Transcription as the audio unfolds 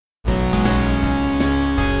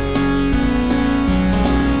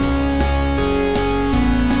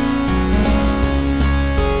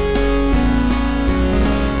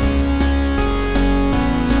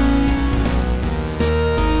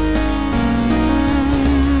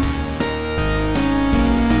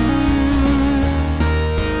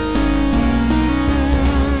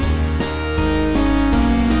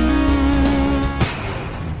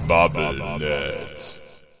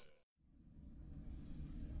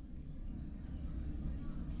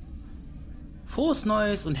Frohes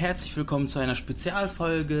Neues und herzlich willkommen zu einer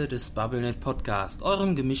Spezialfolge des BubbleNet Podcast,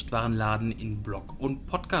 eurem Gemischtwarenladen in Blog- und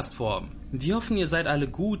Podcastform. Wir hoffen, ihr seid alle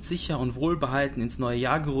gut, sicher und wohlbehalten ins neue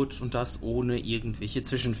Jahr gerutscht und das ohne irgendwelche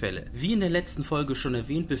Zwischenfälle. Wie in der letzten Folge schon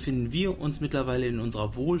erwähnt, befinden wir uns mittlerweile in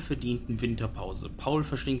unserer wohlverdienten Winterpause. Paul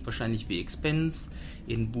verschlingt wahrscheinlich wie Expense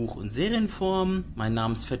in Buch- und Serienform. Mein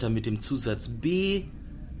Namensvetter mit dem Zusatz B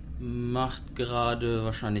macht gerade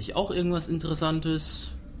wahrscheinlich auch irgendwas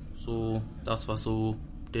Interessantes. So das, was so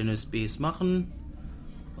Dennis B's machen.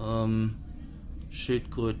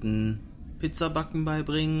 Schildkröten Pizzabacken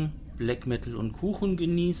beibringen, Black Metal und Kuchen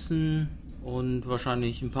genießen und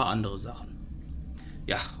wahrscheinlich ein paar andere Sachen.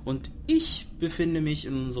 Ja, und ich befinde mich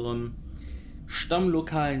in unserem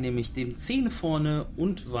Stammlokal, nämlich dem Zähne vorne,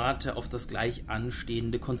 und warte auf das gleich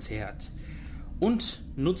anstehende Konzert. Und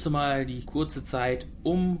nutze mal die kurze Zeit,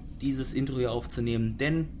 um dieses Intro hier aufzunehmen,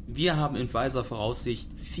 denn wir haben in weiser Voraussicht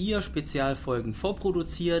 4 Spezialfolgen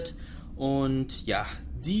vorproduziert und ja,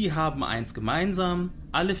 die haben eins gemeinsam.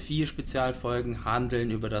 Alle 4 Spezialfolgen handeln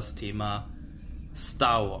über das Thema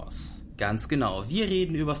Star Wars. Ganz genau, wir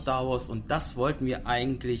reden über Star Wars und das wollten wir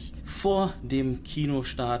eigentlich vor dem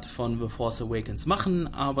Kinostart von The Force Awakens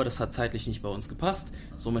machen, aber das hat zeitlich nicht bei uns gepasst.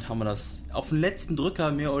 Somit haben wir das auf den letzten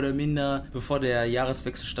Drücker mehr oder minder, bevor der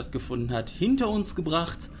Jahreswechsel stattgefunden hat, hinter uns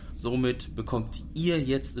gebracht. Somit bekommt ihr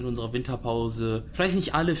jetzt in unserer Winterpause vielleicht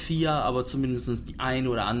nicht alle 4, aber zumindest die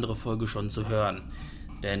eine oder andere Folge schon zu hören.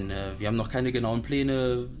 Denn wir haben noch keine genauen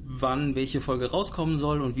Pläne, wann welche Folge rauskommen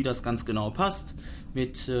soll und wie das ganz genau passt.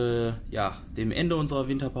 Mit dem Ende unserer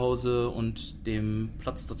Winterpause und dem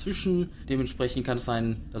Platz dazwischen. Dementsprechend kann es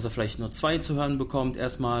sein, dass er vielleicht nur 2 zu hören bekommt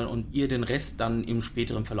erstmal und ihr den Rest dann im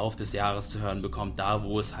späteren Verlauf des Jahres zu hören bekommt, da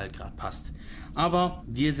wo es halt gerade passt. Aber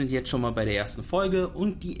wir sind jetzt schon mal bei der ersten Folge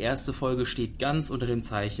und die erste Folge steht ganz unter dem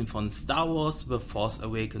Zeichen von Star Wars The Force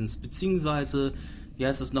Awakens, beziehungsweise, wie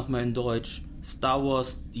heißt es nochmal in Deutsch? Star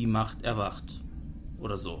Wars, die Macht erwacht.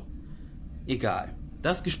 Oder so. Egal.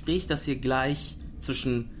 Das Gespräch, das ihr gleich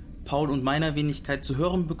zwischen Paul und meiner Wenigkeit zu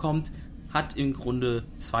hören bekommt, hat im Grunde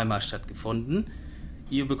zweimal stattgefunden.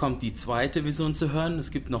 Ihr bekommt die zweite Version zu hören.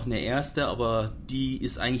 Es gibt noch eine erste, aber die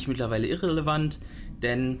ist eigentlich mittlerweile irrelevant,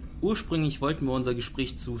 denn ursprünglich wollten wir unser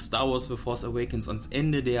Gespräch zu Star Wars The Force Awakens ans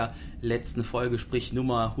Ende der letzten Folge, sprich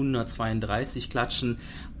Nummer 132, klatschen,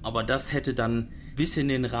 aber das hätte dann ein bisschen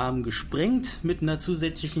den Rahmen gesprengt mit einer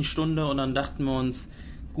zusätzlichen Stunde und dann dachten wir uns,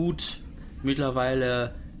 gut,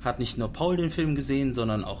 mittlerweile hat nicht nur Paul den Film gesehen,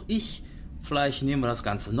 sondern auch ich. Vielleicht nehmen wir das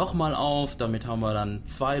Ganze nochmal auf. Damit haben wir dann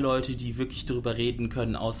 2 Leute, die wirklich darüber reden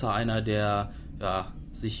können, außer einer, der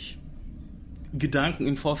sich Gedanken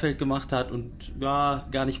im Vorfeld gemacht hat und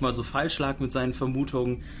gar nicht mal so falsch lag mit seinen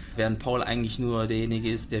Vermutungen, während Paul eigentlich nur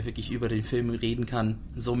derjenige ist, der wirklich über den Film reden kann.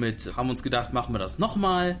 Somit haben wir uns gedacht, machen wir das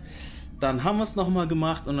nochmal. Dann haben wir es nochmal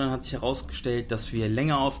gemacht und dann hat sich herausgestellt, dass wir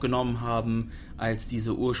länger aufgenommen haben als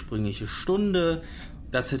diese ursprüngliche Stunde.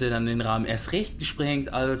 Das hätte dann den Rahmen erst recht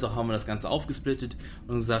gesprengt, also haben wir das Ganze aufgesplittet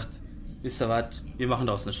und gesagt, wisst ihr was, wir machen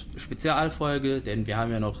daraus eine Spezialfolge, denn wir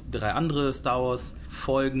haben ja noch 3 andere Star Wars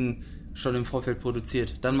Folgen schon im Vorfeld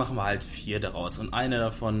produziert. Dann machen wir halt 4 daraus und eine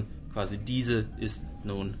davon, quasi diese, ist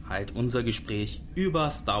nun halt unser Gespräch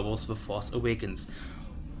über Star Wars The Force Awakens.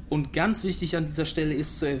 Und ganz wichtig an dieser Stelle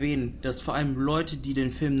ist zu erwähnen, dass vor allem Leute, die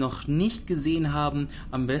den Film noch nicht gesehen haben,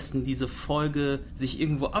 am besten diese Folge sich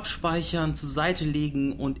irgendwo abspeichern, zur Seite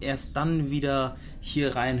legen und erst dann wieder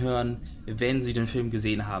hier reinhören, wenn sie den Film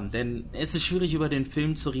gesehen haben. Denn es ist schwierig, über den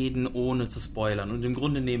Film zu reden, ohne zu spoilern. Und im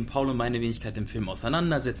Grunde nehmen Paul und meine Wenigkeit den Film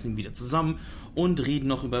auseinander, setzen ihn wieder zusammen und reden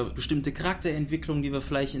noch über bestimmte Charakterentwicklungen, die wir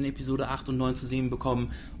vielleicht in Episode 8 und 9 zu sehen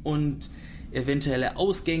bekommen und eventuelle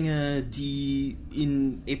Ausgänge, die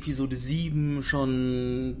in Episode 7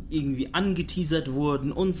 schon irgendwie angeteasert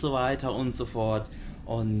wurden und so weiter und so fort.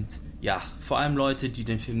 Und ja, vor allem Leute, die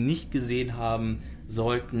den Film nicht gesehen haben,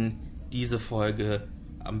 sollten diese Folge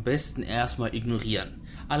am besten erstmal ignorieren.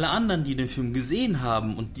 Alle anderen, die den Film gesehen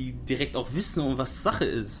haben und die direkt auch wissen, um was Sache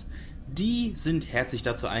ist, die sind herzlich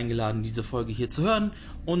dazu eingeladen, diese Folge hier zu hören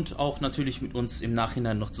und auch natürlich mit uns im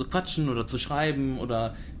Nachhinein noch zu quatschen oder zu schreiben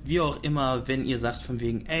oder wie auch immer, wenn ihr sagt von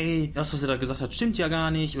wegen, ey, das, was er da gesagt hat, stimmt ja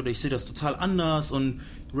gar nicht oder ich sehe das total anders und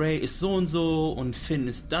Rey ist so und so und Finn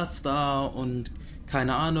ist das da und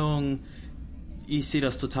keine Ahnung, ich sehe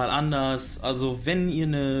das total anders. Also wenn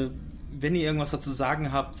ihr irgendwas dazu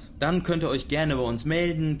sagen habt, dann könnt ihr euch gerne bei uns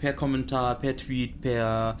melden, per Kommentar, per Tweet,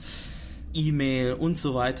 per E-Mail und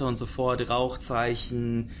so weiter und so fort,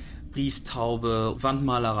 Rauchzeichen, Brieftaube,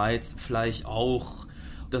 Wandmalerei vielleicht auch.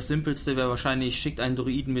 Das Simpelste wäre wahrscheinlich, schickt einen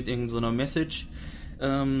Droiden mit irgendeiner Message,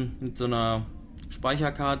 mit so einer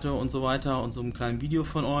Speicherkarte und so weiter und so einem kleinen Video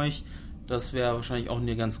von euch. Das wäre wahrscheinlich auch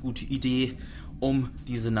eine ganz gute Idee, um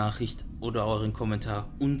diese Nachricht oder euren Kommentar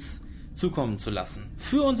uns zukommen zu lassen.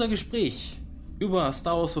 Für unser Gespräch über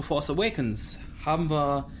Star Wars The Force Awakens haben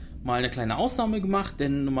wir mal eine kleine Ausnahme gemacht,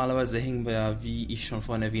 denn normalerweise hängen wir, wie ich schon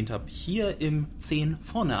vorhin erwähnt habe, hier im 10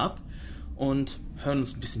 vorne ab und hören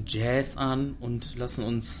uns ein bisschen Jazz an und lassen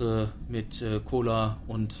uns mit Cola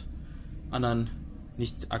und anderen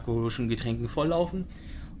nicht alkoholischen Getränken volllaufen.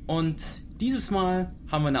 Und dieses Mal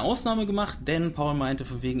haben wir eine Ausnahme gemacht, denn Paul meinte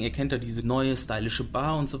von wegen, er kennt ja diese neue stylische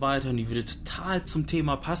Bar und so weiter und die würde total zum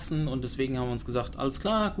Thema passen und deswegen haben wir uns gesagt, alles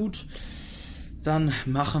klar, gut, dann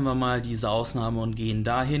machen wir mal diese Ausnahme und gehen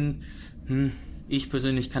dahin. Ich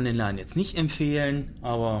persönlich kann den Laden jetzt nicht empfehlen,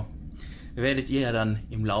 aber werdet ihr ja dann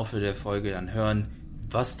im Laufe der Folge dann hören,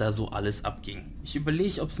 was da so alles abging. Ich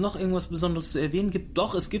überlege, ob es noch irgendwas Besonderes zu erwähnen gibt.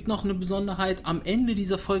 Doch, es gibt noch eine Besonderheit. Am Ende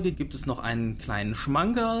dieser Folge gibt es noch einen kleinen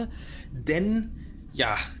Schmankerl, denn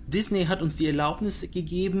ja, Disney hat uns die Erlaubnis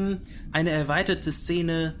gegeben, eine erweiterte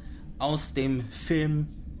Szene aus dem Film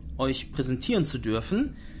euch präsentieren zu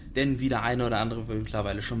dürfen. Denn wie der eine oder andere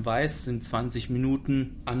mittlerweile schon weiß, sind 20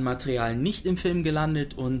 Minuten an Material nicht im Film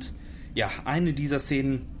gelandet und ja, eine dieser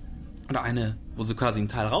Szenen oder eine, wo sie quasi einen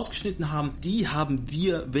Teil rausgeschnitten haben, die haben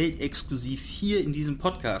wir weltexklusiv hier in diesem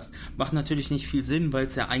Podcast. Macht natürlich nicht viel Sinn, weil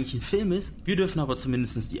es ja eigentlich ein Film ist. Wir dürfen aber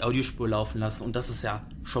zumindest die Audiospur laufen lassen und das ist ja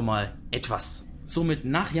schon mal etwas. Somit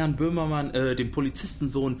nach Jan Böhmermann, dem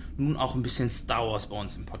Polizistensohn, nun auch ein bisschen Star Wars bei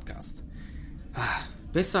uns im Podcast.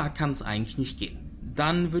 Besser kann es eigentlich nicht gehen.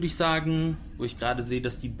 Dann würde ich sagen, wo ich gerade sehe,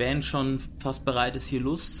 dass die Band schon fast bereit ist, hier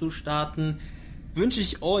loszustarten, wünsche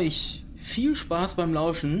ich euch viel Spaß beim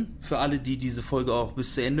Lauschen, für alle, die diese Folge auch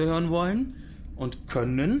bis zu Ende hören wollen und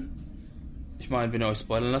können. Ich meine, wenn ihr euch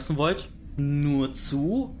spoilern lassen wollt, nur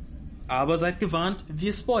zu, aber seid gewarnt,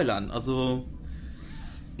 wir spoilern. Also,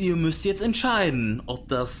 ihr müsst jetzt entscheiden, ob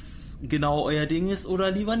das genau euer Ding ist oder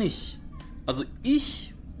lieber nicht. Also,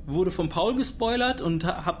 ich wurde von Paul gespoilert und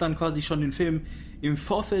habe dann quasi schon den Film im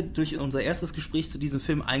Vorfeld durch unser erstes Gespräch zu diesem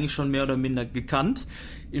Film eigentlich schon mehr oder minder gekannt,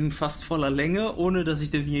 in fast voller Länge, ohne dass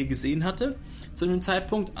ich den je gesehen hatte zu dem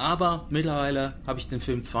Zeitpunkt, aber mittlerweile habe ich den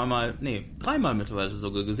Film dreimal mittlerweile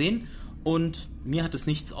sogar gesehen und mir hat es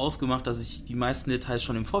nichts ausgemacht, dass ich die meisten Details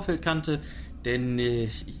schon im Vorfeld kannte, denn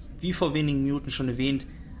wie vor wenigen Minuten schon erwähnt,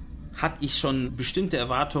 hatte ich schon bestimmte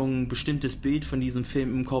Erwartungen, ein bestimmtes Bild von diesem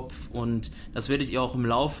Film im Kopf und das werdet ihr auch im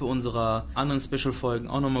Laufe unserer anderen Special-Folgen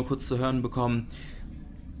auch nochmal kurz zu hören bekommen.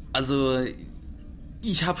 Also,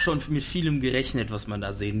 ich habe schon mit vielem gerechnet, was man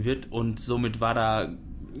da sehen wird und somit war da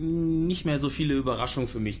nicht mehr so viele Überraschungen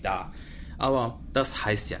für mich da. Aber das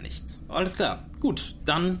heißt ja nichts. Alles klar, gut,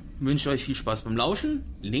 dann wünsche ich euch viel Spaß beim Lauschen,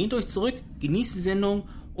 lehnt euch zurück, genießt die Sendung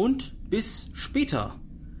und bis später.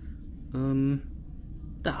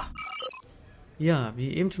 Da. Ja, wie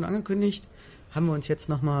eben schon angekündigt, haben wir uns jetzt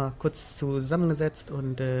nochmal kurz zusammengesetzt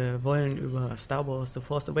und wollen über Star Wars The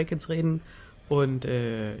Force Awakens reden. Und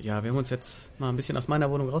wir haben uns jetzt mal ein bisschen aus meiner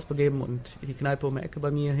Wohnung rausbegeben und in die Kneipe um die Ecke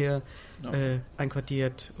bei mir hier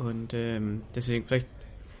einquartiert. Und deswegen vielleicht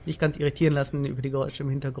nicht ganz irritieren lassen über die Geräusche im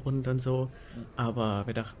Hintergrund und so. Aber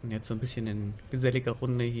wir dachten jetzt so ein bisschen in geselliger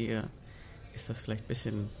Runde hier ist das vielleicht ein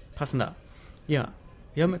bisschen passender. Ja,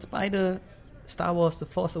 wir haben jetzt beide Star Wars The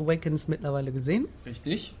Force Awakens mittlerweile gesehen.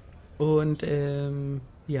 Richtig. Und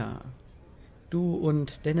du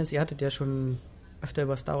und Dennis, ihr hattet ja schon öfter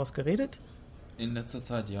über Star Wars geredet. In letzter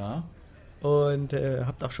Zeit, ja. Und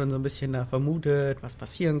habt auch schon so ein bisschen da vermutet, was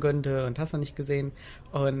passieren könnte und hast noch nicht gesehen.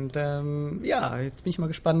 Und jetzt bin ich mal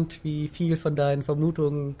gespannt, wie viel von deinen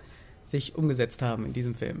Vermutungen sich umgesetzt haben in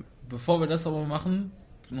diesem Film. Bevor wir das aber machen,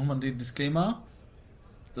 nochmal den Disclaimer,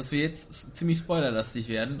 dass wir jetzt ziemlich spoilerlastig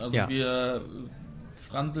werden. Also wir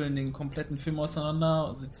franseln den kompletten Film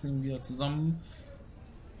auseinander, sitzen ihn wieder zusammen.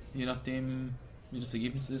 Je nachdem, wie das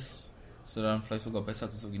Ergebnis ist er dann vielleicht sogar besser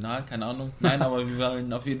als das Original, keine Ahnung. Nein, aber wir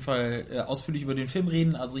wollen auf jeden Fall ausführlich über den Film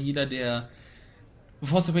reden. Also jeder, der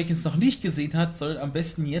Force Awakens noch nicht gesehen hat, soll am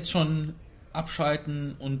besten jetzt schon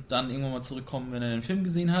abschalten und dann irgendwann mal zurückkommen, wenn er den Film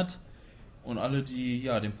gesehen hat. Und alle, die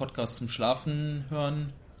den Podcast zum Schlafen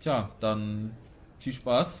hören, dann viel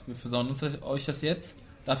Spaß. Wir versauen euch das jetzt.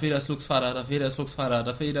 Darth Vader ist Lukes Vater, Darth Vader ist Lukes Vater,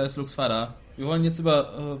 Darth Vader ist Lukes Vater. Wir wollen jetzt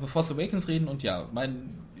über The Force Awakens reden und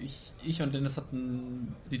ich und Dennis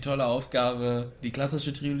hatten die tolle Aufgabe, die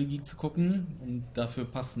klassische Trilogie zu gucken und dafür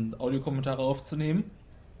passend Audiokommentare aufzunehmen,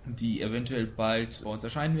 die eventuell bald bei uns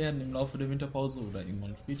erscheinen werden im Laufe der Winterpause oder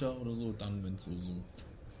irgendwann später oder so, dann, wenn es so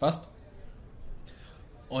passt.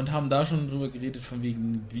 Und haben da schon drüber geredet, von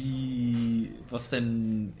wegen, was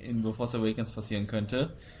denn in The Force Awakens passieren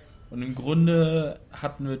könnte. Und im Grunde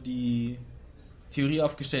hatten wir die Theorie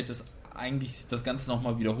aufgestellt, dass eigentlich das Ganze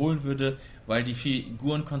nochmal wiederholen würde, weil die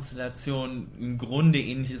Figurenkonstellation im Grunde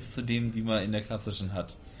ähnlich ist zu dem, die man in der klassischen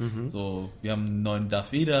hat. So, wir haben einen neuen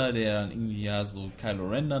Darth Vader, der dann irgendwie ja so Kylo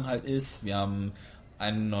Ren dann halt ist. Wir haben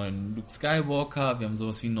einen neuen Luke Skywalker, wir haben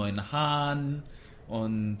sowas wie einen neuen Han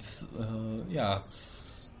und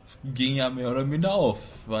es ging ja mehr oder minder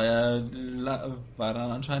auf. War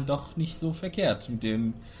dann anscheinend doch nicht so verkehrt mit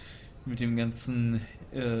dem ganzen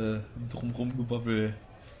Drumrum-Gebobbel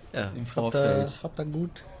im Vorfeld. Habt ihr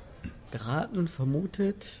gut geraten,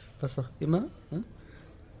 vermutet, was auch immer.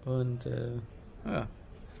 Und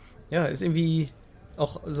ist irgendwie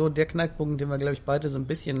auch so der Knackpunkt, den wir, glaube ich, beide so ein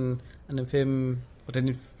bisschen an dem Film, oder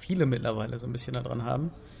den viele mittlerweile so ein bisschen da dran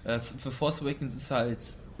haben. Für Force Awakens ist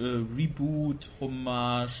halt Reboot,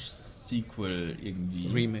 Hommage, Sequel irgendwie.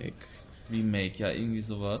 Remake, ja, irgendwie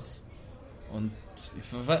sowas. Und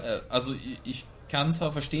ich kann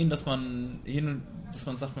zwar verstehen, dass man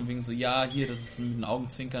sagt von wegen so, ja, hier, das ist mit den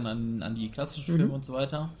Augenzwinkern an die klassischen Filme und so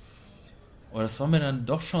weiter. Aber das war mir dann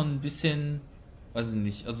doch schon ein bisschen, weiß ich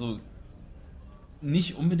nicht, also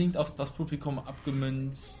nicht unbedingt auf das Publikum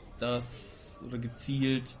abgemünzt, oder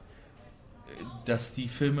gezielt, dass die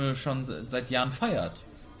Filme schon seit Jahren feiert,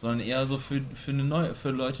 sondern eher so für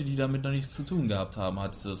Leute, die damit noch nichts zu tun gehabt haben,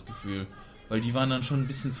 hatte ich das Gefühl. Weil die waren dann schon ein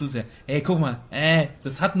bisschen zu sehr, ey, guck mal,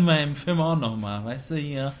 das hatten wir im Film auch noch mal, weißt du,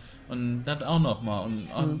 hier, und das auch noch mal, und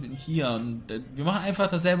hier, und wir machen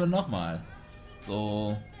einfach dasselbe noch mal.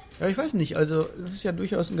 So. Ja, ich weiß nicht, also es ist ja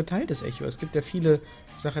durchaus ein geteiltes Echo. Es gibt ja viele,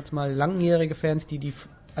 ich sag jetzt mal, langjährige Fans, die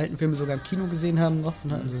alten Filme sogar im Kino gesehen haben noch,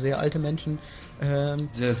 ne? Also sehr alte Menschen. Sehr,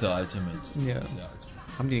 sehr alte Menschen. Ja. Sehr alte.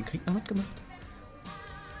 Haben die den Krieg noch mitgemacht?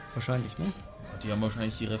 Wahrscheinlich, ne? Die haben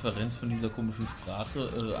wahrscheinlich die Referenz von dieser komischen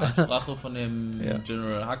Ansprache von dem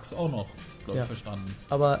General Hux auch noch, glaube ich, verstanden.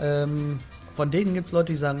 Aber von denen gibt es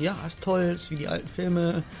Leute, die sagen, ja, ist toll, ist wie die alten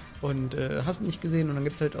Filme und hast du nicht gesehen. Und dann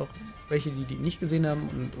gibt es halt auch welche, die nicht gesehen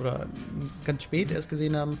haben oder ganz spät erst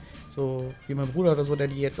gesehen haben. So wie mein Bruder oder so, der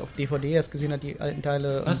die jetzt auf DVD erst gesehen hat, die alten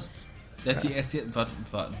Teile. Was? Der hat die erst jetzt...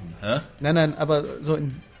 Hä? Nein, aber so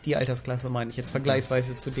in die Altersklasse meine ich jetzt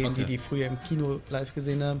vergleichsweise zu denen, die früher im Kino live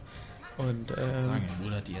gesehen haben. Und, sagen, mein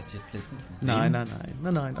Bruder hat die erst jetzt letztens gesehen?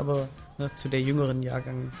 Nein, aber zu der jüngeren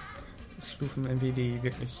Jahrgangsstufen irgendwie, die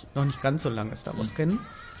wirklich noch nicht ganz so lange Star Wars kennen.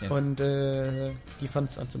 Ja. Und die fand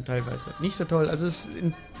es dann zum Teilweise nicht so toll. Also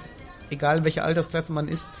egal welche Altersklasse man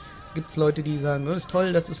ist, gibt es Leute, die sagen, ist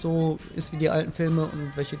toll, dass es so ist wie die alten Filme,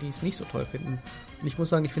 und welche, die es nicht so toll finden. Und ich muss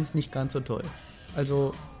sagen, ich finde es nicht ganz so toll.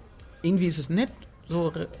 Also irgendwie ist es nett,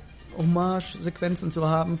 so Hommage-Sequenzen zu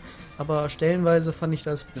haben, aber stellenweise fand ich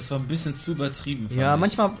das... Das war ein bisschen zu übertrieben. Ja,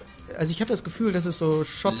 manchmal, also ich hatte das Gefühl, dass es so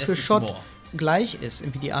Shot für Shot gleich ist.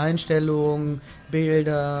 Irgendwie die Einstellung,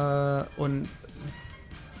 Bilder, und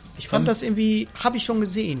ich fand das irgendwie, habe ich schon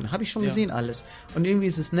gesehen alles. Und irgendwie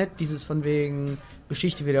ist es nett, dieses von wegen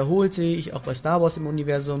Geschichte wiederholt sich, auch bei Star Wars im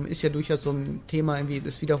Universum ist ja durchaus so ein Thema, irgendwie,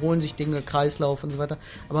 es wiederholen sich Dinge, Kreislauf und so weiter.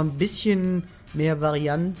 Aber ein bisschen mehr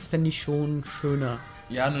Varianz fände ich schon schöner.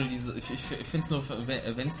 Ja, nur ich finde es nur,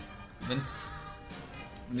 wenn es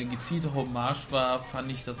eine gezielte Hommage war,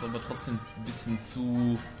 fand ich das aber trotzdem ein bisschen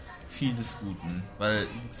zu viel des Guten. Weil,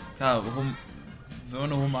 klar, wenn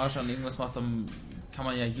man eine Hommage an irgendwas macht, dann kann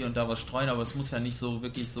man ja hier und da was streuen, aber es muss ja nicht so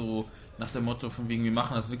wirklich so nach dem Motto von wegen, wir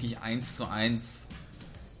machen das wirklich 1:1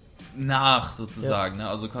 nach, sozusagen. Ja. Ne?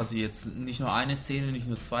 Also quasi jetzt nicht nur eine Szene, nicht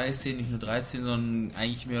nur 2 Szenen, nicht nur 3 Szenen, sondern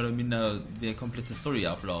eigentlich mehr oder minder der komplette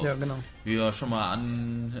Storyablauf. Ja, genau. Wie du schon mal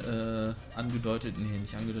angedeutet,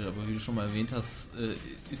 nicht angedeutet, aber wie du schon mal erwähnt hast,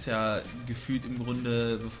 ist ja gefühlt im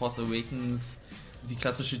Grunde The Force Awakens die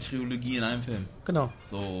klassische Trilogie in einem Film. Genau.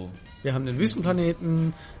 So. Wir haben den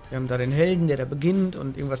Wüstenplaneten, wir haben da den Helden, der da beginnt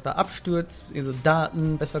und irgendwas da abstürzt, also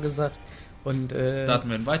Daten, besser gesagt. Und, Daten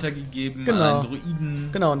werden weitergegeben an einen Droiden.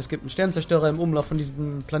 Genau, und es gibt einen Sternzerstörer im Umlauf von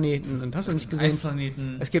diesem Planeten. Und hast du nicht gesehen?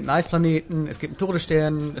 Eisplaneten. Es gibt einen Eisplaneten, es gibt einen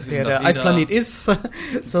Todesstern, der Eisplanet ist.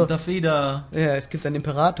 So. Darth Vader. Ja, es gibt einen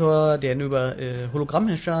Imperator, der nur über Hologramm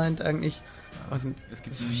erscheint eigentlich. Ja, also, es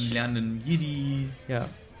gibt einen lernenden Jedi. Ja.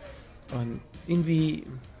 Und irgendwie,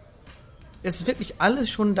 es ist wirklich alles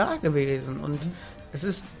schon da gewesen. Und es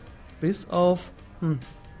ist bis auf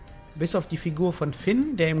die Figur von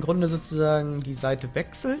Finn, der im Grunde sozusagen die Seite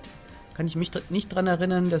wechselt, kann ich mich nicht dran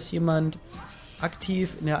erinnern, dass jemand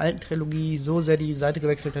aktiv in der alten Trilogie so sehr die Seite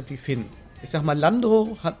gewechselt hat wie Finn. Ich sag mal,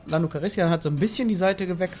 Lando Calrissian hat so ein bisschen die Seite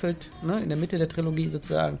gewechselt, ne, in der Mitte der Trilogie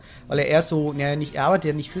sozusagen, weil er erst so, er arbeitet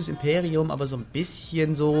ja nicht fürs Imperium, aber so ein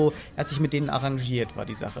bisschen so, er hat sich mit denen arrangiert, war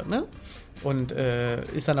die Sache, ne? Und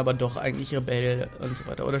ist dann aber doch eigentlich Rebell und so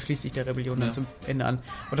weiter, oder schließt sich der Rebellion dann zum Ende an.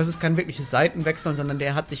 Und das ist kein wirkliches Seitenwechseln, sondern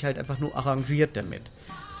der hat sich halt einfach nur arrangiert damit.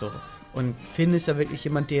 So. Und Finn ist ja wirklich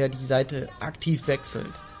jemand, der die Seite aktiv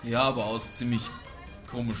wechselt. Ja, aber aus ziemlich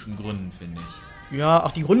komischen Gründen, finde ich. Ja,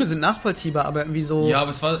 auch die Gründe sind nachvollziehbar, aber irgendwie so... Ja,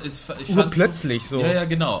 aber ich fand plötzlich so. Ja,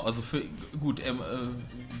 genau. Also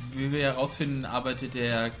wie wir herausfinden, arbeitet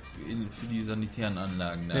er für die sanitären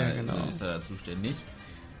Anlagen. Da ist er da zuständig.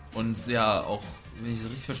 Und ja, auch, wenn ich das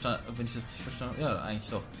richtig verstanden habe, ja, eigentlich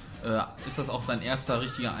doch, ist das auch sein erster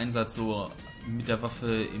richtiger Einsatz so mit der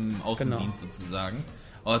Waffe im Außendienst sozusagen.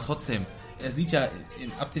 Aber trotzdem, er sieht ja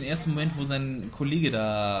ab dem ersten Moment, wo sein Kollege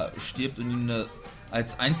da stirbt und ihm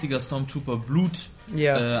als einziger Stormtrooper Blut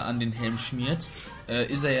an den Helm schmiert,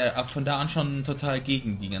 ist er ja von da an schon total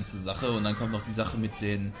gegen die ganze Sache. Und dann kommt noch die Sache mit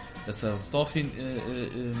dass das Dorf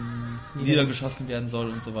niedergeschossen werden soll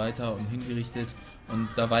und so weiter und hingerichtet. Und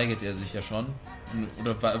da weigert er sich ja schon.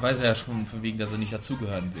 Oder weiß er ja schon von wegen, dass er nicht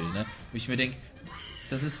dazugehören will. Ne? Wo ich mir denke,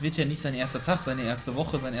 wird ja nicht sein erster Tag, seine erste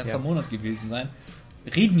Woche, sein erster Monat gewesen sein.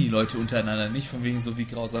 Reden die Leute untereinander nicht, von wegen so, wie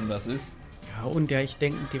grausam das ist? Ja, und ja, ich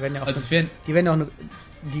denke, die werden ja auch... Also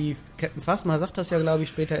die Captain Phasma sagt das ja, glaube ich,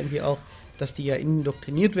 später irgendwie auch, dass die ja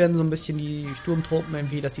indoktriniert werden, so ein bisschen die Sturmtruppen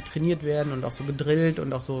irgendwie, dass die trainiert werden und auch so gedrillt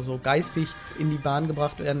und auch so geistig in die Bahn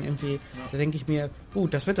gebracht werden irgendwie. Ja. Da denke ich mir,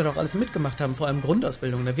 gut, das wird er doch alles mitgemacht haben, vor allem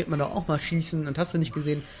Grundausbildung. Da wird man doch auch mal schießen und hast du nicht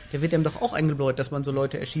gesehen, da wird einem doch auch eingebläut, dass man so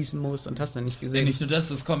Leute erschießen muss und hast du nicht gesehen. Ja, nicht nur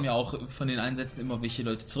das, es kommen ja auch von den Einsätzen immer welche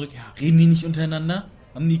Leute zurück. Ja. Reden die nicht untereinander?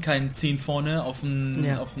 Haben die keinen 10 vorne auf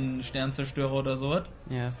einen Sternzerstörer oder sowas?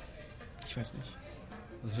 Ja, ich weiß nicht.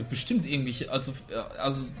 Das wird bestimmt irgendwie, also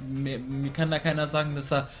mir kann da keiner sagen,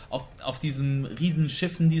 dass er auf diesen riesen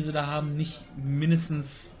Schiffen, die sie da haben, nicht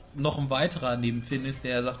mindestens noch ein weiterer neben Finn ist,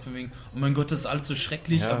 der sagt von wegen, oh mein Gott, das ist alles so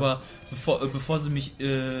schrecklich, aber bevor sie mich,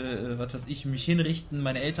 mich hinrichten,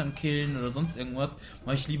 meine Eltern killen oder sonst irgendwas,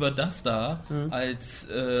 mache ich lieber das da, als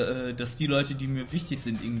dass die Leute, die mir wichtig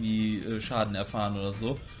sind, irgendwie Schaden erfahren oder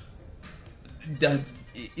so.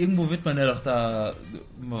 Irgendwo wird man ja doch da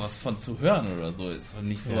immer was von zu hören oder so. Ist doch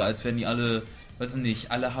nicht so, als wenn die alle, weiß ich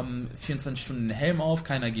nicht, alle haben 24 Stunden einen Helm auf,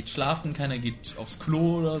 keiner geht schlafen, keiner geht aufs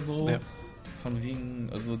Klo oder so. Ja. Von wegen,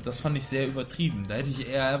 also das fand ich sehr übertrieben. Da hätte ich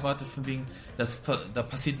eher erwartet, von wegen, da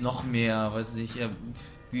passiert noch mehr, weiß ich nicht,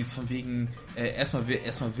 dieses von wegen, erstmal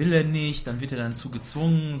will er nicht, dann wird er dann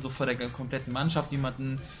gezwungen, so vor der kompletten Mannschaft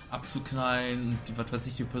jemanden abzuknallen und was weiß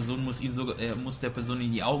ich, die Person muss der Person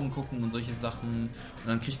in die Augen gucken und solche Sachen und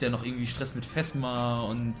dann kriegt er noch irgendwie Stress mit Phasma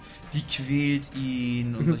und die quält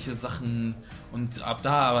ihn und solche Sachen und ab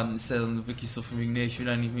da ist er dann wirklich so von wegen, nee, ich will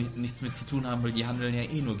da nichts mit zu tun haben, weil die handeln ja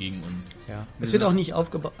eh nur gegen uns. Ja. Es wird auch nicht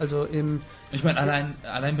aufgebaut, also ich meine,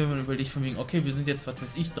 allein wenn man überlegt von wegen, okay, wir sind jetzt, was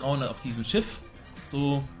weiß ich, 300 auf diesem Schiff,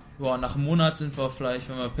 so, ja, nach einem Monat sind wir vielleicht,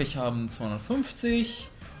 wenn wir Pech haben, 250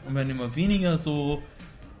 und wenn immer weniger, so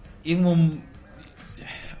irgendwo,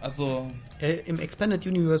 also... Im Expanded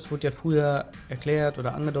Universe wurde ja früher erklärt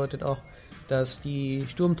oder angedeutet auch, dass die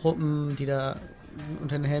Sturmtruppen, die da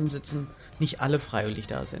unter den Helmen sitzen, nicht alle freiwillig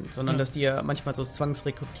da sind, sondern dass die ja manchmal so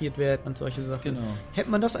zwangsrekrutiert werden und solche Sachen. Genau. Hätte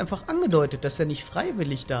man das einfach angedeutet, dass er nicht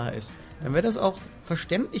freiwillig da ist, dann wäre das auch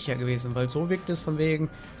verständlicher gewesen, weil so wirkt es von wegen,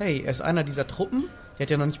 hey, er ist einer dieser Truppen, der hat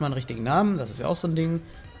ja noch nicht mal einen richtigen Namen, das ist ja auch so ein Ding.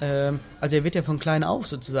 Also er wird ja von klein auf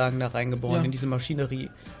sozusagen da reingeboren in diese Maschinerie,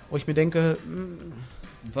 wo ich mir denke,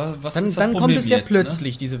 dann kommt es ja jetzt,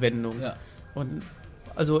 plötzlich, ne? Diese Wendung. Ja. Und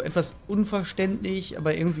also etwas unverständlich,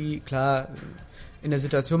 aber irgendwie, klar, in der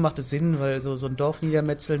Situation macht es Sinn, weil so ein Dorf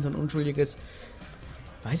niedermetzeln, so ein unschuldiges,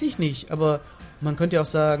 weiß ich nicht, aber man könnte ja auch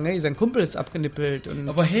sagen, hey, sein Kumpel ist abgenippelt. Und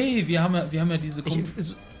aber hey, wir haben ja diese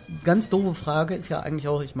ganz doofe Frage ist ja eigentlich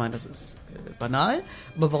auch, ich meine, das ist banal,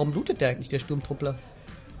 aber warum blutet der eigentlich, der Sturmtruppler?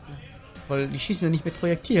 Weil die schießen ja nicht mit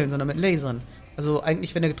Projektilen, sondern mit Lasern. Also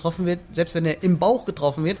eigentlich, wenn er getroffen wird, selbst wenn er im Bauch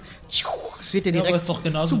getroffen wird, es wird ja direkt aber es ist doch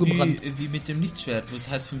genauso zugebrannt. Wie mit dem Lichtschwert, wo es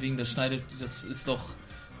heißt von wegen, das ist doch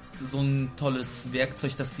so ein tolles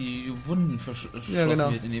Werkzeug, dass die Wunden verschlossen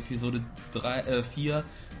wird. In Episode 4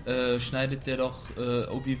 schneidet der doch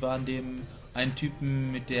Obi-Wan dem einen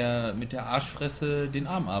Typen mit der Arschfresse den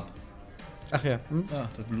Arm ab. Ach ja. Ja,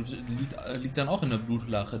 das Blut liegt dann auch in der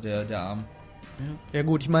Blutlache, der Arm. Ja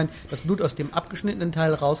gut, ich meine, das Blut aus dem abgeschnittenen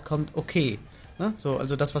Teil rauskommt, okay. Ne? So,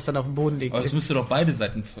 also das, was dann auf dem Boden liegt. Aber es müsste doch beide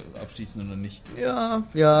Seiten abschließen, oder nicht? Ja,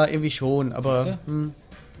 irgendwie schon, aber...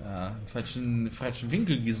 Ja, falschen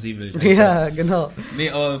Winkel gesäbelt. Ja, genau. Nee,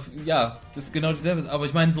 aber ja, das ist genau dieselbe. Aber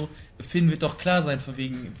ich meine so, Finn wird doch klar sein, von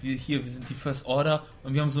wegen, wir sind die First Order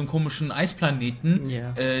und wir haben so einen komischen Eisplaneten,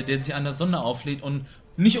 der sich an der Sonne auflädt und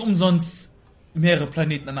nicht umsonst mehrere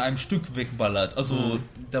Planeten an einem Stück wegballert. Also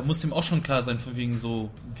da muss ihm auch schon klar sein, von wegen so,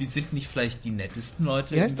 wir sind nicht vielleicht die nettesten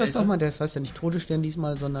Leute. Wie heißt das nochmal? Das heißt ja nicht Todesstern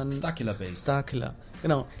diesmal, sondern... Starkiller Base. Starkiller,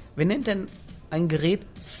 genau. Wer nennt denn ein Gerät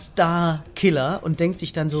Star Killer und denkt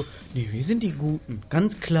sich dann so, nee, wir sind die Guten,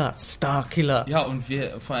 ganz klar, Star Killer. Ja, und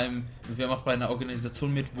wer macht bei einer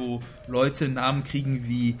Organisation mit, wo Leute Namen kriegen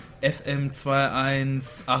wie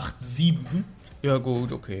FM2187? Ja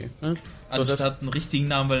gut, okay. Ne? Anstatt einen richtigen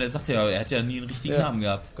Namen, weil er sagt ja, er hat ja nie einen richtigen Namen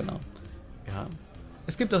gehabt. Genau. Ja.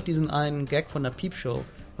 Es gibt auch diesen einen Gag von der Piepshow,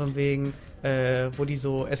 von wegen, wo die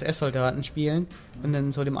so SS-Soldaten spielen und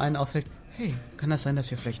dann so dem einen auffällt, hey, kann das sein, dass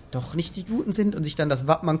wir vielleicht doch nicht die Guten sind, und sich dann das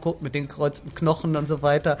Wappen anguckt mit den kreuzten Knochen und so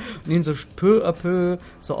weiter und ihnen so peu à peu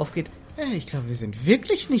so aufgeht, hey, ich glaube, wir sind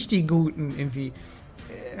wirklich nicht die Guten, irgendwie.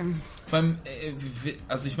 Vor allem,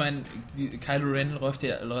 also ich meine, Kylo Ren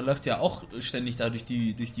läuft ja auch ständig da durch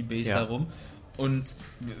die Base da rum, und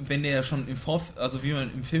wenn der ja schon also wie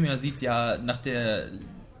man im Film ja sieht, ja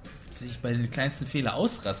sich bei den kleinsten Fehler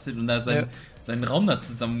ausrastet und da seinen Raum da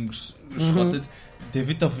zusammenschrottet, der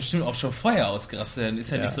wird doch bestimmt auch schon vorher ausgerastet. Dann ist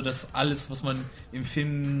ja nicht so, dass alles, was man im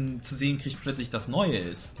Film zu sehen kriegt, plötzlich das Neue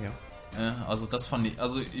ist. Ja. Also das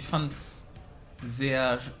ich fand's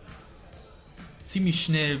sehr ziemlich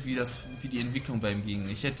schnell, wie die Entwicklung bei ihm ging.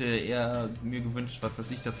 Ich hätte eher mir gewünscht,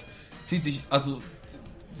 das zieht sich, also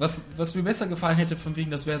was mir besser gefallen hätte, von wegen,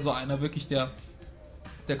 das wäre so einer wirklich, der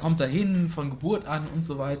kommt dahin von Geburt an und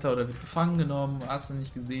so weiter, oder wird gefangen genommen, hast du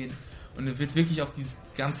nicht gesehen, und er wird wirklich auf dieses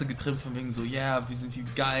Ganze getrimmt von wegen so, wir sind die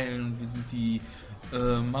Geilen, wir sind die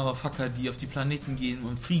Motherfucker, die auf die Planeten gehen,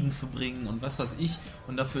 um Frieden zu bringen und was weiß ich,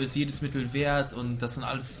 und dafür ist jedes Mittel wert, und das sind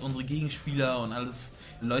alles unsere Gegenspieler und alles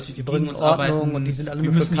Leute, die gegen uns arbeiten, und die sind alle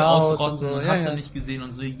wir müssen die ausrotten, so. und hast du nicht gesehen,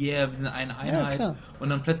 und so, wir sind eine Einheit, und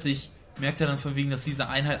dann plötzlich merkt er dann von wegen, dass diese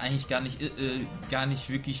Einheit eigentlich gar nicht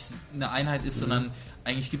wirklich eine Einheit ist, sondern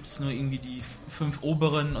eigentlich gibt es nur irgendwie die 5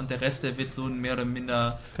 Oberen, und der Rest, der wird so mehr oder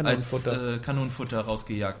minder als Kanonenfutter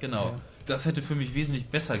rausgejagt, genau. Ja. Das hätte für mich wesentlich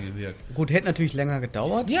besser gewirkt. Gut, hätte natürlich länger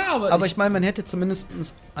gedauert. Ja, aber ich meine, man hätte zumindest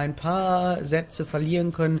ein paar Sätze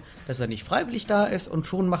verlieren können, dass er nicht freiwillig da ist, und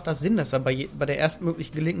schon macht das Sinn, dass er bei der ersten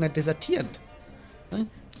möglichen Gelegenheit desertiert. Ne?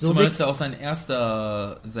 So zumal es ja auch seine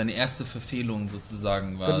erste Verfehlung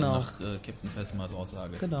sozusagen war, nach Captain Phasmas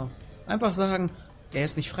Aussage. Genau. Einfach sagen, er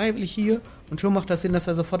ist nicht freiwillig hier, und schon macht das Sinn, dass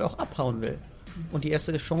er sofort auch abhauen will. Und die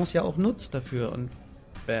erste Chance ja auch nutzt dafür, und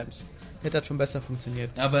bams. Hätte das schon besser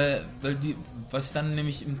funktioniert. Aber was ich dann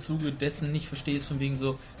nämlich im Zuge dessen nicht verstehe, ist von wegen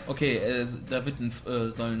so, okay, da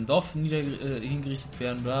soll ein Dorf hingerichtet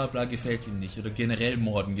werden, bla bla, gefällt ihm nicht. Oder generell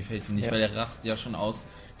Morden gefällt ihm nicht, weil er rastet ja schon aus,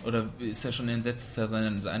 oder ist ja schon entsetzt, dass ja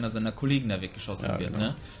einer seiner Kollegen da weggeschossen wird. Genau.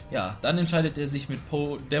 Ne? Ja, dann entscheidet er sich mit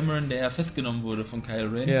Poe Dameron, der ja festgenommen wurde von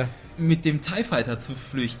Kylo Ren, mit dem TIE Fighter zu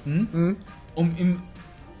flüchten, um im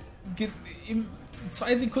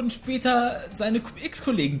 2 Sekunden später seine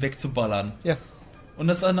Ex-Kollegen wegzuballern. Ja. Und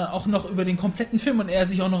das dann auch noch über den kompletten Film, und er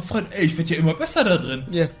sich auch noch freut, ich werde ja immer besser da drin.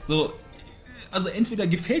 Ja. So, also entweder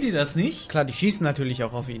gefällt dir das nicht. Klar, die schießen natürlich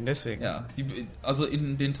auch auf ihn, deswegen. Ja, also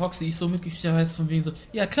in den Talks, die ich so mitgekriegt habe, heißt es von wegen so,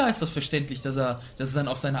 ja klar ist das verständlich, dass er dann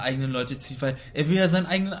auf seine eigenen Leute zieht, weil er will ja seinen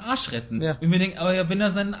eigenen Arsch retten. Ja. Und wir denken, aber ja, wenn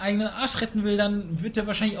er seinen eigenen Arsch retten will, dann wird er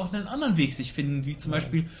wahrscheinlich auch einen anderen Weg sich finden, wie zum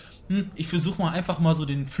Beispiel, ich versuche mal einfach mal so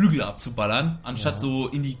den Flügel abzuballern, anstatt so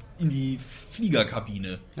in die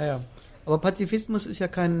Fliegerkabine. Ja. Aber Pazifismus ist ja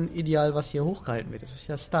kein Ideal, was hier hochgehalten wird. Das ist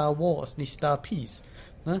ja Star Wars, nicht Star Peace.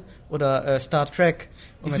 Ne? Oder Star Trek.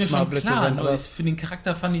 Ist mir schon klar, aber für den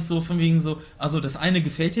Charakter fand ich so von wegen so, also das eine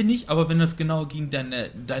gefällt dir nicht, aber wenn das genau gegen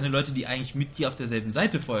deine Leute, die eigentlich mit dir auf derselben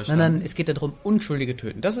Seite vorher standen. Nein, es geht ja darum, Unschuldige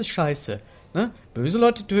töten. Das ist scheiße. Ne? Böse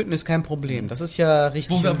Leute töten ist kein Problem. Das ist ja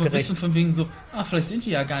richtig. Wo wir aber wissen von wegen so, vielleicht sind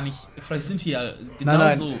die ja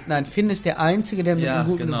genauso. Nein, Finn ist der Einzige, der mit einem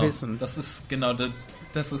guten Gewissen. Das ist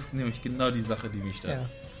nämlich genau die Sache, die mich stört.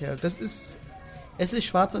 Ja, es ist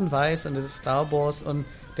schwarz und weiß, und es ist Star Wars, und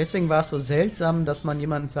deswegen war es so seltsam, dass man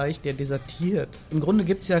jemanden zeigt, der desertiert. Im Grunde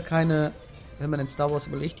gibt es ja keine, wenn man in Star Wars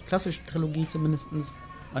überlegt, die klassische Trilogie zumindest,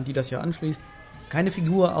 an die das ja anschließt, keine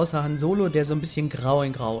Figur außer Han Solo, der so ein bisschen grau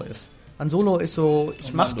in grau ist. Han Solo ist so,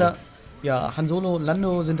 Han Solo und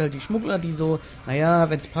Lando sind halt die Schmuggler, die so,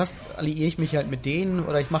 wenn es passt, alliiere ich mich halt mit denen,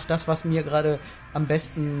 oder ich mache das, was mir gerade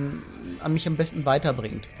mich am besten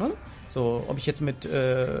weiterbringt. Ne? So, ob ich jetzt mit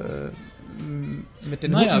den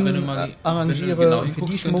Hutten wenn du mal arrangiere, für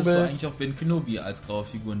die Schmuggel. Könntest du eigentlich auch Ben Kenobi als graue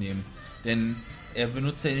Figur nehmen. Denn er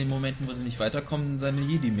benutzt ja in den Momenten, wo sie nicht weiterkommen, seine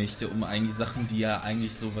Jedi-Mächte, um eigentlich Sachen, die ja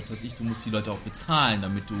eigentlich so, was weiß ich, du musst die Leute auch bezahlen,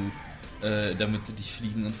 damit sie dich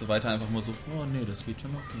fliegen und so weiter, einfach mal so, das geht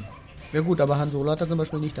schon okay. Ja gut, aber Han Solo hat er zum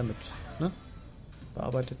Beispiel nicht damit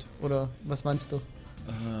bearbeitet. Oder was meinst du?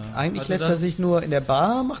 Eigentlich lässt er sich nur in der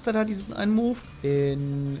Bar, macht er da diesen einen Move.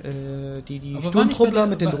 In die Aber Sturmtruppler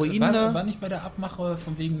mit den Druiden da. War nicht bei der Abmache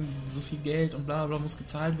von wegen so viel Geld und bla bla muss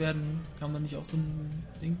gezahlt werden? Kam da nicht auch so ein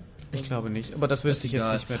Ding? Ich glaube nicht, aber das wüsste ich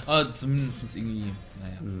jetzt nicht mehr. Aber zumindest irgendwie,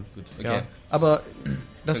 gut, okay. Ja, aber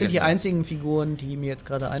das sind die Vergessen einzigen Figuren, die mir jetzt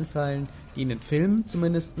gerade einfallen, die in den Filmen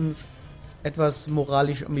zumindest etwas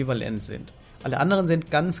moralisch ambivalent sind. Alle anderen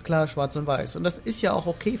sind ganz klar schwarz und weiß. Und das ist ja auch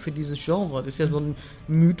okay für dieses Genre. Das ist ja so ein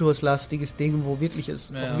mythoslastiges Ding, wo wirklich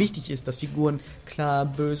es auch wichtig ist, dass Figuren klar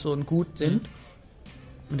böse und gut sind.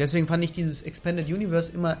 Und deswegen fand ich dieses Expanded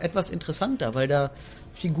Universe immer etwas interessanter, weil da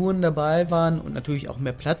Figuren dabei waren und natürlich auch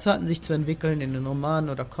mehr Platz hatten, sich zu entwickeln in den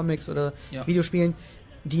Romanen oder Comics oder Videospielen,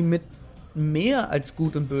 die mit mehr als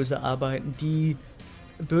gut und böse arbeiten, die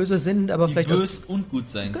böse sind, aber die vielleicht böse und gut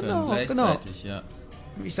sein können gleichzeitig, ja.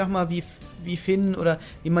 Ich sag mal, wie Finn oder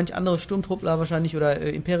wie manch andere Sturmtruppler wahrscheinlich oder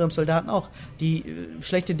Imperiumssoldaten auch, die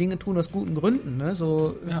schlechte Dinge tun aus guten Gründen, ne?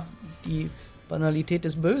 So die Banalität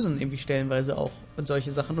des Bösen irgendwie stellenweise auch und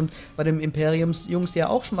solche Sachen. Und bei dem Imperiumsjungs ja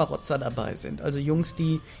auch Schmarotzer dabei sind. Also Jungs,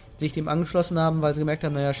 die sich dem angeschlossen haben, weil sie gemerkt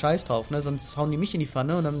haben, naja, scheiß drauf, ne? Sonst hauen die mich in die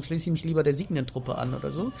Pfanne und dann schließe ich mich lieber der siegenden Truppe an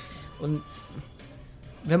oder so. Und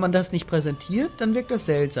wenn man das nicht präsentiert, dann wirkt das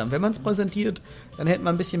seltsam. Wenn man es präsentiert, dann hätte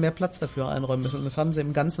man ein bisschen mehr Platz dafür einräumen müssen. Und das haben sie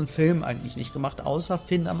im ganzen Film eigentlich nicht gemacht, außer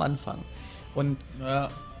Finn am Anfang. Und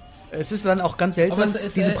es ist dann auch ganz seltsam,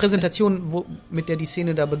 diese Präsentation, mit der die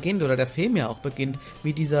Szene da beginnt, oder der Film ja auch beginnt,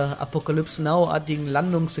 mit dieser Apocalypse Now-artigen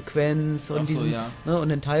Landungssequenz und und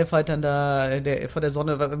den TIE Fightern da vor der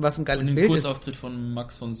Sonne, was ein geiles und Bild ist. Und den Kurzauftritt von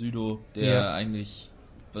Max von Sydow, der eigentlich...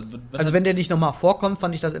 Also wenn der nicht nochmal vorkommt,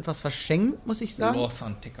 fand ich das etwas verschenkt, muss ich sagen. Lor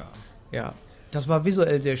Santeca. Ja, das war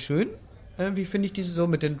visuell sehr schön. Wie finde ich diese so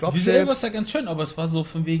mit den Dropships? Visuell war es ja ganz schön, aber es war so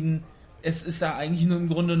von wegen, es ist ja eigentlich nur im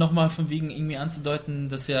Grunde nochmal von wegen irgendwie anzudeuten,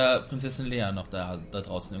 dass ja Prinzessin Leia noch da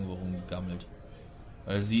draußen irgendwo rumgammelt.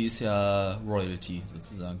 Weil sie ist ja Royalty,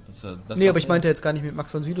 sozusagen. Aber ich meinte jetzt gar nicht mit Max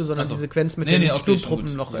von Sydow, sondern die Sequenz mit den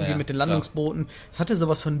Sturmtruppen noch irgendwie mit den Landungsbooten. Es hatte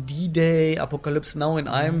sowas von D-Day, Apocalypse Now in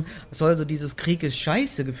einem. Es soll so dieses Krieg ist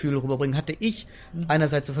scheiße Gefühl rüberbringen. Hatte ich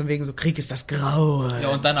einerseits so von wegen so Krieg ist das Graue. Ja,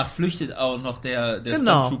 und danach flüchtet auch noch der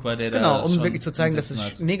Stormtrooper, der da um wirklich zu zeigen, dass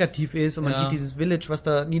es negativ ist. Und man sieht dieses Village, was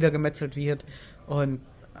da niedergemetzelt wird. Und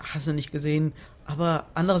hast du nicht gesehen. Aber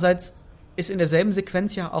andererseits ist in derselben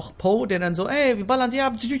Sequenz ja auch Poe, der dann so, ey, wir ballern sie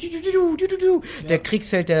ab, der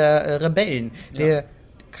Kriegsheld der Rebellen, der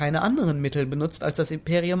keine anderen Mittel benutzt als das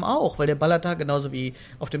Imperium auch, weil der ballert da genauso wie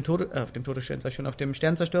auf dem Todesstern, auf dem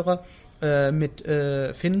Sternzerstörer mit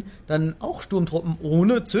Finn dann auch Sturmtruppen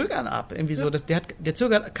ohne Zögern ab, irgendwie so, der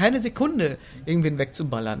zögert keine Sekunde, irgendwen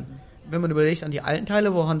wegzuballern. Wenn man überlegt an die alten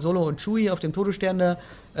Teile, wo Han Solo und Chewie auf dem Todesstern da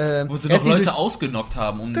wo sie noch Leute ausgenockt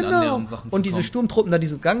haben, um an deren Sachen zu kommen. Und diese Sturmtruppen da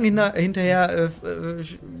diesen Gang hinterher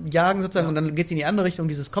jagen sozusagen und dann geht's in die andere Richtung,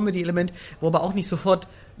 dieses Comedy-Element, wo aber auch nicht sofort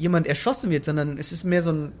jemand erschossen wird, sondern es ist mehr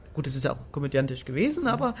so ein, gut, es ist ja auch komödiantisch gewesen,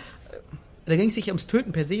 aber da ging es sich ums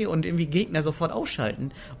Töten per se und irgendwie Gegner sofort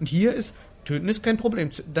ausschalten. Und hier ist, Töten ist kein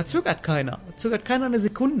Problem, da zögert keiner eine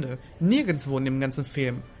Sekunde, nirgendwo in dem ganzen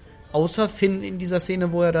Film. Außer Finn in dieser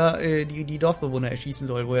Szene, wo er da die Dorfbewohner erschießen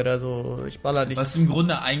soll, wo er da so, ich baller dich. Was im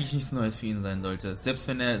Grunde eigentlich nichts Neues für ihn sein sollte. Selbst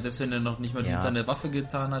wenn er noch nicht mal seine Waffe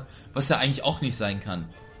getan hat, was er eigentlich auch nicht sein kann.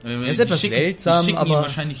 Das ist etwas seltsam, die schicken aber... ihn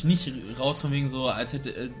wahrscheinlich nicht raus von wegen so, als hätte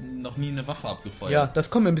er noch nie eine Waffe abgefeuert. Ja, das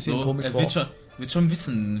kommt mir ein bisschen komisch vor. Er wird schon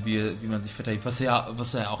wissen, wie man sich verteidigt, was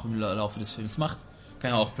er auch im Laufe des Films macht.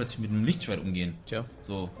 Kann ja auch plötzlich mit einem Lichtschwert umgehen. Tja.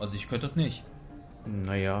 So, also ich könnte das nicht.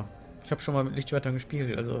 Naja. Ich habe schon mal mit Lichtschwertern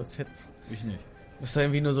gespielt, also es hätte... Ich nicht. Das ist da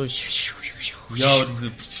irgendwie nur so... Ja, aber diese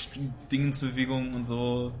Dingensbewegungen und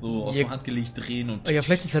so aus der Hand gelegt drehen und... Ja,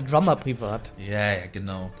 vielleicht ist der Drummer privat. Ja,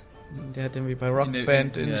 genau. Der hat irgendwie bei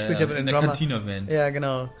Rockband... spielt ja in der Cantina-Band. Ja,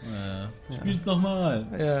 genau. Ja. Spiel's nochmal.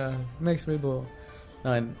 Ja, Max Rebo.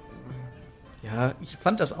 Nein. Ja, ich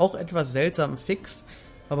fand das auch etwas seltsam fix,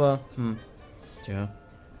 aber... Tja.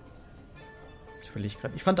 Das will ich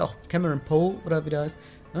gerade... Ich fand auch Cameron Poe, oder wie der heißt...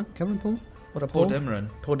 Ne? Cameron Poe? Oder Poe?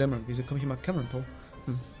 Poe Dameron. Wieso komme ich immer Cameron Poe?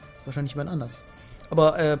 Ist wahrscheinlich jemand anders.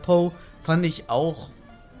 Aber Poe fand ich auch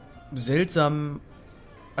seltsam.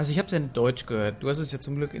 Also ich habe es ja in Deutsch gehört. Du hast es ja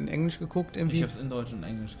zum Glück in Englisch geguckt. Irgendwie. Ich habe es in Deutsch und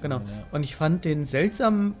Englisch gesehen, genau. Ja. Und ich fand den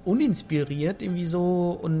seltsam uninspiriert irgendwie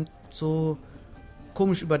so und so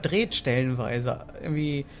komisch überdreht stellenweise.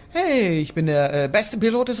 Irgendwie, hey, ich bin der beste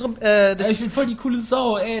Pilot des ich bin voll die coole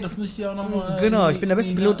Sau, das muss ich dir auch nochmal... Genau, ich bin der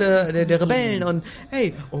beste Pilot der Rebellen und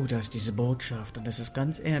hey, oh, da ist diese Botschaft und das ist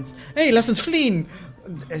ganz ernst. Hey, lass uns fliehen!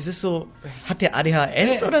 Und es ist so, hat der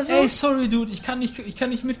ADHS oder so? Ey, sorry, Dude, ich kann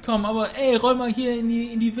nicht mitkommen, aber roll mal hier in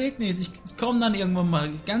die Wildnis. Ich komme dann irgendwann mal,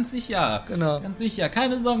 ganz sicher. Genau. Ganz sicher,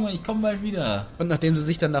 keine Sorgen, ich komme bald wieder. Und nachdem sie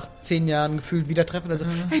sich dann nach 10 Jahren gefühlt wieder treffen, dann so,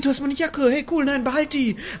 hey, du hast meine Jacke, hey, cool, nein, behalt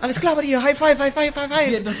die. Alles klar bei dir, High five, High five, High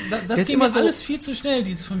five. Ja, das geht immer so alles viel zu schnell,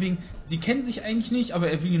 dieses von wegen, die kennen sich eigentlich nicht, aber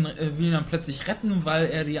er will ihn dann plötzlich retten, weil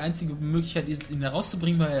er die einzige Möglichkeit ist, ihn da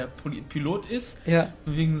rauszubringen, weil er Pilot ist. Ja.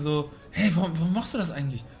 Von wegen so, hey, warum machst du das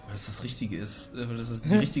eigentlich? Weil das Richtige ist, weil das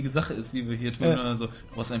die richtige Sache ist, die wir hier tun. Ja. Also, du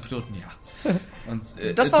brauchst einen Piloten, ja. Und,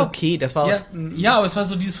 das war okay, das war ja, aber es war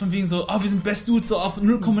so dieses von wegen so, wir sind Best Dudes, so auf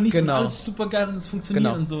 0, nichts genau. und alles super geil und es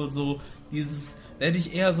funktioniert und so dieses, da hätte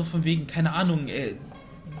ich eher so von wegen, keine Ahnung,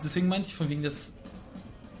 deswegen meinte ich von wegen, dass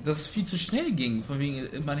es viel zu schnell ging, von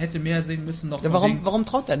wegen, man hätte mehr sehen müssen noch. Ja, warum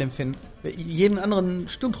traut er dem Finn? Jeden anderen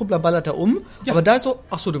Sturmtruppler ballert er um, aber da ist so,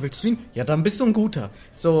 ach so, du willst fliehen? Ja, dann bist du ein Guter.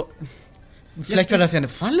 So, vielleicht war das ja eine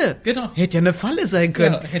Falle. Genau. Hätte ja eine Falle sein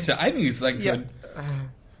können. Ja, hätte einiges sein können.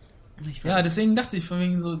 Ja, deswegen dachte ich von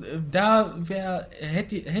wegen so,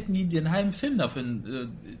 hätten die den halben Film dafür,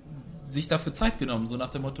 sich dafür Zeit genommen, so nach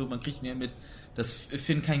dem Motto, man kriegt mehr mit, dass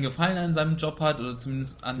Finn keinen Gefallen an seinem Job hat oder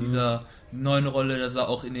zumindest an dieser neuen Rolle, dass er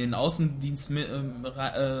auch in den Außendienst muss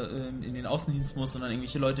und dann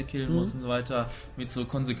irgendwelche Leute killen muss und so weiter, mit so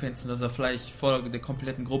Konsequenzen, dass er vielleicht vor der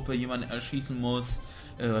kompletten Gruppe jemanden erschießen muss,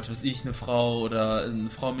 was weiß ich, eine Frau oder eine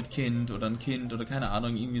Frau mit Kind oder ein Kind oder keine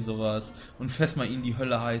Ahnung, irgendwie sowas und Phasma ihn die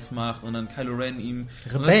Hölle heiß macht und dann Kylo Ren ihm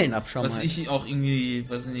Rebellenabschaum was ich auch irgendwie,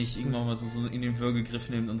 weiß nicht, irgendwann mal so in den Würgegriff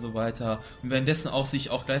nimmt und so weiter und währenddessen auch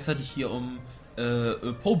sich auch gleichzeitig hier um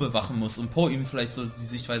Poe bewachen muss und Poe ihm vielleicht so die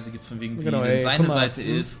Sichtweise gibt, von wegen wie denn seine Seite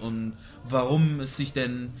ist und warum es sich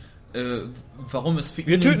denn warum es für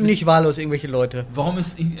Wir töten nicht wahllos irgendwelche Leute. Warum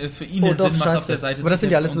es für ihn Sinn macht, auf der Seite aber das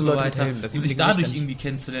sind ja alles nur so Leute weiter, mit Helm, um sich dadurch irgendwie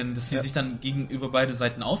kennenzulernen, dass sie sich dann gegenüber beide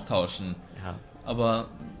Seiten austauschen. Ja. Aber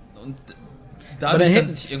und aber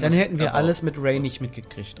dann hätten wir alles mit Rey nicht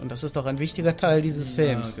mitgekriegt. Und das ist doch ein wichtiger Teil dieses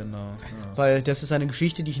Films. Ja, genau. Ja. Weil das ist eine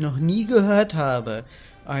Geschichte, die ich noch nie gehört habe.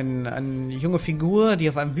 Eine junge Figur, die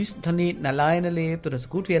auf einem Wüstenplaneten alleine lebt oder so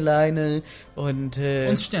gut wie alleine und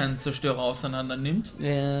Sternenzerstörer auseinander nimmt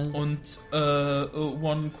und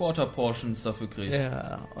 1/4 Portions dafür kriegt.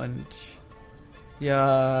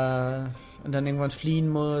 Und dann irgendwann fliehen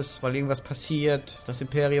muss, weil irgendwas passiert, das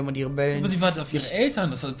Imperium und die Rebellen. Aber sie wartet auf ihre Eltern,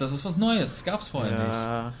 das ist was Neues, das gab's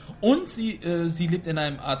vorher nicht. Und sie lebt in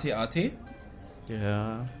einem AT-AT.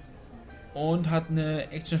 Ja. Und hat eine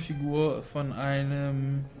Actionfigur von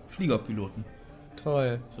einem Fliegerpiloten.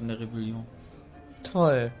 Toll. Von der Rebellion.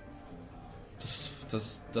 Toll.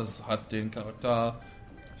 Das hat den Charakter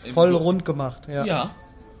voll rund gemacht, ja. Ja.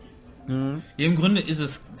 Mhm. Im Grunde ist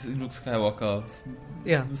es Luke Skywalker.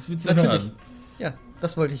 Ja, das willst du hören. Ja,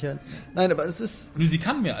 das wollte ich hören. Nein, aber es ist... Sie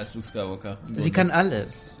kann mehr als Luke Skywalker. Sie kann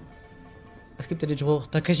alles. Es gibt ja den Spruch,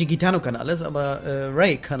 Takeshi Kitano kann alles, aber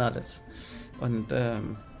Rey kann alles. Und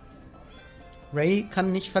Rey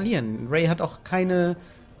kann nicht verlieren. Rey hat auch keine...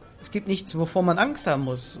 Es gibt nichts, wovor man Angst haben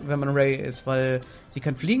muss, wenn man Rey ist, weil sie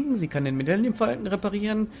kann fliegen, sie kann den Millennium Falcon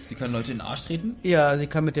reparieren. Sie kann Leute in den Arsch treten? Ja, sie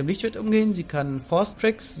kann mit dem Lichtschwert umgehen, sie kann Force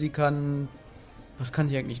Tricks, sie kann... Was kann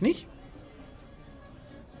sie eigentlich nicht?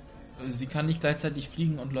 Sie kann nicht gleichzeitig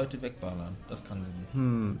fliegen und Leute wegballern. Das kann sie nicht.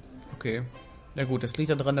 Okay. Na gut, das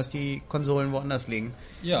liegt daran, dass die Konsolen woanders liegen.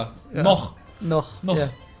 Ja. Noch. Ja.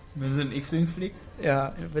 Wenn sie in X-Wing fliegt?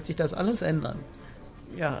 Ja, wird sich das alles ändern.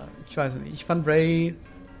 Ja, ich weiß nicht. Ich fand Rey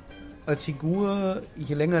als Figur,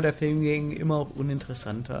 je länger der Film ging, immer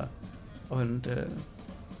uninteressanter. Und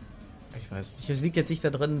ich weiß nicht. Es liegt jetzt nicht da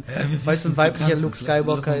drin, weil es ein weiblicher Luke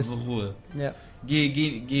Skywalker ist. Ruhe. Ja.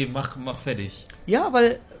 Geh, mach fertig. Ja,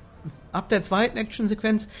 weil ab der zweiten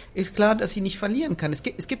Actionsequenz ist klar, dass sie nicht verlieren kann. Es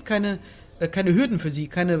gibt keine Hürden für sie,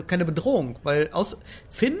 keine Bedrohung, weil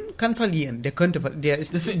Finn kann verlieren, der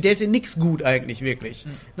ist in nix gut eigentlich, wirklich.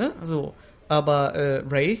 Ne? So. Aber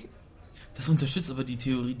Rey. Das unterstützt aber die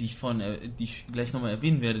Theorie, die ich gleich nochmal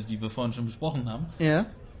erwähnen werde, die wir vorhin schon besprochen haben. Ja,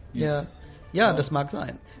 das mag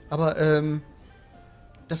sein. Aber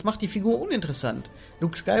das macht die Figur uninteressant.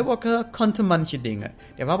 Luke Skywalker konnte manche Dinge.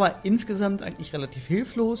 Der war aber insgesamt eigentlich relativ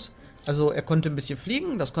hilflos. Also er konnte ein bisschen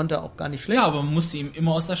fliegen, das konnte er auch gar nicht schlecht. Ja, aber man musste ihn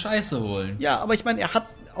immer aus der Scheiße holen. Ja, aber ich meine, er hat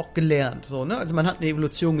auch gelernt, so, ne? Also man hat eine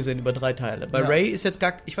Evolution gesehen über 3 Teile. Bei Rey ist jetzt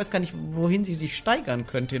ich weiß gar nicht, wohin sie sich steigern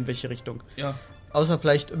könnte, in welche Richtung. Ja. Außer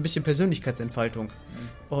vielleicht ein bisschen Persönlichkeitsentfaltung.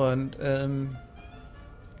 Und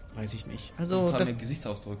weiß ich nicht. Ein Also, paar mehr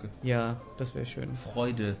Gesichtsausdrücke. ja, das wäre schön.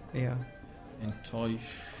 Freude, Ja.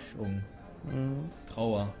 Enttäuschung,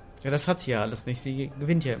 Trauer. Ja, das hat sie ja alles nicht. Sie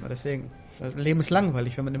gewinnt ja immer, deswegen. Das Leben ist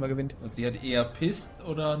langweilig, wenn man immer gewinnt. Und sie hat eher pisst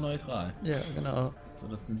oder neutral. Ja, genau. So,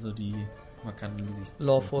 das sind so die markanten Gesichtsausdrücke.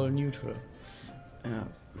 Lawful neutral. Ja.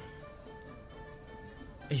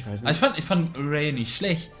 Ich weiß nicht. Also ich fand Rey nicht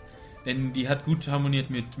schlecht, denn die hat gut harmoniert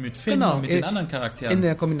mit Finn Genau, und mit den anderen Charakteren. In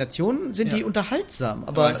der Kombination sind Ja. die unterhaltsam, aber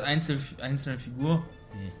aber als einzelne Figur,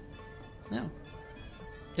 nee. ja.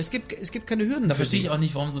 Es gibt keine Hürden. Da für verstehe sie. ich auch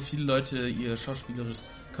nicht, warum so viele Leute ihr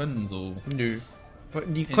schauspielerisches Können so. Nö.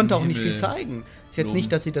 Die konnte auch nicht Himmel viel zeigen. Ist jetzt loben.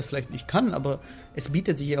 nicht, dass sie das vielleicht nicht kann, aber es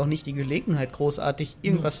bietet sich ja auch nicht die Gelegenheit, großartig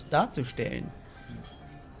irgendwas darzustellen.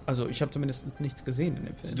 Also ich habe zumindest nichts gesehen in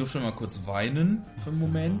dem Sie Film. durfte mal kurz weinen für einen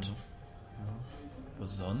Moment. Aber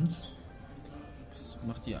sonst? Was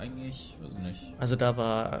macht die eigentlich? Weiß nicht. Also da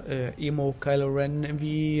war Emo Kylo Ren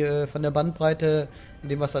irgendwie von der Bandbreite, in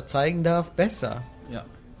dem, was er zeigen darf, besser. Ja.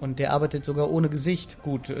 Und der arbeitet sogar ohne Gesicht.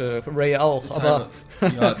 Gut, Ray auch, aber...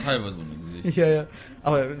 Ja, teilweise ohne Gesicht. ja.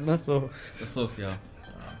 Aber, ne, so... Das ist so, ja.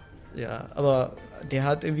 Ja, aber der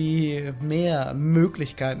hat irgendwie mehr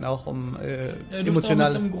Möglichkeiten auch, um Er durfte emotional...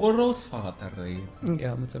 auch mit seinem Großvater reden.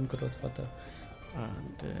 Ja, mit seinem Großvater.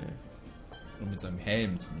 Und, Und mit seinem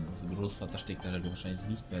Helm zumindest. Der Großvater steckt da wahrscheinlich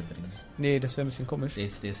nicht mehr drin. nee, das wäre ein bisschen komisch. Der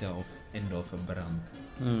ist ja auf Endor verbrannt.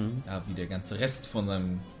 Mhm. Ja, wie der ganze Rest von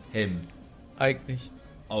seinem Helm. Eigentlich,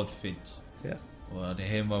 Outfit. ja. Aber der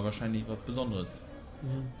Helm war wahrscheinlich was Besonderes.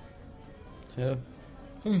 Tja.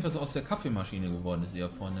 Ich frage mich, was aus der Kaffeemaschine geworden ist, die er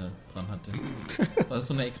vorne dran hatte. War das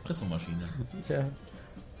so eine Espresso-Maschine? Tja.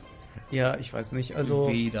 Ja, ich weiß nicht. Also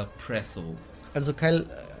Vader Presso.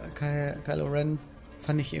 Kylo Ren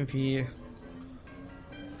fand ich irgendwie...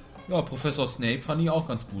 Ja, Professor Snape fand ich auch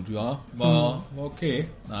ganz gut, ja. War okay.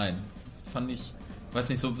 Nein, fand ich, weiß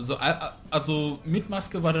nicht, also mit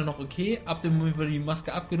Maske war der noch okay. Ab dem Moment, wo er die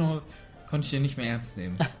Maske abgenommen hat, konnte ich ihn nicht mehr ernst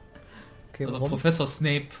nehmen. Okay, Also warum? Professor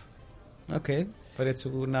Snape, Okay, war der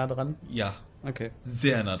zu nah dran? ja, Okay.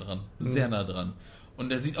 sehr nah dran. Sehr nah dran. Und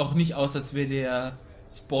er sieht auch nicht aus, als wäre der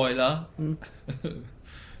Spoiler,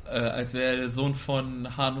 als wäre er der Sohn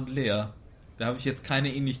von Han und Lea. Da habe ich jetzt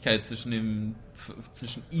keine Ähnlichkeit zwischen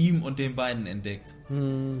ihm und den beiden entdeckt.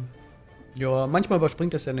 Ja, manchmal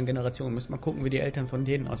überspringt das ja eine Generation. Müssen mal gucken, wie die Eltern von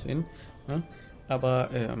denen aussehen. Ne? Aber,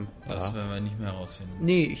 Das ja. werden wir nicht mehr herausfinden.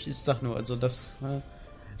 Nee, ich sag nur, also das,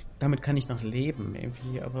 damit kann ich noch leben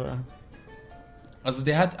irgendwie, aber Also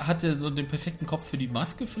der hatte so den perfekten Kopf für die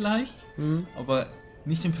Maske vielleicht, aber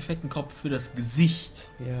nicht den perfekten Kopf für das Gesicht.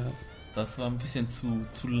 ja. Das war ein bisschen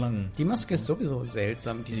zu lang. Die Maske ist sowieso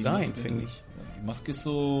seltsam designt, Maske- finde ich. Ja, die Maske ist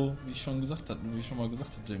so, wie ich schon mal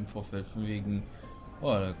gesagt hatte im Vorfeld, von wegen,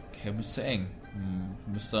 oh, der Helm ist zu eng.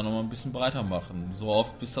 Müsste da noch mal ein bisschen breiter machen. So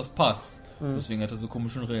oft, bis das passt. Deswegen hat er so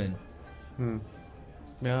komische Rillen.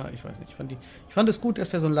 Ja, ich weiß nicht. Ich fand es gut,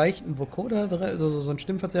 dass er so einen leichten Vocoder, so einen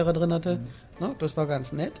Stimmverzerrer drin hatte. Ne? Das war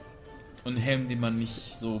ganz nett. Und einen Helm, den man nicht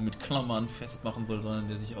so mit Klammern festmachen soll, sondern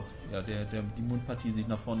der sich der die Mundpartie sich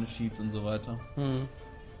nach vorne schiebt und so weiter.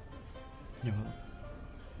 Ja.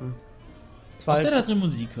 Es war Ob der da jetzt drin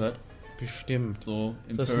Musik hört? bestimmt. So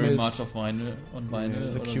The Imperial Smiths. March of Vinyl und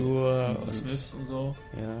Vinyl. The oder Cure So. und- The Smiths und so.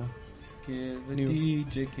 Ja. Kill the New-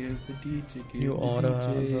 DJ, kill the DJ, kill New the Order DJ.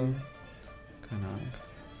 und so. Keine Ahnung.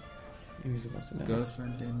 Irgendwie sowas in der Art.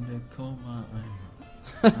 Girlfriend in the coma.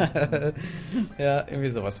 Ja, irgendwie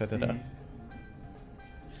sowas hätte er da.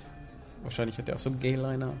 Wahrscheinlich hat er auch so einen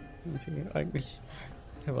Gayliner. Irgendwie, eigentlich,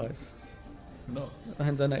 wer weiß. Who knows?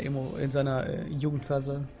 In seiner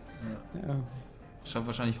Jugendphase. Ja. Ja. Schreibt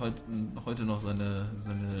wahrscheinlich heute noch seine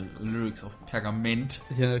Lyrics auf Pergament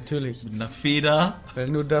Ja, natürlich. mit einer Feder. Weil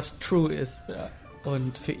nur das true ist. Ja.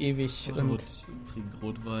 Und für ewig. Und, Trinkt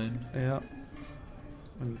Rotwein. ja.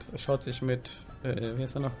 Und er schaut sich mit, wie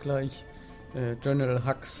ist er noch gleich? General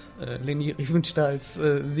Hux, Leni Riefenstahls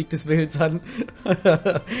Sieg des Willens an.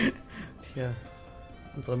 Tja,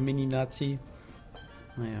 unsere Mini-Nazi.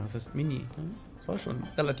 Naja, was ist Mini? Ne? Das war schon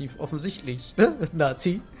relativ offensichtlich, ne?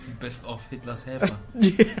 Nazi. Best of Hitlers Helfer.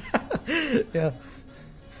 Ja.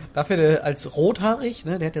 Dafür als rothaarig,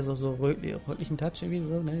 ne? Der hat ja so rötlichen Touch irgendwie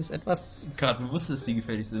so, ne? Ist etwas. Gerade bewusst, dass die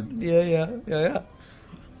gefährlich sind. Ja.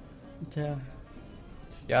 Tja.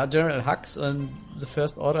 Ja, General Hux und The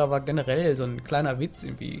First Order war generell so ein kleiner Witz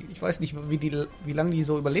irgendwie. Ich weiß nicht, wie lange die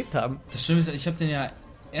so überlebt haben. Das Schlimme ist, ich habe den ja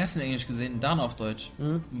erst in Englisch gesehen, dann auf Deutsch.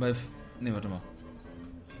 Und warte mal.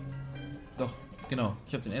 Doch, genau.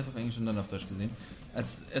 Ich habe den erst auf Englisch und dann auf Deutsch gesehen.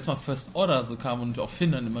 Als erstmal First Order so kam und auch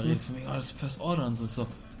Finn dann immer redet von mir, das ist First Order und so. Ich so,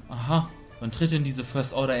 aha, wann tritt denn diese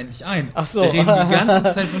First Order endlich ein? Ach so. Wir reden die ganze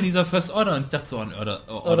Zeit von dieser First Order und ich dachte so an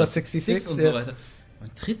Order 66 und so weiter.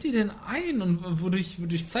 Wann tritt die denn ein und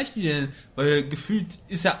wodurch zeigt die denn? Weil gefühlt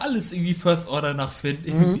ist ja alles irgendwie First Order nach Finn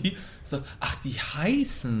irgendwie. So, ach, die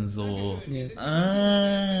heißen so. Nee. War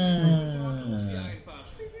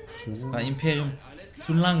Imperium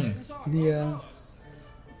zu lang.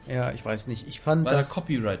 Ja, ich weiß nicht. Ich fand War da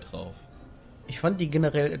Copyright drauf. Ich fand die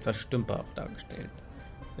generell etwas stümperhaft dargestellt.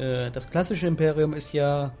 Das klassische Imperium ist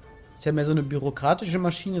ja mehr so eine bürokratische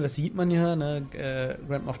Maschine, das sieht man ja, ne?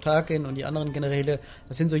 Grand Moff Tarkin und die anderen Generäle,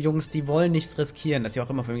 das sind so Jungs, die wollen nichts riskieren, das ist ja auch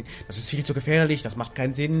immer für mich, das ist viel zu gefährlich, das macht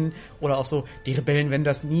keinen Sinn, oder auch so, die Rebellen werden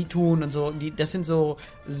das nie tun und so, das sind so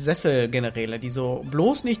Sesselgeneräle, die so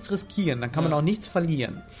bloß nichts riskieren, dann kann man auch nichts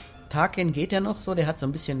verlieren. Tarkin geht ja noch so, der hat so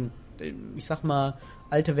ein bisschen, ich sag mal,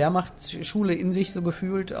 alte Wehrmachtsschule in sich so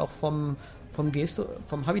gefühlt, auch vom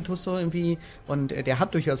Habitus so irgendwie, und der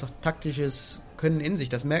hat durchaus auch taktisches Können in sich,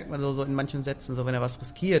 das merkt man so in manchen Sätzen, so wenn er was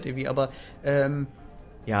riskiert irgendwie, aber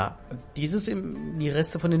ja, die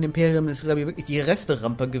Reste von den Imperium ist, glaube ich, wirklich die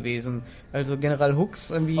Resterampe gewesen. Also General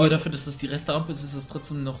Hux irgendwie. Aber dafür, dass es die Resterampe ist, ist es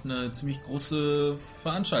trotzdem noch eine ziemlich große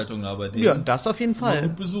Veranstaltung da bei denen. Ja, das auf jeden Fall.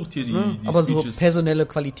 Gut besucht hier die aber Speeches. so personelle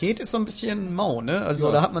Qualität ist so ein bisschen mau, ne?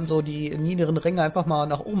 Also da hat man so die niederen Ränge einfach mal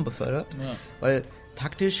nach oben befördert. Ja. Weil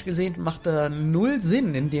taktisch gesehen macht da null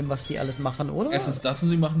Sinn in dem, was die alles machen, oder? Erstens das und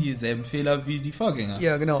sie machen dieselben Fehler wie die Vorgänger.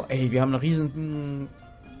 Ja, genau. Ey, wir haben noch riesen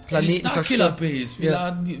Planeten Starkiller Base.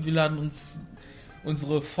 Wir laden uns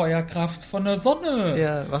unsere Feuerkraft von der Sonne.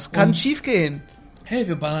 Ja, was kann schiefgehen? Hey,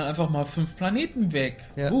 wir ballern einfach mal 5 Planeten weg.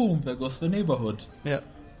 Ja. Boom, there goes the neighborhood. Ja.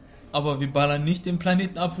 Aber wir ballern nicht den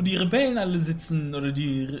Planeten ab, wo die Rebellen alle sitzen oder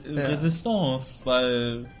die Resistance,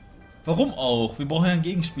 weil... Warum auch? Wir brauchen ja einen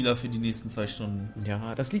Gegenspieler für die nächsten 2 Stunden.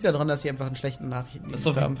 Ja, das liegt daran, dass sie einfach einen schlechten Nachrichten haben.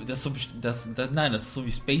 Das ist so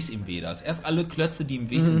wie Space Invaders. Erst alle Klötze, die im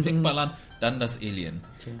Weg sind, wegballern, dann das Alien.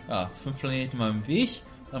 Okay. Ja, 5 Planeten mal im Weg,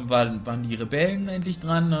 dann waren die Rebellen endlich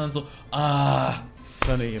dran, und dann so,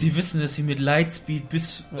 sie wissen, dass sie mit Lightspeed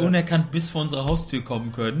unerkannt bis vor unsere Haustür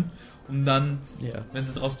kommen können. Und dann, wenn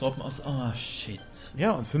sie draus droppen, shit.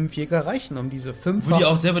 Ja, und 5 Jäger reichen, um diese 5... Wo die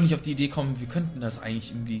auch selber nicht auf die Idee kommen, wir könnten das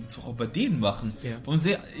eigentlich im Gegenzug auch bei denen machen. Ja.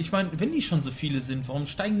 Ich meine, wenn die schon so viele sind, warum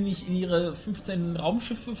steigen die nicht in ihre 15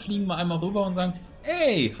 Raumschiffe, fliegen mal einmal rüber und sagen,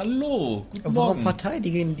 ey, hallo, guten Morgen. Warum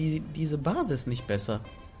verteidigen die diese Basis nicht besser?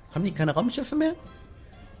 Haben die keine Raumschiffe mehr?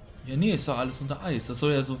 Ja, nee, ist doch alles unter Eis. Das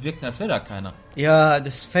soll ja so wirken, als wäre da keiner. Ja,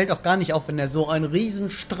 das fällt auch gar nicht auf, wenn da so ein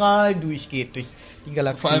Riesenstrahl durchgeht durch die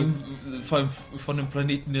Galaxie. Vor allem von einem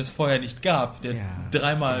Planeten, den es vorher nicht gab, der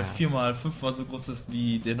 3-mal, 4-mal, 5-mal so groß ist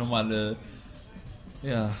wie der normale.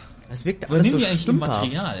 Ja. Es wirkt alles so nehmen die eigentlich im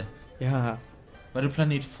Material? Ja. War der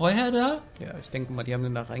Planet vorher da? Ja, ich denke mal, die haben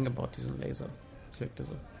den da reingebaut, diesen Laser. Das wirkte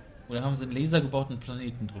so. Oder haben sie einen Laser gebaut und einen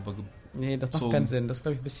Planeten drüber gezogen? Nee, das macht keinen Sinn. Das ist,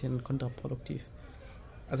 glaube ich, ein bisschen kontraproduktiv.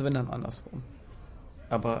 Also wenn dann andersrum.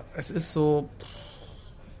 Aber es ist so...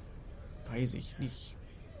 weiß ich nicht.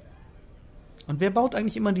 Und wer baut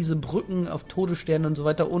eigentlich immer diese Brücken auf Todessterne und so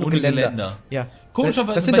weiter ohne Geländer? Ja.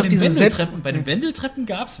 Komischerweise bei den Wendeltreppen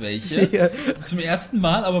gab es welche. Ja. Zum ersten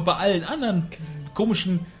Mal, aber bei allen anderen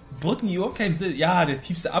komischen Brücken, die überhaupt keinen Sinn. Ja, der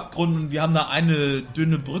tiefste Abgrund und wir haben da eine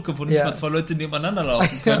dünne Brücke, wo nicht mal 2 Leute nebeneinander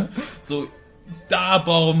laufen können. So, da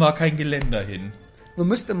brauchen wir kein Geländer hin. Man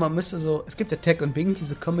müsste so, es gibt ja Tech und Bing,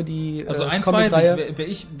 diese Comedy. Also eins weiß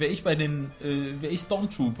ich, wäre ich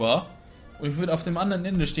Stormtrooper und ich würde auf dem anderen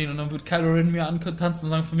Ende stehen und dann würde Kylo Ren mir antanzen und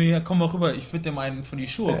sagen von mir, ja, komm mal rüber, ich würde dem einen von die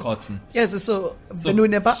Schuhe kotzen. Ja, es ist so, wenn du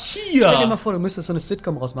in der stell dir mal vor, du müsstest so eine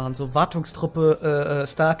Sitcom rausmachen, so Wartungstruppe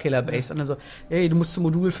Starkiller Base und dann so, hey, du musst zum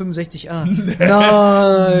Modul 65A.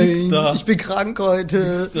 Nein, ich bin krank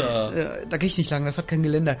heute. Ja, da gehe ich nicht lang, das hat kein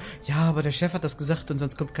Geländer. Ja, aber der Chef hat das gesagt und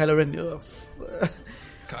sonst kommt Kylo Ren.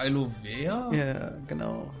 Kylo wer? Ja,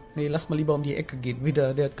 genau. Nee, lass mal lieber um die Ecke gehen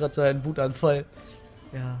wieder, der hat gerade seinen Wutanfall.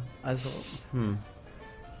 Ja, also,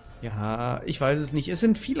 ja, ich weiß es nicht. Es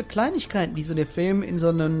sind viele Kleinigkeiten, die so der Film in so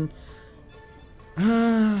einen,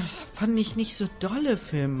 fand ich nicht so dolle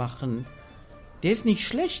Film machen. Der ist nicht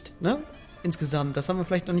schlecht, ne? Insgesamt, das haben wir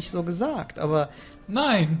vielleicht noch nicht so gesagt, aber...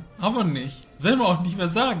 Nein, haben wir nicht. Werden wir auch nicht mehr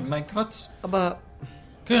sagen, nein, Quatsch. Aber...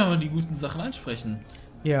 Können wir mal die guten Sachen ansprechen.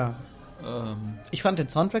 Ja. Ich fand den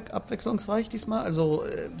Soundtrack abwechslungsreich diesmal, also...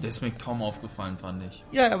 der ist mir kaum aufgefallen, fand ich.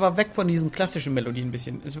 Ja, er war weg von diesen klassischen Melodien ein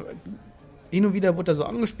bisschen. Hin und wieder wurde er so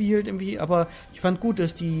angespielt irgendwie, aber ich fand gut,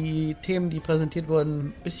 dass die Themen, die präsentiert wurden,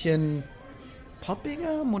 ein bisschen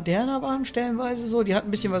poppiger, moderner waren stellenweise so. Die hatten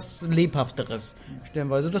ein bisschen was Lebhafteres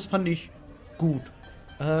stellenweise, das fand ich gut.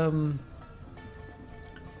 Ja.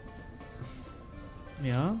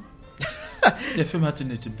 Der Film hatte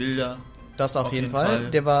nette Bilder. das auf jeden Fall.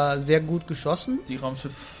 Der war sehr gut geschossen. Die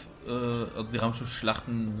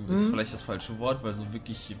Raumschiffschlachten ist vielleicht das falsche Wort, weil so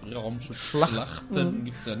wirklich Raumschiffschlachten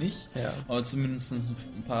gibt's ja nicht. Ja. Aber zumindest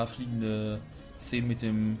ein paar fliegende Szenen mit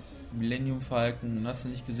dem Millennium Falcon. Hast du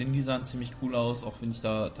nicht gesehen, die sahen ziemlich cool aus, auch wenn ich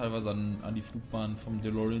da teilweise an die Flugbahn vom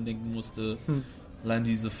DeLorean denken musste. Allein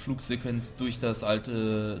diese Flugsequenz durch den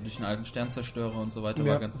alten Sternzerstörer und so weiter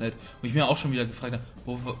war ganz nett. Und ich mir auch schon wieder gefragt habe,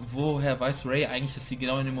 woher weiß Ray eigentlich, dass sie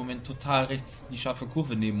genau in dem Moment total rechts die scharfe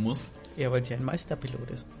Kurve nehmen muss? Ja, weil sie ein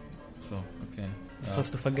Meisterpilot ist. So, okay. Das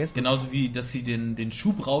hast du vergessen. Genauso wie, dass sie den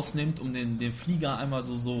Schub rausnimmt, um den Flieger einmal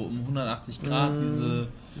so um 180 Grad diese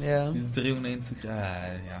Drehung dahin zu kriegen.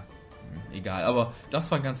 Ja, egal. Aber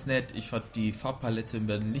das war ganz nett. Ich fand die Farbpalette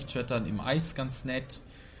bei den Lichtschwertern im Eis ganz nett.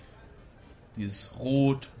 Dieses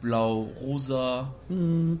Rot, Blau, Rosa.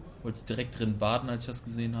 Wollte ich direkt drin baden, als ich das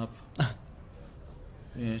gesehen habe. Ich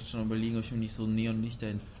bin jetzt schon überlegen, ob ich mir nicht so Neonlichter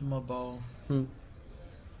ins Zimmer baue.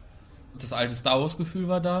 Das alte Star Wars Gefühl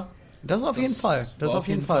war da. Das auf jeden Fall. Das auf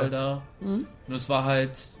jeden Fall da. Und es war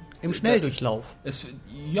halt im Schnelldurchlauf.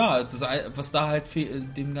 Was da halt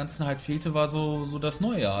dem Ganzen halt fehlte, war so das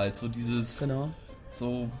Neue halt. So dieses. Genau.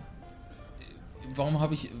 So. Warum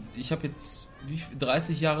habe ich habe jetzt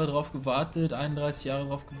 30 Jahre drauf gewartet, 31 Jahre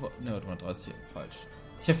drauf gewartet. Ne, warte mal, 30 falsch.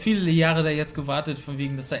 Ich habe viele Jahre da jetzt gewartet, von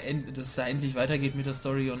wegen, dass es da endlich weitergeht mit der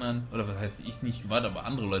Story und dann, oder was heißt, ich nicht gewartet, aber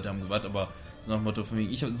andere Leute haben gewartet, aber so nach dem Motto, von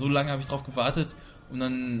wegen, so lange habe ich drauf gewartet, um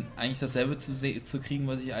dann eigentlich dasselbe zu kriegen,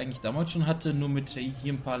 was ich eigentlich damals schon hatte, nur mit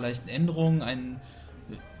hier ein paar leichten Änderungen, einen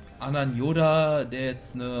anderen Yoda, der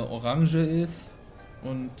jetzt eine Orange ist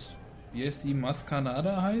und wie heißt die,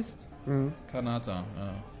 Maskanada heißt? Kanata,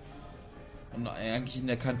 ja. Und eigentlich in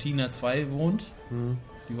der Cantina 2 wohnt.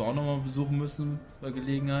 Die wir auch nochmal besuchen müssen bei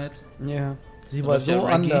Gelegenheit. Ja, die war so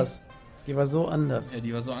anders. Die war so anders. Ja,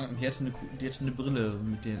 die war so die hatte eine Brille,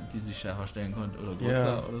 mit der die sich schärfer stellen konnte oder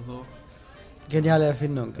größer oder so. Geniale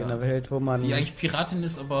Erfindung in der Welt, wo man... Die eigentlich Piratin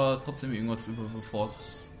ist, aber trotzdem irgendwas über The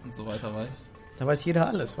Force und so weiter weiß. Da weiß jeder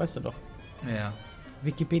alles, weißt du doch. Ja.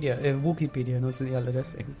 Wikipedia nutzen die alle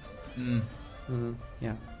deswegen.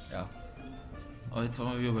 Ja. Ja. Aber jetzt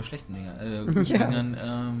waren wir wieder bei schlechten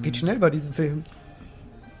Dingen. Geht schnell bei diesem Film.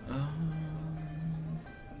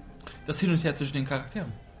 Das Hin und Her zwischen den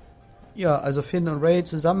Charakteren. Ja, also Finn und Ray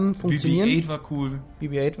zusammen funktionieren. BB-8 war cool.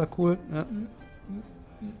 BB-8 war cool, ja.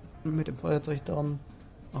 Mit dem Feuerzeugdaumen.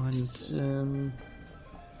 Und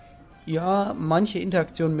manche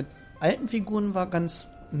Interaktion mit alten Figuren war ganz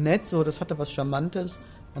nett, so, das hatte was Charmantes.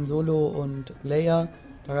 Han Solo und Leia.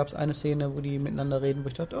 Da gab es eine Szene, wo die miteinander reden, wo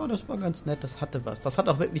ich dachte, das war ganz nett, das hatte was. Das hat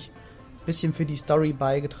auch wirklich ein bisschen für die Story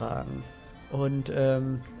beigetragen. Und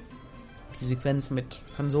die Sequenz mit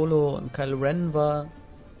Han Solo und Kylo Ren war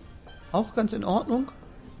auch ganz in Ordnung.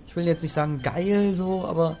 Ich will jetzt nicht sagen geil so,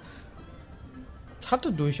 aber es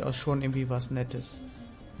hatte durchaus schon irgendwie was Nettes.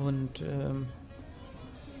 Und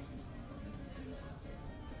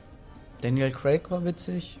Daniel Craig war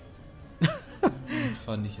witzig. Ich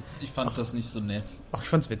fand das nicht so nett. Ach, ich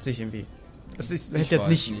fand's witzig irgendwie. Hätte jetzt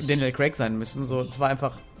nicht Daniel Craig sein müssen, so. Es war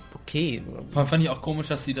einfach okay. Fand ich auch komisch,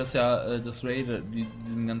 dass sie dass Ray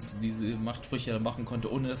diese Machtsprüche machen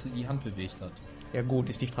konnte, ohne dass sie die Hand bewegt hat. Ja gut,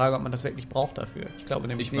 ist die Frage, ob man das wirklich braucht dafür. Ich glaube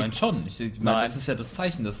nämlich nicht. Ich meine schon. Ich meine, das ist ja das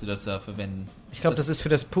Zeichen, dass sie das ja verwenden. Ich glaube, das ist für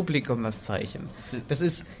das Publikum das Zeichen. Das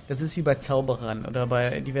ist wie bei Zauberern oder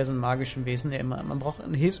bei diversen magischen Wesen ja immer. Man braucht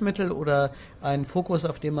ein Hilfsmittel oder einen Fokus,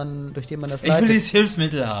 durch den man das leitet. Ich will dieses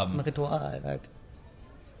Hilfsmittel haben. Ein Ritual halt.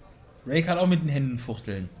 Ray kann auch mit den Händen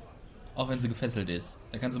fuchteln. Auch wenn sie gefesselt ist.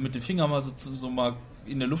 Da kann sie mit den Fingern mal so mal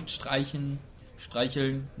in der Luft streicheln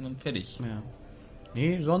und dann fertig. Ja.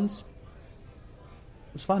 Nee, sonst...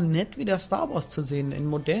 Es war nett, wieder Star Wars zu sehen, in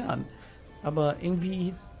modern. Aber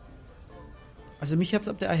irgendwie... Also mich hat's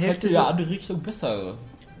ab der Hälfte... Hätte ja andere Richtung besser.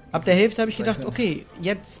 Ab der Hälfte habe ich gedacht, okay,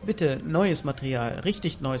 jetzt bitte neues Material.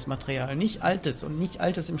 Richtig neues Material. Nicht altes und nicht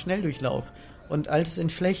altes im Schnelldurchlauf. Und altes in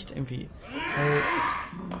schlecht irgendwie.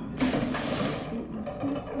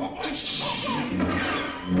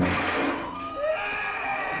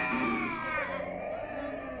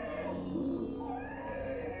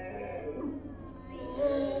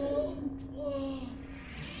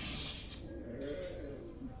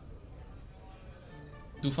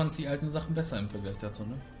 Du fandst die alten Sachen besser im Vergleich dazu,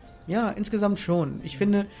 ne? Ja, insgesamt schon. Ich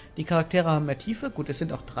finde, die Charaktere haben mehr Tiefe. Gut, es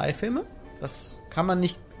sind auch 3 Filme. Das kann man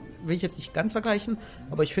nicht, will ich jetzt nicht ganz vergleichen.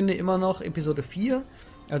 Aber ich finde immer noch Episode 4,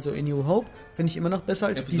 also in New Hope, finde ich immer noch besser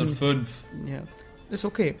als Episode 5. Ja, ist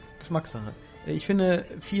okay. Geschmackssache. Ich finde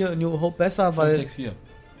 4 New Hope besser, weil... 5, 6, 4.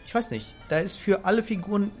 Ich weiß nicht, da ist für alle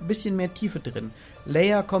Figuren ein bisschen mehr Tiefe drin.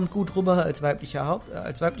 Leia kommt gut rüber als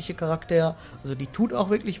weibliche Charakter. Also die tut auch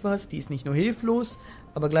wirklich was. Die ist nicht nur hilflos,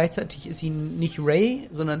 aber gleichzeitig ist sie nicht Rey,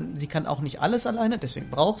 sondern sie kann auch nicht alles alleine. Deswegen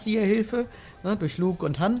braucht sie ja Hilfe, ne, durch Luke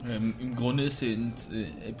und Han. Ja, im Grunde ist sie in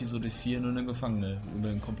Episode 4 nur eine Gefangene, über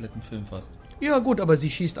den kompletten Film fast. Ja gut, aber sie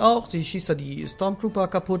schießt auch. Sie schießt da die Stormtrooper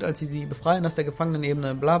kaputt, als sie befreien aus der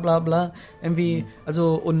Gefangenenebene, bla bla bla. Irgendwie,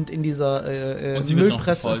 also und in dieser und sie wird noch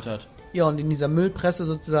gefoltert. Ja, und in dieser Müllpresse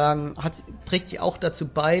sozusagen trägt sie auch dazu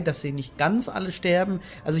bei, dass sie nicht ganz alle sterben.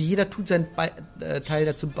 Also jeder tut seinen Teil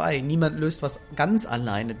dazu bei. Niemand löst was ganz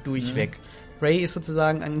alleine durchweg. Rey ist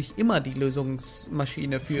sozusagen eigentlich immer die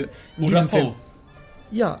Lösungsmaschine für diesen Film.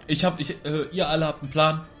 Ja. Ihr alle habt einen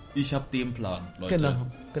Plan, ich hab den Plan, Leute. Genau.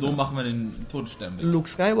 So machen wir den Todesstern weg. Luke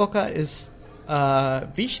Skywalker ist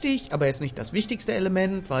wichtig, aber er ist nicht das wichtigste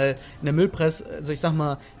Element, weil in der Müllpresse, also ich sag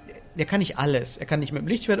mal, der kann nicht alles. Er kann nicht mit dem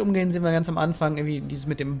Lichtschwert umgehen, sehen wir ganz am Anfang. Irgendwie dieses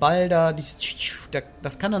mit dem Ball da,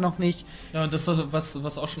 das kann er noch nicht. Ja, und das,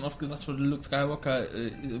 was auch schon oft gesagt wurde, Luke Skywalker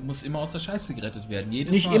muss immer aus der Scheiße gerettet werden.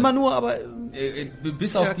 Jedes nicht Mal. Immer nur, aber...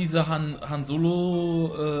 bis auf diese Han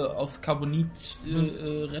Solo aus Carbonit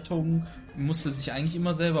Rettung musste sich eigentlich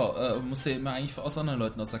immer selber, musste immer eigentlich aus anderen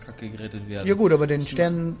Leuten aus der Kacke gerettet werden. Ja gut, aber den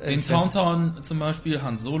Stern... Den Tauntaun zum Beispiel,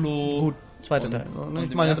 Han Solo... Gut. Zweiter Teil.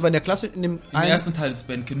 Ich meine, aber in der Klasse, im ersten Teil ist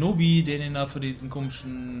Ben Kenobi, der den da für diesen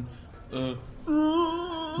komischen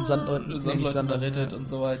Sandleuten rettet und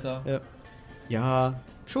so weiter. Ja,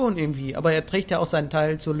 schon irgendwie. Aber er trägt ja auch seinen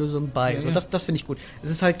Teil zur Lösung bei. Ja, so, das finde ich gut. Es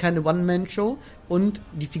ist halt keine One-Man-Show und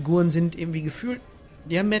die Figuren sind irgendwie gefühlt,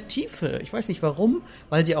 die haben mehr Tiefe. Ich weiß nicht warum,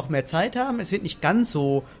 weil sie auch mehr Zeit haben. Es wird nicht ganz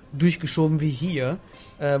so durchgeschoben wie hier,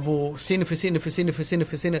 wo Szene für Szene für Szene für Szene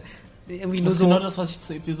für Szene irgendwie das ist genau das, was ich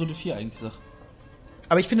zu Episode 4 eigentlich sage.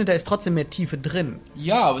 Aber ich finde, da ist trotzdem mehr Tiefe drin.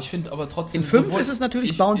 Ja, aber ich finde aber trotzdem... In 5 ist es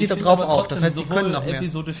natürlich, bauen sie da drauf auf. Das heißt, sie können noch mehr.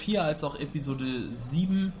 Episode 4 als auch Episode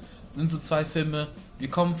 7 sind so 2 Filme, wir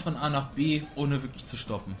kommen von A nach B, ohne wirklich zu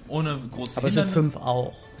stoppen. Ohne große Aber es sind 5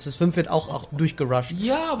 auch. 5 wird auch durchgerusht.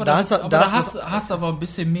 Ja, aber da hast aber ein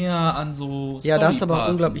bisschen mehr an so Story. Ja, da hast aber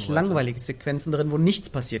unglaublich langweilige Sequenzen drin, wo nichts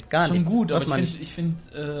passiert. Gar nichts. Schon gut, aber ich finde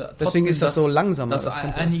deswegen ist das so langsamer. Dass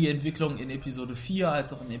einige Entwicklungen in Episode 4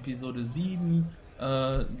 als auch in Episode 7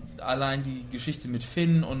 allein die Geschichte mit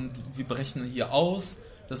Finn und wir brechen hier aus,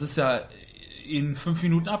 das ist ja in 5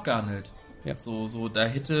 Minuten abgehandelt. Ja. So, da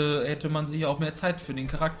hätte man sich auch mehr Zeit für den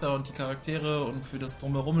Charakter und die Charaktere und für das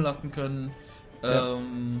Drumherum lassen können. Ja.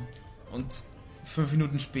 Und 5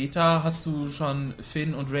 Minuten später hast du schon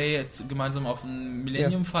Finn und Rey jetzt gemeinsam auf dem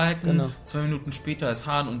Millennium Falcon. Genau. 2 Minuten später ist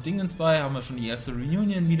Han und Dingens bei, haben wir schon die erste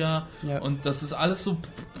Reunion wieder. Ja. Und das ist alles so...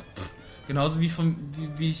 Genauso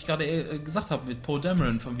wie ich gerade gesagt habe mit Poe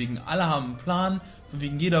Dameron, von wegen alle haben einen Plan, von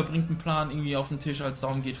wegen jeder bringt einen Plan irgendwie auf den Tisch, als es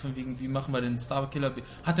darum geht, von wegen wie machen wir den Starkiller Base.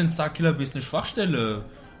 Hat den Starkiller Base eine Schwachstelle?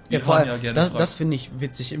 Ja, vor allem, das finde ich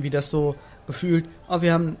witzig, wie das so gefühlt,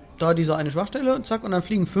 wir haben da diese eine Schwachstelle und zack, und dann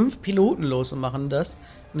fliegen 5 Piloten los und machen das.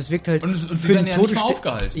 Und es wirkt halt und für einen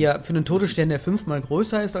Todesstern, für einen Todesstern, der 5-mal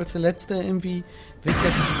größer ist als der letzte, irgendwie wirkt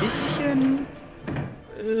das ein bisschen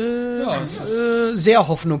sehr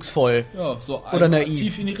hoffnungsvoll. Ja, so oder naiv.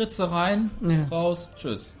 Tief in die Ritze rein, raus,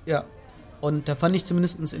 tschüss. Ja. Und da fand ich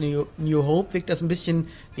zumindest in New Hope wirkt das ein bisschen,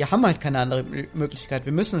 wir haben halt keine andere Möglichkeit,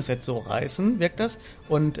 wir müssen es jetzt so reißen, wirkt das.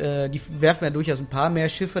 Und die werfen ja durchaus ein paar mehr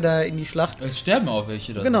Schiffe da in die Schlacht. Es sterben auch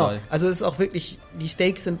welche dabei. Genau, also es ist auch wirklich, die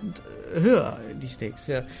Stakes sind höher,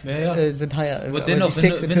 sind higher. Aber dennoch, die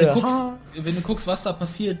Stakes sind höher. Wenn du guckst, was da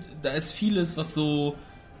passiert, da ist vieles, was so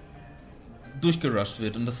durchgerusht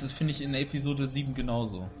wird. Und das finde ich in Episode 7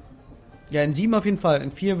 genauso. Ja, in 7 auf jeden Fall.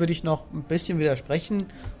 In 4 würde ich noch ein bisschen widersprechen.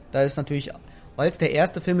 Da ist natürlich, weil es der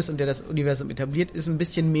erste Film ist und der das Universum etabliert, ist ein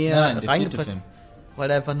bisschen mehr reingepresst. Weil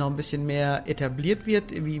da einfach noch ein bisschen mehr etabliert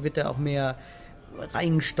wird. Wie wird da auch mehr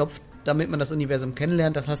reingestopft, damit man das Universum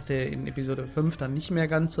kennenlernt. Das hast du in Episode 5 dann nicht mehr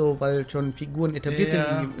ganz so, weil schon Figuren etabliert sind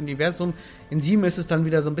im Universum. In 7 ist es dann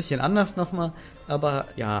wieder so ein bisschen anders nochmal. Aber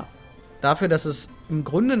ja, dafür, dass es im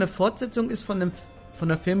Grunde eine Fortsetzung ist von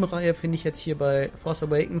der Filmreihe, finde ich jetzt hier bei Force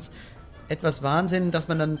Awakens etwas Wahnsinn, dass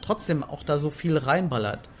man dann trotzdem auch da so viel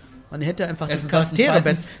reinballert. Man hätte einfach die Charaktere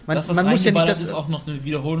besser. Man muss ja nicht, dass es auch noch eine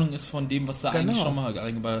Wiederholung ist von dem, was da eigentlich schon mal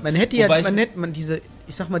eingeballert. Man hätte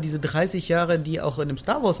diese 30 Jahre, die auch in dem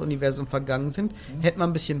Star Wars Universum vergangen sind, hätte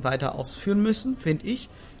man ein bisschen weiter ausführen müssen, finde ich.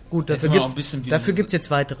 Gut, dafür gibt's jetzt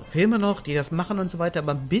weitere Filme noch, die das machen und so weiter,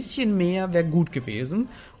 aber ein bisschen mehr wäre gut gewesen.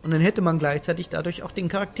 Und dann hätte man gleichzeitig dadurch auch den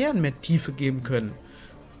Charakteren mehr Tiefe geben können.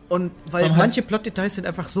 Und weil manche Plotdetails sind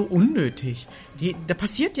einfach so unnötig. Da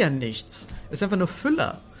passiert ja nichts. Es ist einfach nur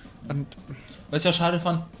Füller. Und was ich ja schade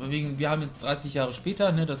fand, wegen, wir haben jetzt 30 Jahre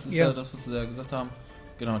später, ne, das ist ja das, was sie ja gesagt haben,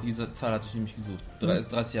 Genau, diese Zahl hatte ich nämlich gesucht.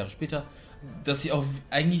 30 Jahre später. Dass sich auch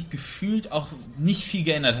eigentlich gefühlt auch nicht viel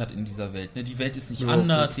geändert hat in dieser Welt. Ne? Die Welt ist nicht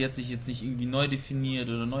anders, sie hat sich jetzt nicht irgendwie neu definiert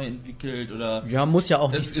oder neu entwickelt oder... Ja, muss ja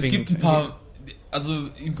auch nicht es gibt ein paar, also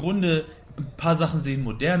im Grunde ein paar Sachen sehen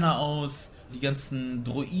moderner aus, die ganzen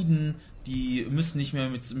Droiden, die müssen nicht mehr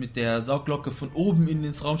mit der Saugglocke von oben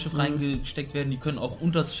ins Raumschiff reingesteckt werden, die können auch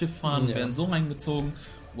unters Schiff fahren und werden so reingezogen.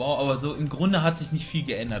 Wow, aber so im Grunde hat sich nicht viel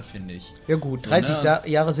geändert, finde ich. Ja gut, so, 30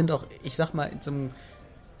 Jahre sind auch, ich sag mal, in so einem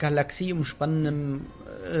galaxieumspannenden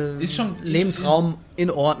Lebensraum in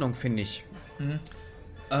Ordnung, finde ich.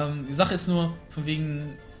 Die Sache ist nur, von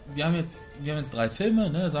wegen, wir haben jetzt 3 Filme,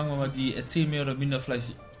 ne, sagen wir mal, die erzählen mehr oder minder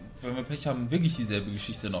vielleicht, wenn wir Pech haben, wirklich dieselbe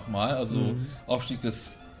Geschichte nochmal. Also Aufstieg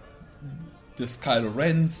des Kylo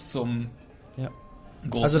Rens zum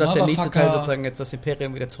großen Also dass der nächste Teil sozusagen jetzt das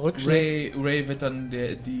Imperium wieder zurückschlägt. Rey wird dann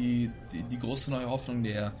die große neue Hoffnung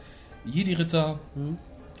der Jedi-Ritter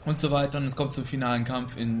und so weiter. Und es kommt zum finalen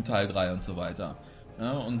Kampf in Teil 3 und so weiter.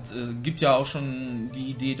 Ja, und gibt ja auch schon die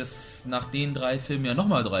Idee, dass nach den 3 Filmen ja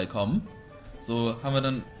nochmal 3 kommen. So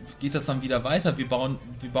geht das dann wieder weiter. Wir bauen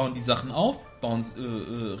die Sachen auf,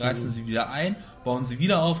 reißen sie wieder ein, bauen sie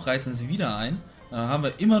wieder auf, reißen sie wieder ein. Dann haben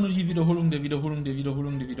wir immer nur die Wiederholung der Wiederholung der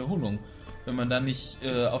Wiederholung der Wiederholung. Wenn man dann nicht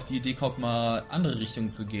auf die Idee kommt, mal andere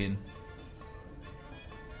Richtungen zu gehen.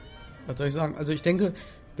 Was soll ich sagen? Also ich denke,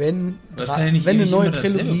 wenn eine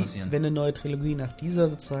neue Trilogie nach dieser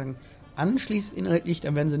sozusagen anschließt inhaltlich,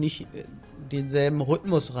 dann werden sie nicht denselben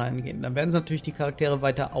Rhythmus reingehen. Dann werden sie natürlich die Charaktere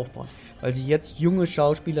weiter aufbauen, weil sie jetzt junge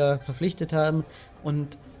Schauspieler verpflichtet haben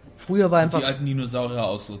und früher war einfach... Die alten Dinosaurier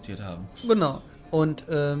aussortiert haben. Genau. Und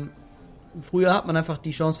früher hat man einfach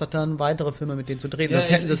die Chance vertan, weitere Filme mit denen zu drehen.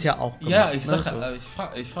 Sonst hätten sie es ja auch gemacht. Ja, ich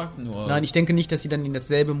frag nur. Nein, ich denke nicht, dass sie dann in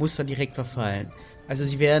dasselbe Muster direkt verfallen. Also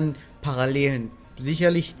sie werden Parallelen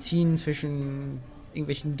sicherlich ziehen zwischen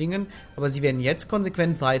irgendwelchen Dingen, aber sie werden jetzt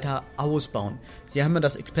konsequent weiter ausbauen. Sie haben ja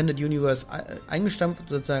das Expanded Universe eingestampft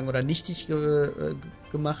sozusagen oder nichtig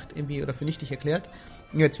gemacht irgendwie oder für nichtig erklärt.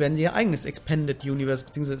 Jetzt werden sie ihr eigenes Expanded Universe,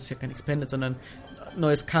 beziehungsweise es ist ja kein Expanded, sondern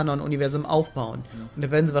neues Kanon-Universum aufbauen. Und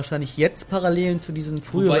da werden sie wahrscheinlich jetzt Parallelen zu diesen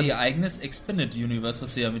früheren... Wobei ihr eigenes Expanded Universe,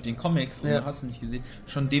 was sie ja mit den Comics, und hast du nicht gesehen,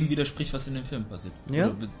 schon dem widerspricht, was in den Filmen passiert.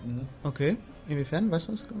 Ja? Okay. Inwiefern? Weißt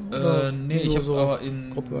du das? Nee, ich habe aber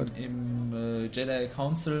im Jedi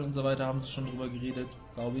Council und so weiter haben sie schon drüber geredet,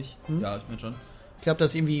 glaube ich. Ja, ich meine schon. Ich glaube,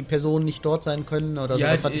 dass irgendwie Personen nicht dort sein können oder ja,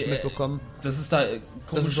 sowas hatte ich mitbekommen. Dass es da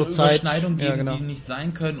komische Überschneidungen gibt, die nicht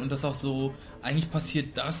sein können und das auch so, eigentlich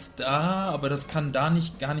passiert das da, aber das kann da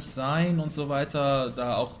gar nicht sein und so weiter.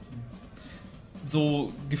 Da auch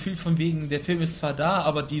so gefühlt von wegen, der Film ist zwar da,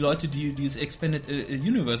 aber die Leute, die dieses Expanded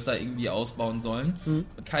Universe da irgendwie ausbauen sollen,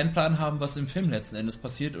 keinen Plan haben, was im Film letzten Endes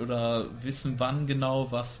passiert oder wissen, wann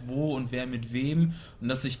genau, was, wo und wer mit wem und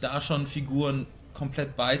dass sich da schon Figuren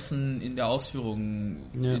komplett beißen in der Ausführung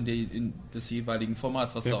in des jeweiligen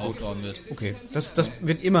Formats, was da ausgehauen wird. Okay, das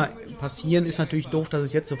wird immer passieren. Ist natürlich doof, dass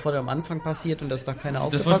es jetzt sofort am Anfang passiert und dass da keiner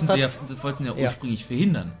aufgepasst hat. Das wollten sie ja ursprünglich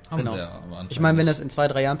verhindern. Haben sie ja aber anscheinend. Ich meine, wenn das in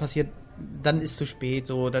 2-3 Jahren passiert, dann ist es zu spät.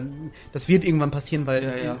 So, das wird irgendwann passieren,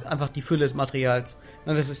 weil einfach die Fülle des Materials.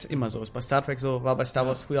 Na, das ist immer so. Ist bei Star Trek so, war bei Star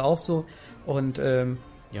Wars früher auch so. Und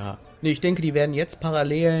ich denke, die werden jetzt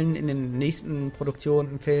Parallelen in den nächsten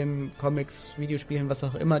Produktionen, Filmen, Comics, Videospielen, was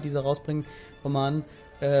auch immer diese rausbringen, Romanen,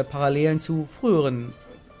 Parallelen zu früheren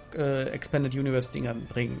Expanded Universe Dingern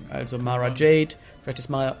bringen. Also Mara Jade, vielleicht ist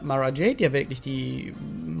Mara Jade ja wirklich die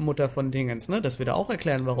Mutter von Dingens, ne? Das würde auch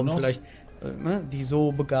erklären, warum vielleicht die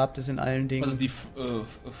so begabt ist in allen Dingen. Also die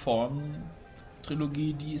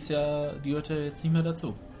Form-Trilogie, die gehört ja jetzt nicht mehr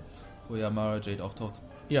dazu, wo ja Mara Jade auftaucht.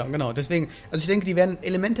 Ja, genau. Deswegen, also ich denke, die werden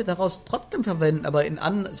Elemente daraus trotzdem verwenden, aber in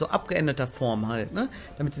so abgeänderter Form halt, ne?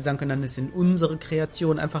 Damit sie sagen können, dann ist in unsere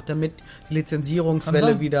Kreation, einfach damit die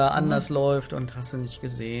Lizenzierungswelle wieder anders läuft und hast du nicht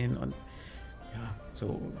gesehen und ja,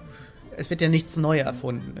 so. Es wird ja nichts neu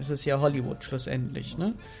erfunden. Es ist ja Hollywood schlussendlich,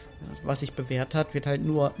 ne? Was sich bewährt hat, wird halt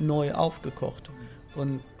nur neu aufgekocht.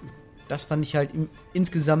 Und das fand ich halt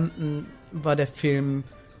insgesamt war der Film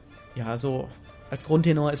ja so als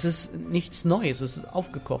Grundtenor, es ist nichts Neues, es ist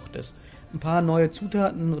Aufgekochtes. Ein paar neue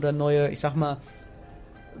Zutaten oder neue, ich sag mal,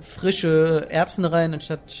 frische Erbsen rein,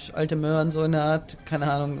 anstatt alte Möhren, so eine Art,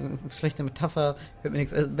 keine Ahnung, schlechte Metapher, fällt mir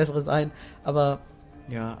nichts Besseres ein, aber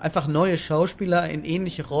ja, einfach neue Schauspieler in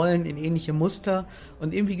ähnliche Rollen, in ähnliche Muster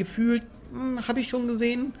und irgendwie gefühlt, habe ich schon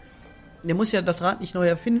gesehen, der muss ja das Rad nicht neu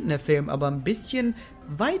erfinden, der Film, aber ein bisschen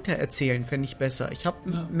weiter erzählen fände ich besser. Ich habe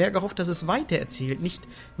mehr gehofft, dass es weiter erzählt, nicht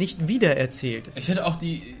wieder erzählt. Ich hätte auch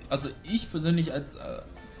ich persönlich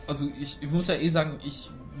ich muss ja sagen,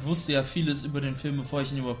 ich wusste ja vieles über den Film, bevor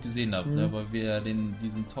ich ihn überhaupt gesehen habe, ne, weil wir ja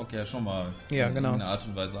diesen Talk ja schon mal in einer Art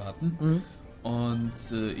und Weise hatten. Und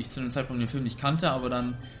ich zu dem Zeitpunkt den Film nicht kannte, aber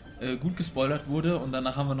dann gut gespoilert wurde und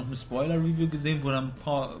danach haben wir noch eine Spoiler-Review gesehen, wo dann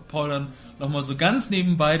Paul dann nochmal so ganz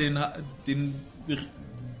nebenbei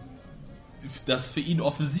das für ihn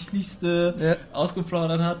offensichtlichste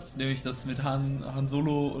ausgeplaudert hat, nämlich das mit Han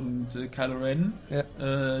Solo und Kylo Ren,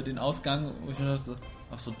 den Ausgang, wo ich mir dachte,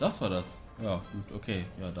 ach so, das war das. Ja, gut, okay,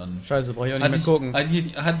 ja dann. Scheiße, brauche ich auch nicht mehr gucken.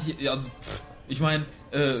 Ich meine,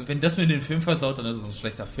 wenn das mir den Film versaut, dann ist es ein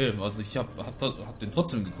schlechter Film. Also ich hab den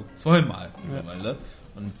trotzdem geguckt, 2-mal mittlerweile.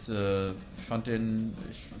 Und ich fand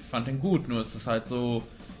den gut, nur es ist halt so,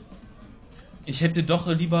 ich hätte doch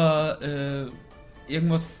lieber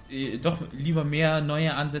lieber mehr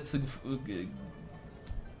neue Ansätze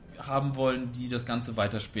haben wollen, die das Ganze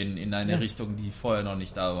weiterspinnen in eine Richtung, die vorher noch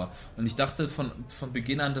nicht da war. Und ich dachte von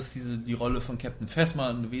Beginn an, dass die Rolle von Captain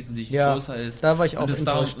Phasma wesentlich größer ist. Da war ich auch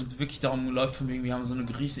enttäuscht. Und wirklich darum läuft, von wegen, wir haben so eine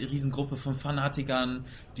riesen Gruppe von Fanatikern,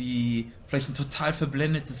 die vielleicht ein total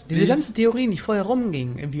verblendetes Bild... Diese ganzen Theorien, die vorher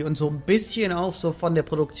rumgingen, irgendwie und so ein bisschen auch so von der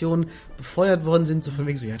Produktion befeuert worden sind, so von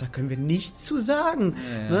wegen so, ja, da können wir nichts zu sagen.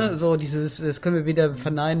 Ne? So das können wir weder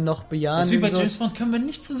verneinen noch bejahen. Das ist wie bei James Bond, können wir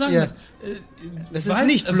nichts zu sagen. Ja. Das ist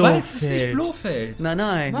nicht Blofeld. Es ist nicht Blofeld. Nein.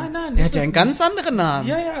 Er hat ja einen ganz anderen Namen.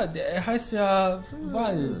 Ja, er heißt ja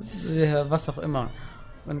Walz. Ja, was auch immer.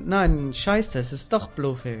 Und nein, scheiße, es ist doch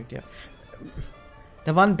Blofeld, ja.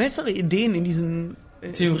 Da waren bessere Ideen in diesen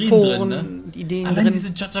Theorien Foren, drin, ne? Ideen allein drin.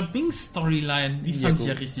 diese Jar Jar Binks Storyline, die fand ich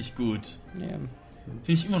ja richtig gut. Ja. Finde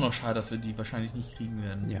ich immer noch schade, dass wir die wahrscheinlich nicht kriegen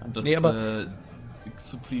werden. Ja. Und dass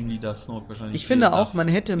Supreme Leader Snoke wahrscheinlich... Ich finde auch, man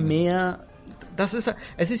hätte mehr... Es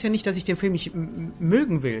ist ja nicht, dass ich den Film nicht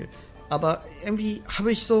mögen will, aber irgendwie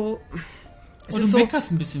habe ich so... Und du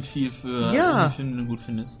meckerst ein bisschen viel für einen Film, den du gut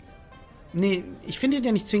findest. Nee, ich finde ihn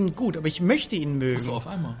ja nicht zwingend gut, aber ich möchte ihn mögen. Ach so, auf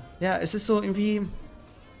einmal. Ja, es ist so irgendwie...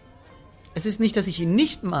 Es ist nicht, dass ich ihn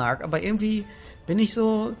nicht mag, aber irgendwie bin ich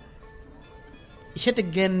so... Ich hätte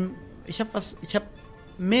gern... Ich habe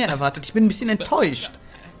mehr erwartet. Ich bin ein bisschen enttäuscht.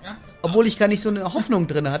 Obwohl ich gar nicht so eine Hoffnung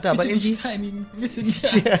drin hatte, aber irgendwie... Bitte nicht.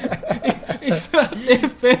 Ja. Ich mach den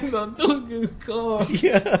Film und du gekommen.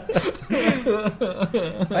 Ja.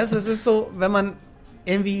 Weißt du, es ist so, wenn man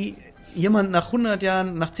irgendwie jemand nach 100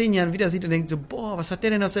 Jahren, nach 10 Jahren wieder sieht und denkt so, boah, was hat der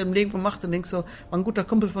denn aus seinem Leben gemacht? Und denkst so, war ein guter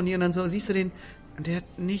Kumpel von dir und dann so, siehst du den, der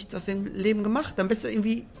hat nichts aus dem Leben gemacht. Dann bist du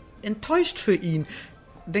irgendwie enttäuscht für ihn.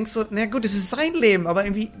 Denkst so, na gut, es ist sein Leben, aber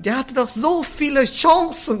irgendwie, der hatte doch so viele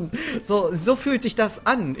Chancen. So fühlt sich das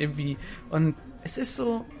an, irgendwie. Und es ist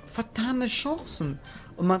so vertane Chancen.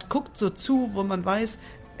 Und man guckt so zu, wo man weiß,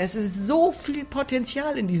 es ist so viel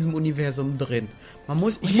Potenzial in diesem Universum drin.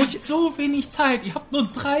 Ihr habt so wenig Zeit, ihr habt nur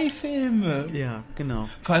 3 Filme. Ja, genau.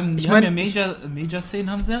 Vor allem,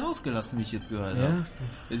 Major-Szenen haben sie herausgelassen, wie ich jetzt gehört habe.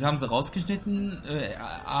 Die haben sie rausgeschnitten,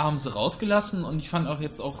 haben sie rausgelassen und ich fand auch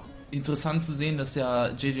jetzt auch interessant zu sehen, dass ja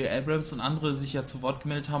J.J. Abrams und andere sich ja zu Wort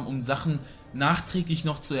gemeldet haben, um Sachen nachträglich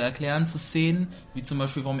noch zu erklären zu Szenen, wie zum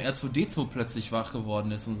Beispiel, warum R2-D2 plötzlich wach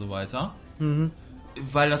geworden ist und so weiter. Mhm.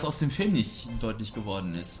 Weil das aus dem Film nicht deutlich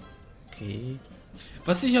geworden ist. Okay.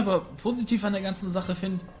 Was ich aber positiv an der ganzen Sache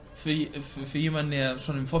finde, für jemanden, der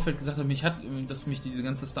schon im Vorfeld gesagt hat, dass mich diese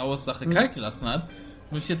ganze Star Wars Sache kalt gelassen hat,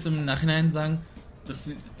 muss ich jetzt im Nachhinein sagen,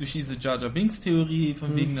 dass durch diese Jar Jar Binks Theorie,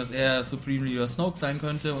 von wegen, dass er Supreme Leader Snoke sein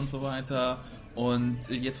könnte und so weiter, und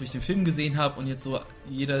jetzt, wo ich den Film gesehen habe und jetzt so,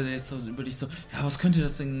 jeder jetzt so überlegt so, ja, was könnte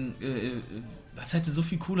das denn, das hätte so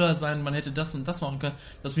viel cooler sein, man hätte das und das machen können,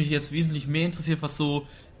 dass mich jetzt wesentlich mehr interessiert, was so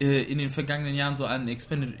in den vergangenen Jahren so an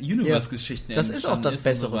Expanded Universe Geschichten das ist auch das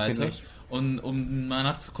Bessere, finde ich. Und um mal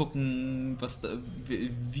nachzugucken,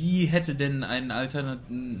 wie hätte denn eine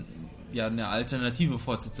alternative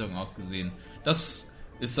Fortsetzung ausgesehen. Das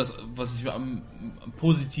ist das, was ich am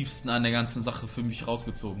positivsten an der ganzen Sache für mich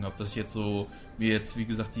rausgezogen habe, dass ich jetzt so mir jetzt, wie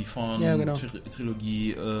gesagt, die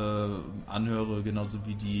Trilogie anhöre, genauso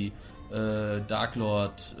wie die Dark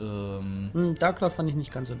Lord. Dark Lord fand ich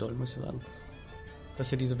nicht ganz so doll, muss ich sagen. Das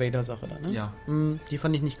ist ja diese Vader-Sache da, ne? Ja. Die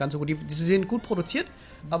fand ich nicht ganz so gut. Die sind gut produziert,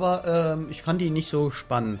 aber ich fand die nicht so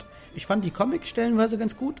spannend. Ich fand die Comics stellenweise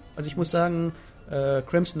ganz gut. Also ich muss sagen,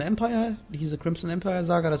 Crimson Empire, diese Crimson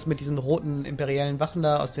Empire-Saga, das mit diesen roten imperialen Wachen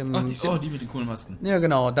da aus dem... die mit den coolen Masken. Ja,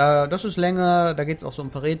 genau. Das ist länger, da geht's auch so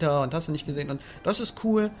um Verräter und hast du nicht gesehen. Und das ist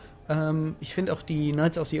cool. Ich finde auch die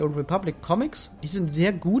Knights of the Old Republic Comics, die sind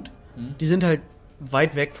sehr gut. Die sind halt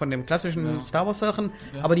weit weg von den klassischen Star Wars Sachen,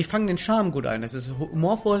 aber die fangen den Charme gut ein. Es ist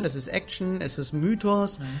humorvoll, es ist Action, es ist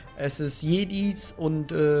Mythos, es ist Jedis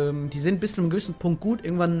und die sind bis zu einem gewissen Punkt gut.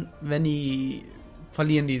 Irgendwann,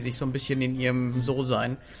 verlieren die sich so ein bisschen in ihrem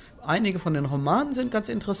So-Sein. einige von den Romanen sind ganz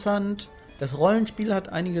interessant. Das Rollenspiel hat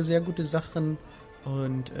einige sehr gute Sachen.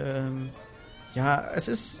 Und ja,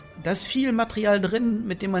 da ist viel Material drin,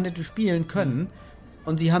 mit dem man hätte spielen können.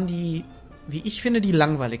 Und sie haben die, wie ich finde, die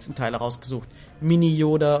langweiligsten Teile rausgesucht.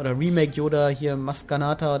 Mini-Yoda oder Remake-Yoda, hier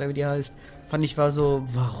Maskanata oder wie die heißt, fand ich war so,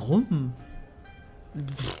 warum?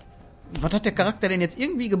 Was hat der Charakter denn jetzt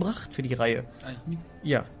irgendwie gebracht für die Reihe?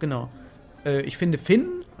 Ja, genau. Ich finde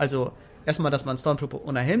Finn, also erstmal, dass man Stormtrooper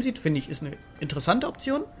ohne Helm sieht, finde ich, ist eine interessante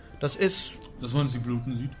Option. Dass man sie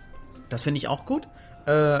bluten sieht. Das finde ich auch gut.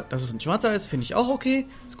 Dass es ein Schwarzer ist, finde ich auch okay.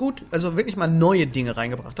 Ist gut. Also wirklich mal neue Dinge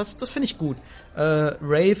reingebracht. Das finde ich gut.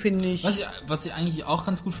 Rey finde ich... Was ich eigentlich auch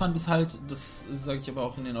ganz gut fand, ist halt, das sage ich aber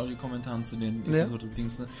auch in den Audiokommentaren zu den Episoden des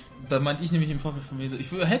Dings, da meinte ich nämlich im Vorfeld von mir so,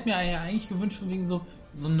 ich hätte mir ja eigentlich gewünscht, von wegen so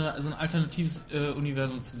ein alternatives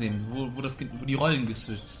Universum zu sehen, wo die Rollen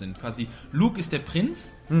geswitcht sind. Quasi Luke ist der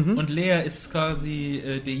Prinz und Leia ist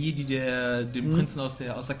quasi der Jedi, der den Prinzen aus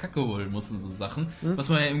der Kacke holen muss und so Sachen. Was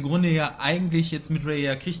man ja im Grunde ja eigentlich jetzt mit Rey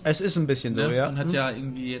ja kriegt. Es ist ein bisschen so, ja. Man hat ja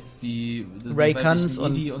irgendwie jetzt die Rey kann's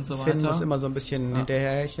und so Finn weiter. muss immer so ein bisschen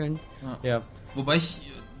hinterherhecheln. Ja. Wobei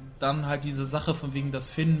ich dann halt diese Sache von wegen, dass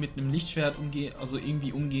Finn mit einem Lichtschwert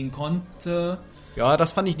irgendwie umgehen konnte. Ja,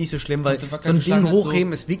 das fand ich nicht so schlimm, weil so ein Ding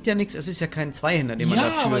hochheben, es wiegt ja nichts, es ist ja kein Zweihänder, den man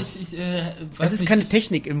da führt. Ja, aber es ist keine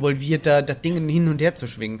Technik involviert, da das Ding hin und her zu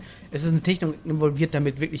schwingen. Es ist eine Technik involviert,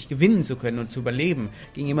 damit wirklich gewinnen zu können und zu überleben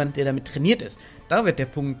gegen jemanden, der damit trainiert ist. Da wird der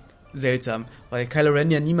Punkt seltsam, weil Kylo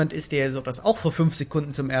Ren ja niemand ist, der so das auch vor 5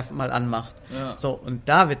 Sekunden zum ersten Mal anmacht. Ja. So, und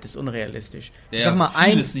da wird es unrealistisch. Der ich sag mal,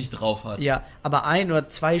 vieles nicht drauf hat. Ja, aber 1 oder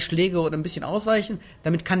 2 Schläge oder ein bisschen ausweichen,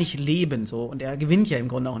 damit kann ich leben, so. Und er gewinnt ja im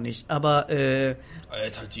Grunde auch nicht. Aber, er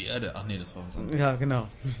hat halt die Erde. Ach nee, das war was anderes. Ja, genau.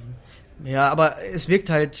 Ja, aber es wirkt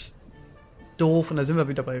halt doof, und da sind wir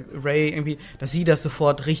wieder bei Rey irgendwie, dass sie das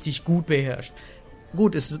sofort richtig gut beherrscht.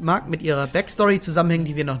 Gut, es mag mit ihrer Backstory zusammenhängen,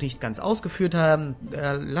 die wir noch nicht ganz ausgeführt haben.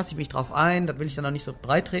 Lasse ich mich drauf ein, das will ich dann noch nicht so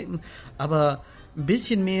breit treten. Aber ein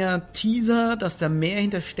bisschen mehr Teaser, dass da mehr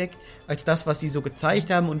hintersteckt, als das, was sie so gezeigt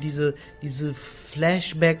haben. Und diese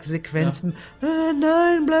Flashback-Sequenzen. Ja.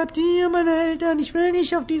 Nein, bleibt hier, meine Eltern. Ich will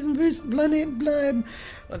nicht auf diesem Wüstenplaneten bleiben.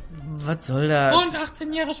 Was soll das? Und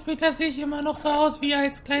 18 Jahre später sehe ich immer noch so aus wie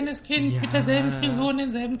als kleines Kind mit derselben Frisur und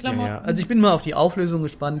denselben Klamotten. Ja. Also ich bin mal auf die Auflösung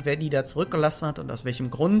gespannt, wer die da zurückgelassen hat und aus welchem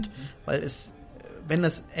Grund. Weil wenn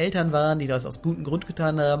das Eltern waren, die das aus gutem Grund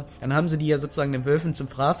getan haben, dann haben sie die ja sozusagen den Wölfen zum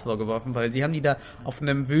Fraß vorgeworfen, weil sie haben die da auf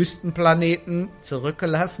einem Wüstenplaneten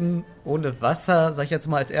zurückgelassen, ohne Wasser, sag ich jetzt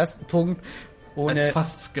mal als ersten Punkt. Als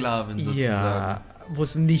fast Sklavin sozusagen. Ja, wo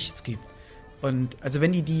es nichts gibt. Und also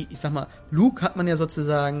wenn ich sag mal, Luke hat man ja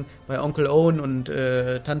sozusagen bei Onkel Owen und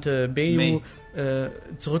Tante Beyu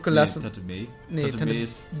zurückgelassen. Nee, Tante May. Nee, Tante May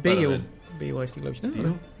ist Beyu. Beyu heißt die, glaube ich, ne?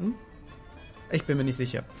 Beyu? Ich bin mir nicht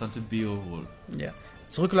sicher. Tante Beowulf. Ja.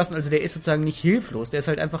 Zurückgelassen, also der ist sozusagen nicht hilflos, der ist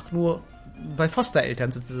halt einfach nur bei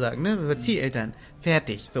Fostereltern sozusagen, ne? Bei Zieheltern.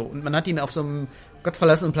 Fertig. So. Und man hat ihn auf so einem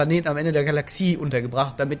gottverlassenen Planeten am Ende der Galaxie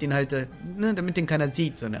untergebracht, damit ihn halt, damit den keiner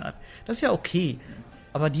sieht, so eine Art. Das ist ja okay.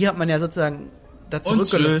 Aber die hat man ja sozusagen da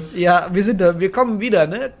zurückgelassen. Ja, wir kommen wieder,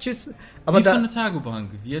 ne? Tschüss. Aber wie von eine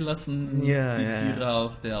Tagebank. Wir lassen die Tiere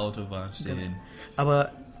auf der Autobahn stehen. Genau.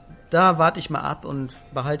 Aber da warte ich mal ab und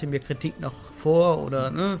behalte mir Kritik noch vor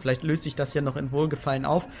oder vielleicht löst sich das ja noch in Wohlgefallen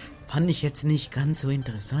auf. Fand ich jetzt nicht ganz so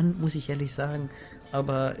interessant, muss ich ehrlich sagen.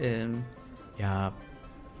 Aber ja,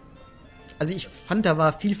 also ich fand, da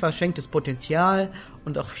war viel verschenktes Potenzial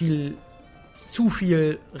und auch zu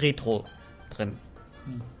viel Retro drin.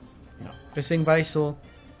 Ja. Deswegen war ich so,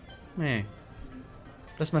 nee.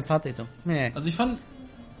 Das ist mein Fazit so. Nee. Also ich fand,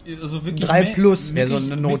 wirklich 3+ wäre so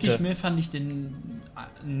eine Note. Wirklich mehr fand ich den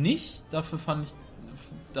nicht. Dafür fand ich,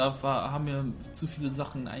 haben mir zu viele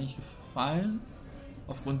Sachen eigentlich gefallen.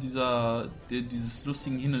 Aufgrund dieses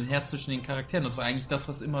lustigen Hin und Her zwischen den Charakteren. Das war eigentlich das,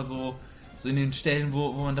 was immer so in den Stellen,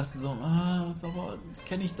 wo man dachte so, das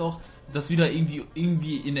kenne ich doch, das wieder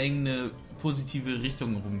irgendwie in irgendeine positive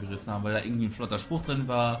Richtung rumgerissen haben, weil da irgendwie ein flotter Spruch drin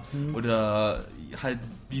war oder halt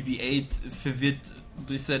BB-8 verwirrt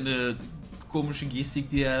durch seine komische Gestik,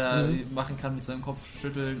 die er machen kann mit seinem Kopf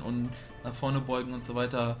schütteln und nach vorne beugen und so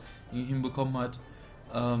weiter hinbekommen hat.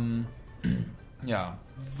 Ja,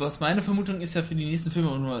 was meine Vermutung ist ja für die nächsten Filme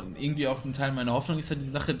und irgendwie auch ein Teil meiner Hoffnung ist ja die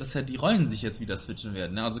Sache, dass ja die Rollen sich jetzt wieder switchen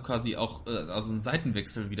werden, ne? Also quasi auch ein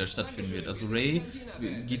Seitenwechsel wieder stattfinden wird. Also Rey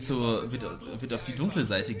wird auf die dunkle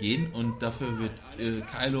Seite gehen und dafür wird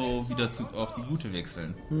Kylo wieder auf die gute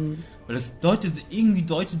wechseln. Weil das deutet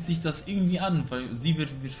sich das irgendwie an, weil sie wird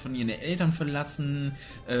von ihren Eltern verlassen,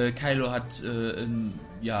 Kylo hat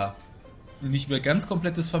nicht mehr ganz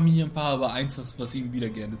komplettes Familienpaar, aber eins, was ihn wieder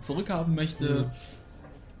gerne zurückhaben möchte.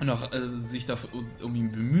 und auch sich da um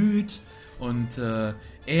ihn bemüht. Und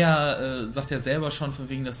er sagt ja selber schon von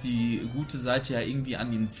wegen, dass die gute Seite ja irgendwie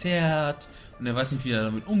an ihm zerrt und er weiß nicht, wie er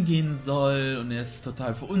damit umgehen soll und er ist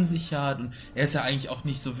total verunsichert und er ist ja eigentlich auch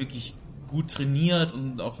nicht so wirklich gut trainiert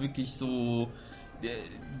und auch wirklich so...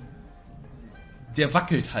 Der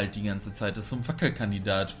wackelt halt die ganze Zeit. Das ist so ein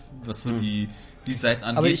Wackelkandidat, was so die Seiten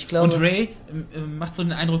angeht. Aber ich glaube, und Rey macht so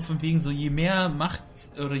den Eindruck von wegen, so je mehr Macht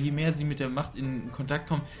oder je mehr sie mit der Macht in Kontakt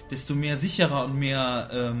kommt, desto mehr sicherer und mehr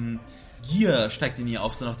Gier steigt in ihr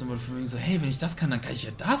auf, so nach dem Motto von wegen so, hey, wenn ich das kann, dann kann ich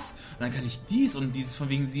ja das und dann kann ich dies und dieses von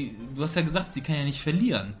wegen, du hast ja gesagt, sie kann ja nicht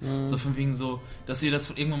verlieren. So von wegen so, dass ihr das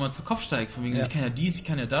irgendwann mal zu Kopf steigt, von wegen, ich kann ja dies, ich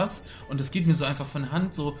kann ja das und das geht mir so einfach von der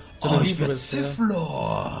Hand, so ich werde Sith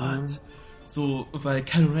Lord. So, weil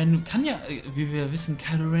Kylo Ren kann ja, wie wir wissen,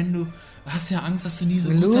 Kylo Ren, du hast ja Angst, dass du nie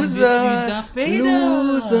so gut sein wirst wie Darth Vader.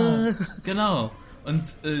 Loser. Genau. Und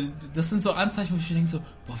das sind so Anzeichen, wo ich denke so,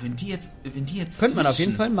 boah, wenn die jetzt könnte man auf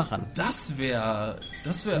jeden Fall machen. Das wäre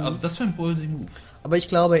ein ballsy Move. Aber ich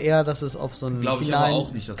glaube eher, dass es auf so einen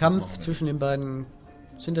finalen nicht, Kampf zwischen den beiden,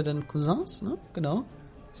 sind ja dann Cousins, ne? Genau.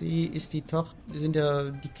 Sie ist die Tochter, sind ja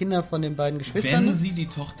die Kinder von den beiden Geschwistern. Wenn sie die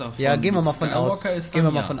Tochter von gehen wir mal von Skywalker aus. ist, gehen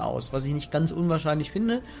wir mal von aus. Was ich nicht ganz unwahrscheinlich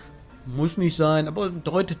finde, muss nicht sein, aber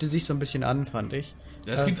deutete sich so ein bisschen an, fand ich.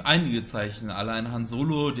 Ja, es gibt einige Zeichen. Allein Han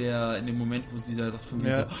Solo, der in dem Moment, wo sie da sagt von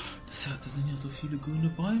mir so, das sind ja so viele grüne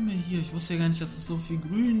Bäume hier. Ich wusste ja gar nicht, dass es so viel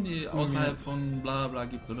Grün außerhalb von bla bla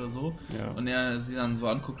gibt oder so. Ja. Und er sie dann so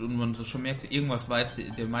anguckt und man so schon merkt, irgendwas weiß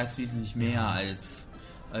der weiß wesentlich mehr als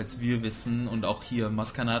wir wissen. Und auch hier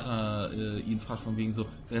Maskanata ihn fragt von wegen so,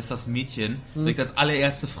 wer ist das Mädchen? Direkt als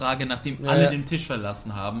allererste Frage, nachdem alle den Tisch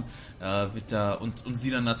verlassen haben, wird da und sie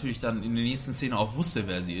dann natürlich dann in der nächsten Szene auch wusste,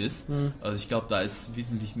 wer sie ist. Also ich glaube, da ist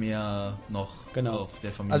wesentlich mehr noch auf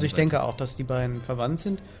der Familie. Also ich denke auch, dass die beiden verwandt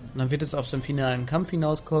sind. Und dann wird es auf so einen finalen Kampf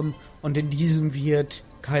hinauskommen und in diesem wird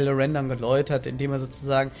Kylo Ren dann geläutert, indem er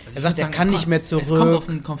sozusagen, er sagt, er kann nicht mehr zurück. Es kommt auf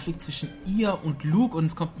einen Konflikt zwischen ihr und Luke und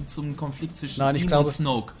es kommt zum Konflikt zwischen ihm und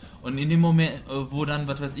Snoke. Und in dem Moment, wo dann,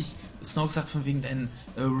 was weiß ich, Snoke sagt von wegen, denn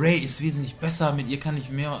Rey ist wesentlich besser, mit ihr kann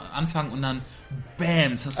ich mehr anfangen und dann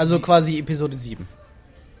BAMS. Also quasi Episode 7.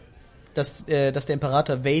 Dass der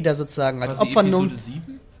Imperator Vader sozusagen als Opfer nimmt. Episode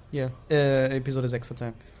 7? Ja, Episode 6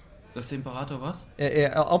 sozusagen. Dass der Imperator was?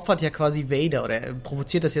 Er opfert ja quasi Vader, oder er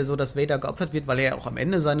provoziert das ja so, dass Vader geopfert wird, weil er ja auch am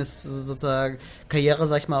Ende seines sozusagen Karriere,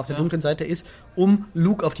 sag ich mal, auf der dunklen Seite ist, um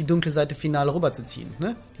Luke auf die dunkle Seite final rüberzuziehen,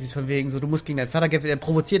 ne? Dieses von wegen so, du musst gegen deinen Vater kämpfen, er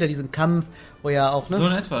provoziert ja diesen Kampf, wo ja auch, ne? So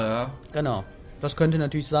in etwa, ja. Genau. Das könnte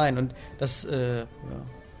natürlich sein und das, Vater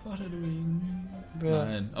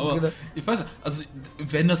Nein, aber ich weiß nicht, also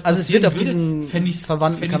wenn das passieren es wird auf würde, diesen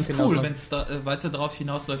verwandten Kampf cool, wenn es da weiter drauf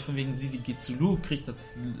hinausläuft, von wegen sie geht zu Luke, kriegt das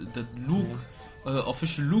Luke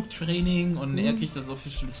Official Luke Training und er kriegt das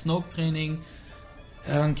Official Snoke Training.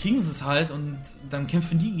 Dann kriegen sie es halt und dann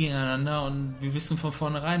kämpfen die gegeneinander und wir wissen von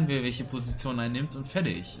vornherein, wer welche Position einnimmt und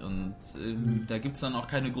fertig. Und da gibt's dann auch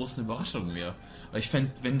keine großen Überraschungen mehr. Aber ich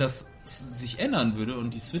fände, wenn das sich ändern würde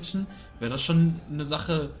und die switchen, wäre das schon eine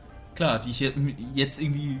Sache, klar, die ich jetzt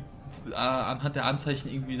irgendwie anhand der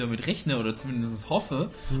Anzeichen irgendwie damit rechne oder zumindest hoffe.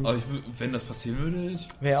 Aber wenn das passieren würde,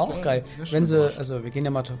 wäre auch geil. Wenn sie, also wir gehen ja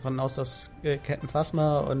mal davon aus, dass Captain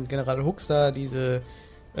Phasma und General Hux da diese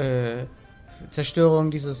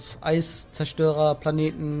Zerstörung dieses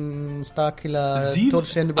Eiszerstörer-Planeten, Starkiller,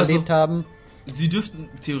 Todesstern überlebt haben. Sie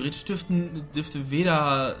theoretisch dürfte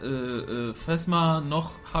weder Phasma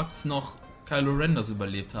noch Hux noch Kylo Ren das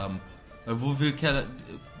überlebt haben. Weil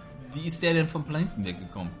wie ist der denn vom Planeten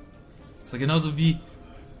weggekommen? Das ist ja genauso wie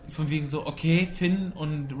von wegen so, okay, Finn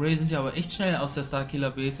und Rey sind ja aber echt schnell aus der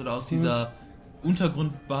Starkiller Base oder aus dieser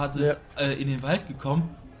Untergrundbasis in den Wald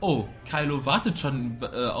gekommen. Oh, Kylo wartet schon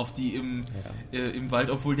auf die im Wald,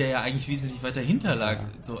 obwohl der ja eigentlich wesentlich weiter hinter lag.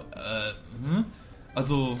 So,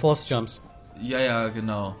 also Force Jumps. Ja,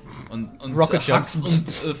 genau. Und Rocket Jumps. Und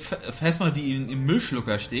Phasma, die im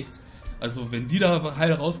Müllschlucker steckt. Also wenn die da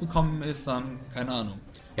heil rausgekommen ist, dann keine Ahnung.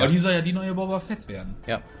 Ja. Aber die soll ja die neue Boba Fett werden.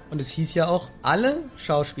 Ja. Und es hieß ja auch, alle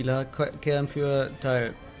Schauspieler kehren für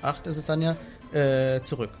Teil 8 ist es dann ja,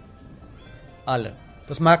 zurück. Alle.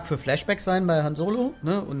 Das mag für Flashbacks sein bei Han Solo,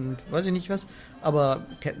 ne, und weiß ich nicht was, aber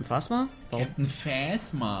Captain Phasma? Captain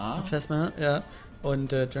Phasma? Phasma, ja. Und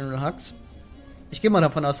General Hux. Ich gehe mal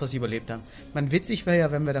davon aus, dass sie überlebt haben. Witzig wäre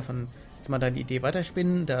ja, wenn wir davon jetzt mal deine Idee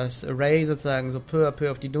weiterspinnen, dass Rey sozusagen so peu à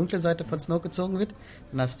peu auf die dunkle Seite von Snoke gezogen wird.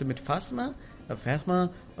 Dann hast du mit Phasma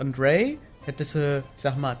und Rey hättest du, ich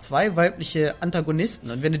sag mal, 2 weibliche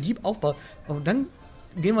Antagonisten. Und wenn du die aufbaust, und dann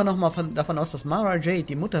gehen wir nochmal davon aus, dass Mara Jade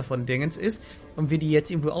die Mutter von Dingens ist und wir die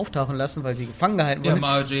jetzt irgendwo auftauchen lassen, weil sie gefangen gehalten Ja, wurde.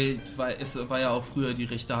 Mara Jade war ja auch früher die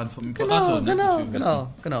rechte Hand vom Imperator.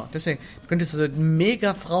 Genau. Deswegen könntest du so einen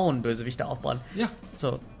mega Frauenbösewicht aufbauen. Ja.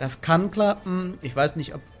 So, das kann klappen. Ich weiß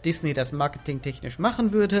nicht, ob Disney das marketingtechnisch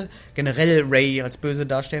machen würde. Generell Rey als böse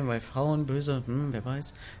darstellen, weil Frauen böse, wer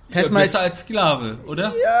weiß. Besser als Sklave,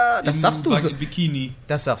 oder? Ja, das sagst du so. Bikini.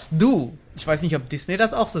 Das sagst du. Ich weiß nicht, ob Disney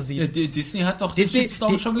das auch so sieht. Ja, Disney hat doch den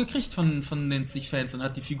Shitstorm schon gekriegt von den zig Fans und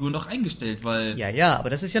hat die Figuren doch eingestellt, weil... Ja, aber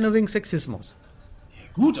das ist ja nur wegen Sexismus.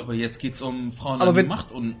 Ja, gut, aber jetzt geht's um Frauen aber an die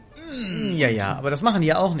Macht und... Ja, aber das machen die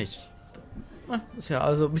ja auch nicht. Ist ja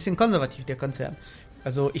also ein bisschen konservativ, der Konzern.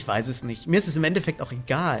 Also, ich weiß es nicht. Mir ist es im Endeffekt auch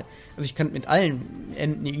egal. Also, ich kann mit allen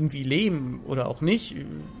Enden irgendwie leben oder auch nicht.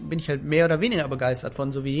 Bin ich halt mehr oder weniger begeistert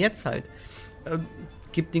von, so wie jetzt halt.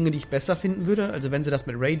 Gibt Dinge, die ich besser finden würde. Also, wenn sie das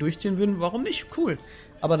mit Rey durchziehen würden, warum nicht? Cool.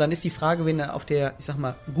 Aber dann ist die Frage, wenn du auf der, ich sag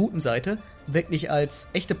mal, guten Seite wirklich als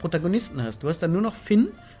echte Protagonisten hast. Du hast dann nur noch Finn.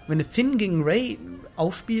 Wenn du Finn gegen Rey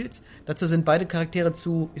aufspielst, dazu sind beide Charaktere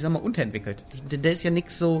zu, ich sag mal, unterentwickelt. Der ist ja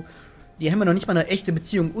nix so... Die haben ja noch nicht mal eine echte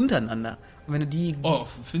Beziehung untereinander. Und wenn du die... Oh,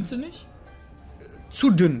 findest du nicht?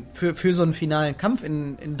 Zu dünn für so einen finalen Kampf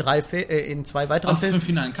in zwei weiteren Filmen. Für einen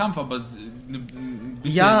finalen Kampf, aber ein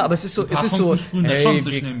bisschen... Ja, aber es ist so... Sprühen da schon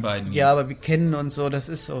zwischen den beiden. Ja, aber wir kennen uns so, das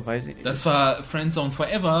ist so, weiß ich nicht. Das war Friendzone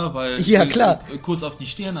Forever, weil... Ja, klar. Kuss auf die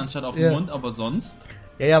Stirn anstatt auf den Mund, aber sonst...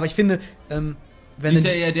 Ja, aber ich finde... Sie ist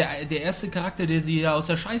ja eher der erste Charakter, der sie ja aus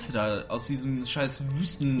der Scheiße da, aus diesem scheiß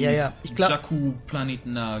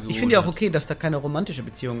Jakku-Planeten da geholt. Ich finde ja auch okay, dass da keine romantische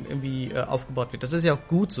Beziehung irgendwie aufgebaut wird. Das ist ja auch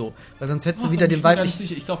gut so, weil sonst hättest du wieder den weiblichen...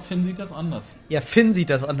 Ich glaube, Finn sieht das anders. Ja, Finn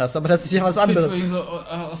sieht das anders, aber das ist ja was anderes. So,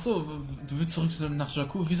 achso, du willst zurück nach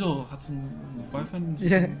Jakku, wieso? Hast du einen Boyfriend,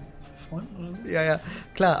 einen Freund oder so? Ja,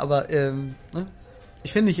 klar, aber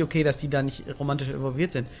ich finde nicht okay, dass die da nicht romantisch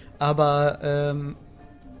involviert sind, aber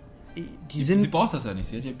sie braucht das ja nicht,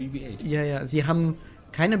 sie hat ja BB-8. Ja, sie haben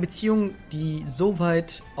keine Beziehung, die so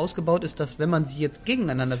weit ausgebaut ist, dass wenn man sie jetzt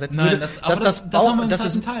gegeneinander setzen würde, dass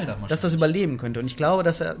das überleben könnte. Und ich glaube,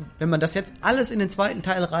 dass wenn man das jetzt alles in den zweiten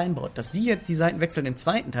Teil reinbaut, dass sie jetzt die Seiten wechseln im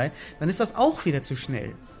zweiten Teil, dann ist das auch wieder zu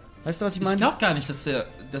schnell. Weißt du, was ich meine? Ich glaube gar nicht, dass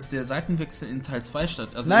der Seitenwechsel in Teil 2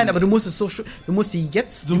 statt. Also nein, aber du musst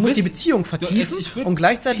die Beziehung vertiefen und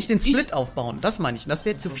gleichzeitig den Split aufbauen. Das meine ich. Und das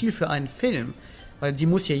wäre zu viel für einen Film. Weil sie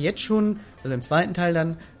muss ja jetzt schon, also im zweiten Teil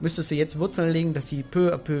dann, müsstest du jetzt Wurzeln legen, dass sie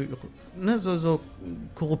peu à peu so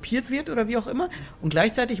korruptiert wird oder wie auch immer. Und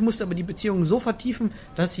gleichzeitig musst du aber die Beziehung so vertiefen,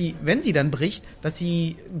 dass sie, wenn sie dann bricht, dass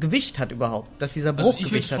sie Gewicht hat überhaupt. Dass dieser Bruch Gewicht hat.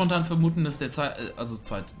 Ich würde spontan vermuten, dass der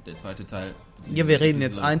zweite Teil... Ja, wir reden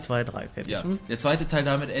jetzt 1, 2, 3, fertig. Ja, der zweite Teil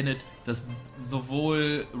damit endet, dass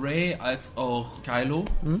sowohl Rey als auch Kylo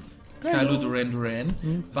Duran,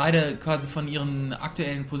 beide quasi von ihren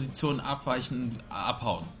aktuellen Positionen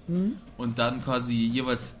abhauen. Und dann quasi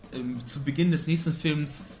jeweils zu Beginn des nächsten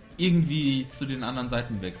Films irgendwie zu den anderen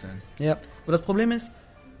Seiten wechseln. Ja, aber das Problem ist,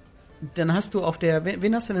 dann hast du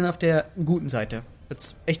wen hast du denn auf der guten Seite?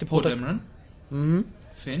 Als echte Poe Dameron,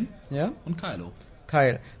 Finn und Kylo.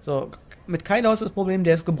 Kyle. So, mit Kylo ist das Problem,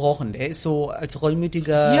 der ist gebrochen. Der ist so als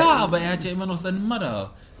rollmütiger... Ja, aber er hat ja immer noch seine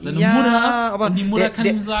Mutter. Mutter, aber und die Mutter kann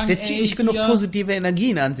ihm sagen, der zieht nicht genug positive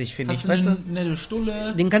Energien an sich, finde ich. Weißt du, nette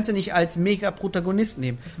Stulle. Den kannst du nicht als Mega-Protagonist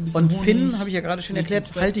nehmen. Und Finn, habe ich ja gerade schon erklärt,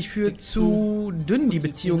 halte ich für zu dünn, die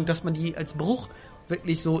Beziehung, dass man die als Bruch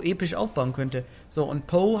wirklich so episch aufbauen könnte. So, und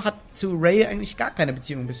Poe hat zu Rey eigentlich gar keine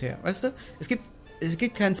Beziehung bisher, weißt du? Es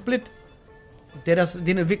gibt keinen Split, den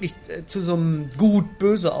du wirklich zu so einem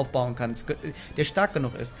gut-böse aufbauen kannst, der stark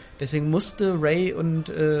genug ist. Deswegen musste Rey und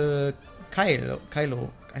Kylo.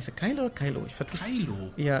 Heißt der Kylo oder Kylo?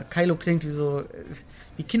 Kylo? Ja, Kylo klingt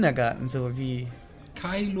wie Kindergarten, so wie...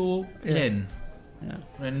 Kylo Ren. Ja.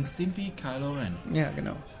 Ren Stimpy, Kylo Ren. Ja,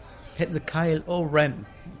 genau. Hätten sie Kylo Ren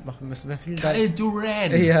machen müssen, wäre viel Kylo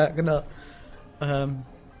Duran. Ja, genau.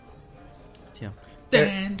 Tja.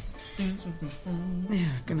 Dance. Ja,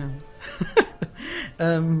 genau.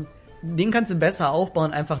 Den kannst du besser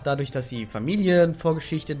aufbauen, einfach dadurch, dass die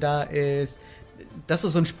Familienvorgeschichte da ist. Das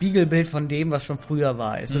ist so ein Spiegelbild von dem, was schon früher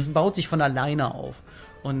war. Das baut sich von alleine auf.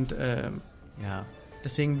 Und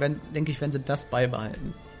deswegen denke ich, wenn sie das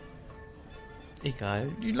beibehalten. Egal,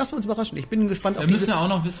 lassen wir uns überraschen. Ich bin gespannt auf Wir müssen ja auch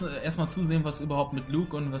noch erstmal zusehen, was überhaupt mit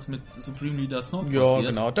Luke und was mit Supreme Leader Snoke passiert. Ja,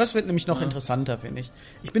 genau. Das wird nämlich noch interessanter, finde ich.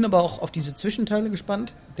 Ich bin aber auch auf diese Zwischenteile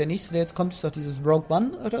gespannt. Der nächste, der jetzt kommt, ist doch dieses Rogue One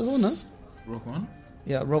oder so, ne? Rogue One?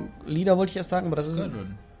 Ja, Rogue Leader wollte ich erst sagen, aber das Squadron. ist...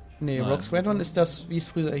 Nee, Rogue Squadron ist das, wie es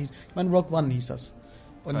früher hieß. Ich meine, Rogue One hieß das.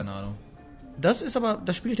 Und keine Ahnung. Das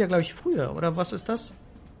spielt ja, glaube ich, früher, oder was ist das?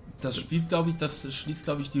 Das spielt, glaube ich, das schließt,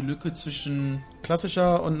 glaube ich, die Lücke zwischen...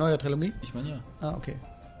 Klassischer und neuer Trilogie? Ich meine, ja. Ah, okay.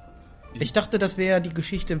 Ich dachte, das wäre die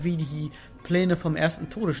Geschichte, wie die Pläne vom ersten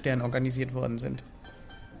Todesstern organisiert worden sind.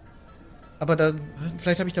 Aber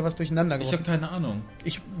vielleicht habe ich da was durcheinander Ich geworfen. habe keine Ahnung.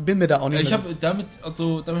 Ich bin mir da auch nicht Damit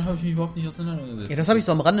habe ich mich überhaupt nicht auseinandergesetzt. Ja, das habe ich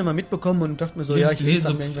so am Rande mal mitbekommen und dachte mir so, ich lese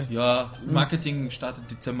dann irgendwann. Ja, Marketing startet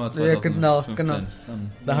Dezember 2015. Ja, genau.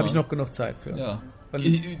 Da habe ich ja. noch genug Zeit für. Ja.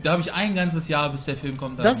 Da habe ich ein ganzes Jahr, bis der Film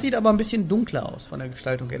kommt. Das sieht aber ein bisschen dunkler aus von der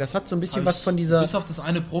Gestaltung her. Das hat so ein bisschen was von dieser... Bis auf das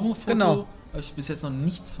eine Promo-Foto Genau. habe ich bis jetzt noch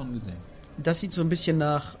nichts von gesehen. Das sieht so ein bisschen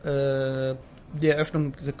nach der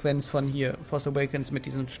Eröffnungssequenz von hier, Force Awakens mit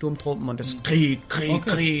diesen Sturmtruppen und das Krieg.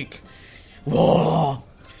 Wow.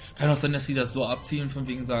 Kann auch sein, dass sie das so abzielen, von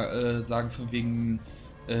wegen sagen, von wegen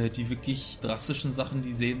die wirklich drastischen Sachen,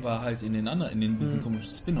 die sehen wir halt in diesen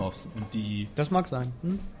komischen Spin-Offs. Und die... Das mag sein.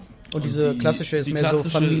 Und diese klassische ist mehr so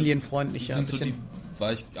familienfreundlicher. Sind so die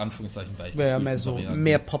Anführungszeichen weich. Wäre ja mehr so,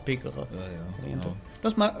 mehr poppigere. Ja, genau.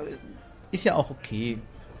 Das ist ja auch okay.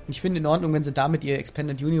 Ich finde in Ordnung, wenn sie damit ihr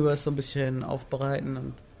Expanded Universe so ein bisschen aufbereiten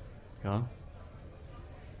und ja.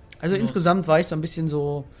 Also insgesamt war ich so ein bisschen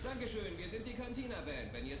so... Dankeschön, wir sind die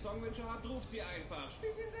Cantina-Band. Wenn ihr Songwünsche habt, ruft sie einfach.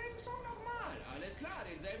 Spielt denselben Song nochmal. Alles klar,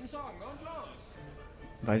 denselben Song und los.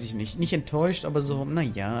 Weiß ich nicht. Nicht enttäuscht, aber so,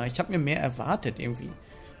 naja, ich habe mir mehr erwartet irgendwie.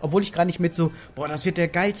 Obwohl ich gar nicht mit so, das wird der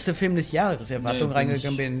geilste Film des Jahres Erwartung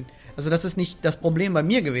reingegangen bin. Also das ist nicht das Problem bei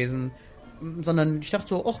mir gewesen. Sondern ich dachte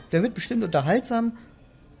so, der wird bestimmt unterhaltsam.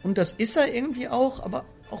 Und das ist er irgendwie auch, aber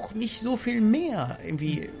auch nicht so viel mehr.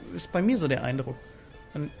 Irgendwie ist bei mir so der Eindruck.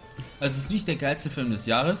 Und also es ist nicht der geilste Film des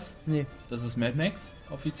Jahres. Nee. Das ist Mad Max,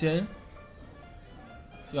 offiziell.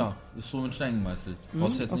 Ja, ist so in Stein gemeißelt.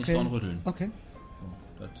 Brauchst jetzt nicht dran rütteln. Okay. So,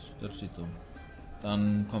 das steht so.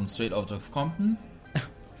 Dann kommt Straight Outta Compton.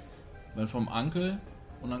 Dann vom Uncle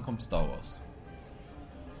und dann kommt Star Wars.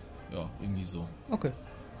 Ja, irgendwie so. Okay.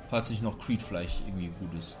 Falls nicht noch Creed vielleicht irgendwie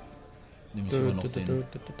gut ist. Nehme ich immer noch sehen.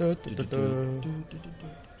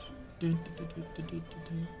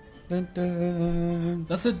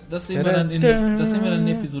 Das sehen wir dann in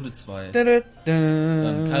Episode 2.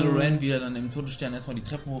 Dann Kylo Ren, wie er dann im Todesstern erstmal die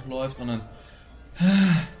Treppen hochläuft und dann...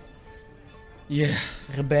 Yeah.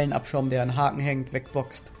 Rebellenabschaum, der an Haken hängt,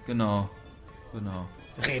 wegboxt. Genau.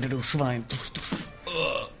 Rede, du Schwein.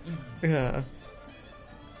 Ja.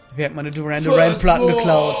 Wer hat meine Duran Duran-Platten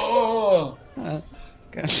geklaut? Ja,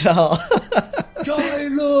 genau.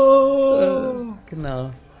 Kylo!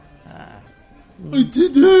 Genau. I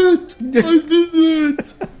did it!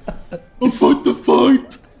 I fought the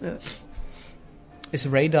fight! Ja.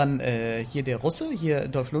 Ist Ray dann hier der Russe? Hier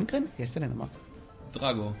Dolph Lundgren? Wie heißt der denn nochmal?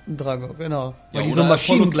 Drago, genau. Weil ja, die so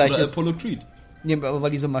maschinengleich ist. ist. Apollo Creed. Nee, aber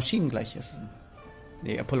weil die so maschinengleich ist.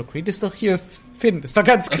 Nee, Apollo Creed ist doch hier Finn. Ist doch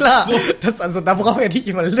ganz klar. So. Da brauchen wir ja nicht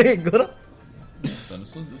überlegen, oder? Ja, dann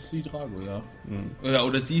ist sie Drago, ja. Ja,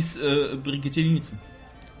 oder sie ist Brigitte Nielsen.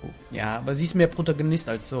 Oh. Ja, aber sie ist mehr Protagonist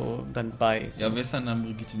als so dann bei. So. Ja, wer ist dann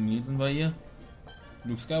Brigitte Nielsen bei ihr?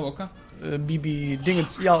 Luke Skywalker? Bibi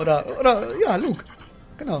Dingens. Ja, oder ja, Luke.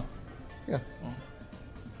 Genau. Ja.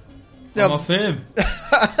 Ja. Film.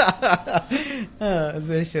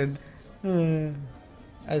 Sehr schön.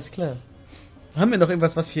 Alles klar. Haben wir noch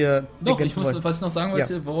irgendwas, was wir was ich noch sagen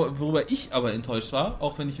wollte, worüber ich aber enttäuscht war,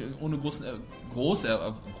 auch wenn ich ohne große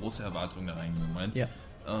Erwartungen da reingegangen bin. Ja.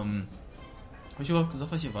 Habe ich überhaupt gesagt,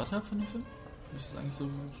 was ich erwartet habe von dem Film? Habe ich das eigentlich so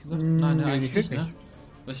wirklich gesagt? Nein, eigentlich nicht, ne?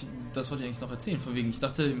 Das wollte ich eigentlich noch erzählen, von wegen, ich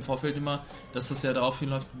dachte im Vorfeld immer, dass das ja darauf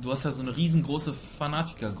hinläuft, du hast ja so eine riesengroße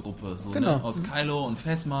Fanatikergruppe, so, genau. Ne? Aus Kylo und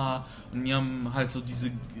Phasma, und die haben halt so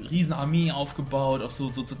diese riesen Armee aufgebaut, auf so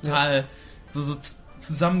total, so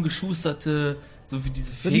zusammengeschusterte, so wie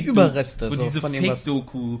diese Fake die Überreste, so diese von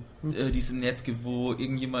Fake-Doku, die es im Netz gibt, wo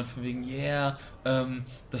irgendjemand von wegen,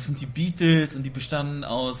 das sind die Beatles und die bestanden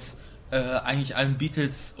aus eigentlich allen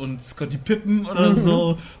Beatles und Scottie Pippen oder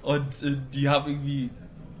so, und die haben irgendwie,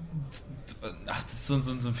 das ist so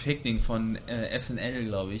ein Fake-Ding von SNL,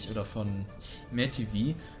 glaube ich, oder von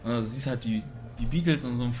MTV, und du siehst halt die Beatles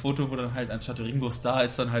und so ein Foto, wo dann halt anstatt Ringo Starr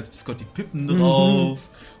ist dann halt Scottie Pippen drauf,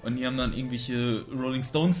 und die haben dann irgendwelche Rolling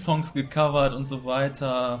Stones Songs gecovert und so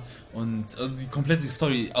weiter, und also die komplette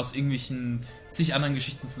Story aus irgendwelchen zig anderen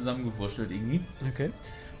Geschichten zusammengewurschtelt irgendwie. Okay.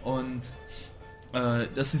 Und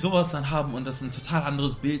dass sie sowas dann haben und das ein total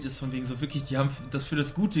anderes Bild ist, von wegen so wirklich, die haben das für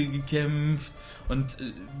das Gute gekämpft, und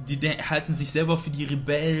die halten sich selber für die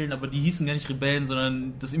Rebellen, aber die hießen gar nicht Rebellen,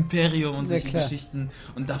 sondern das Imperium und solche Geschichten,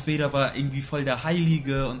 und Darth Vader war irgendwie voll der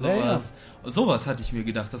Heilige und sowas. Ja. Sowas hatte ich mir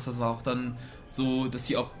gedacht, dass das auch dann so, dass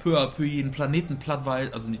die auch peu à peu jeden Planeten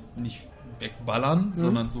plattweilen, also nicht wegballern,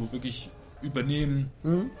 sondern so wirklich übernehmen.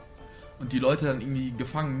 und die Leute dann irgendwie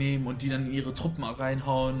gefangen nehmen und die dann in ihre Truppen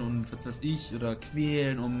reinhauen und was weiß ich, oder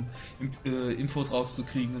quälen, um Infos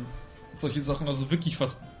rauszukriegen und solche Sachen. Also wirklich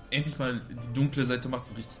fast endlich mal die dunkle Seite macht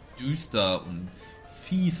so richtig düster und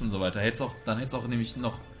fies und so weiter. Dann hätte es auch nämlich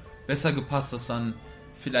noch besser gepasst, dass dann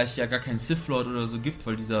vielleicht ja gar kein Sith Lord oder so gibt,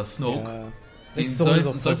 weil dieser Snoke, den soll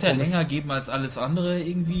es ja länger geben als alles andere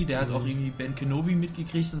irgendwie. Der hat auch irgendwie Ben Kenobi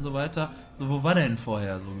mitgekriegt und so weiter. So, wo war der denn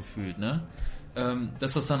vorher so gefühlt, ne?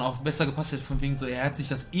 Dass das dann auch besser gepasst hätte, von wegen so, er hat sich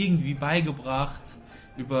das irgendwie beigebracht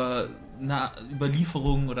über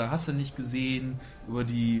Überlieferungen oder hast du nicht gesehen, über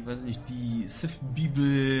die, weiß nicht, die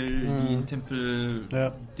Sith-Bibel, die in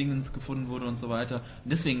Tempel-Dingens gefunden wurde und so weiter.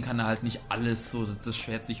 Und deswegen kann er halt nicht alles so das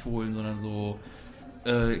Schwert sich holen, sondern so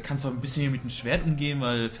kannst du auch ein bisschen hier mit dem Schwert umgehen,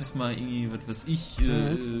 weil fest mal irgendwie, was weiß ich,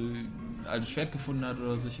 altes Schwert gefunden hat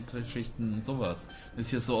oder solche Geschichten und sowas. Das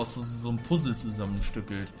ist jetzt so aus so einem Puzzle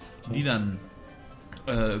zusammenstückelt, die dann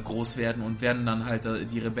groß werden und werden dann halt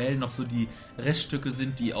die Rebellen noch so die Reststücke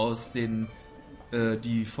sind, die aus den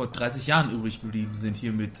die vor 30 Jahren übrig geblieben sind,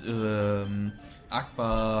 hier mit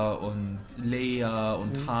Akbar und Leia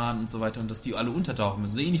und Han und so weiter, und dass die alle untertauchen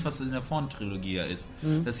müssen. So ähnlich, was in der Vorn-Trilogie ja ist.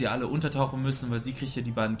 Dass sie alle untertauchen müssen, weil sie kriegt ja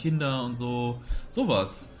die beiden Kinder und so.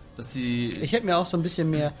 Sowas. Dass sie... Ich hätte mir auch so ein bisschen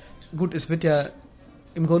mehr... Gut, es wird ja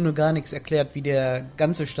im Grunde gar nichts erklärt, wie der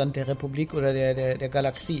ganze Stand der Republik oder der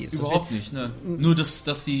Galaxie ist. Überhaupt nicht, ne? Nur,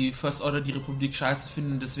 dass die First Order die Republik scheiße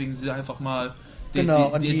finden, deswegen sie einfach mal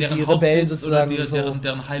deren die Rebellen sozusagen oder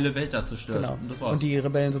deren heile Welt da zerstört. Genau. Und das war's. Und die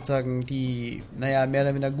Rebellen sozusagen, die, mehr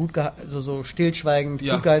oder weniger so stillschweigend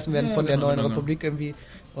gut geheißen werden von der neuen Republik irgendwie.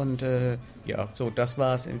 Und das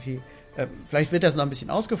war's irgendwie. Vielleicht wird das noch ein bisschen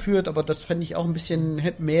ausgeführt, aber das fände ich auch ein bisschen,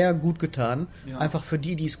 hätte mehr gut getan. Ja. Einfach für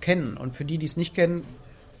die es kennen. Und für die es nicht kennen,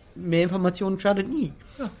 mehr Informationen schadet nie.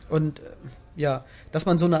 Ja. Und dass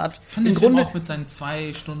man so eine Art... Fand den Film auch mit seinen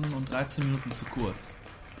 2 Stunden und 13 Minuten zu kurz.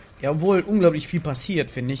 Ja, obwohl unglaublich viel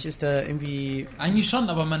passiert, finde ich, ist da irgendwie... Eigentlich schon,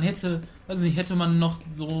 aber man hätte man noch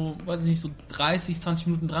so, 30, 20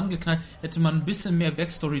 Minuten dran geknallt, hätte man ein bisschen mehr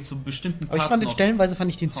Backstory zu bestimmten Parts. Aber stellenweise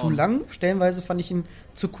fand ich den zu lang, stellenweise fand ich ihn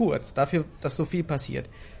zu kurz, dafür, dass so viel passiert.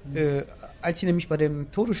 Als sie nämlich bei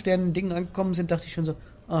dem Todessternen-Ding angekommen sind, dachte ich schon so,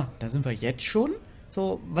 da sind wir jetzt schon?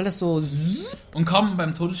 So, weil das so... Und kaum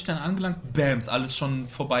beim Todesstern angelangt, bams, alles schon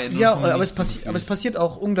vorbei. Ja, aber es passiert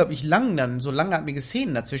auch unglaublich lang dann, so langatmige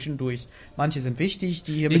Szenen dazwischendurch. Manche sind wichtig,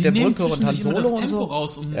 die hier mit der Brücke und Han Solo das und Tempo so.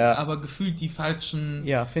 raus, aber gefühlt die falschen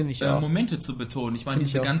Momente zu betonen. Ich meine,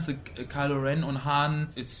 diese ganze Kylo Ren und Han,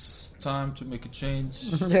 it's time to make a change,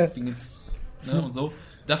 Dingens, und so.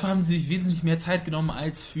 Dafür haben sie sich wesentlich mehr Zeit genommen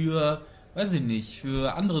als für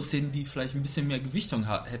andere Szenen, die vielleicht ein bisschen mehr Gewichtung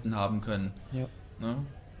hätten haben können. Ja. Ne?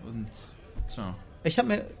 Und ich habe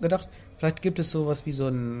mir gedacht, vielleicht gibt es sowas wie so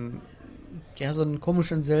einen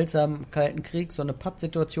komischen, seltsamen Kalten Krieg, so eine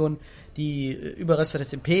Pattsituation, die Überreste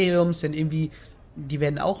des Imperiums sind irgendwie, die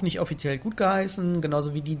werden auch nicht offiziell gut geheißen,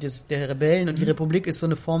 genauso wie die der Rebellen, und die Republik ist so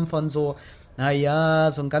eine Form von so, so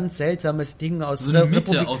ein ganz seltsames Ding aus so eine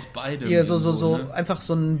Mitte aus beidem. Ja, so einfach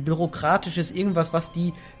so ein bürokratisches irgendwas, was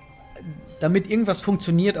die, damit irgendwas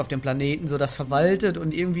funktioniert auf dem Planeten, so das verwaltet,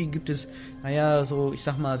 und irgendwie gibt es,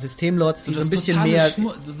 Systemlords, die so ein bisschen mehr...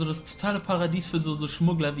 so das totale Paradies für so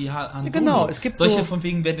Schmuggler wie Han Solo. Genau, es gibt solche von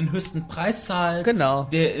wegen, wer den höchsten Preis zahlt, genau.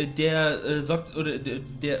 der sorgt, oder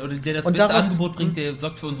der das beste Angebot bringt, der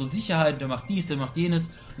sorgt für unsere Sicherheit, der macht dies, der macht jenes.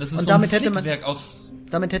 Das ist und so ein Flickwerk aus...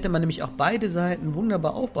 Damit hätte man nämlich auch beide Seiten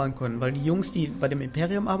wunderbar aufbauen können, weil die Jungs, die bei dem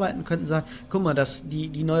Imperium arbeiten, könnten sagen, guck mal,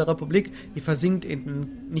 die neue Republik, die versinkt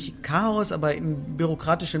in nicht Chaos, aber in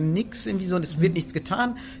bürokratischem Nix irgendwie so, und es wird nichts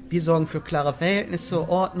getan. Wir sorgen für klare Verhältnisse,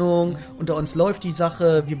 Ordnung, unter uns läuft die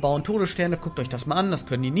Sache, wir bauen Todessterne, guckt euch das mal an, das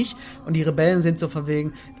können die nicht. Und die Rebellen sind so von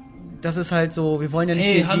wegen, das ist halt so, wir wollen ja nicht...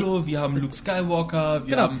 Hey, hallo, wir haben Luke Skywalker,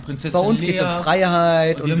 wir haben Prinzessin Leia. Bei uns geht's um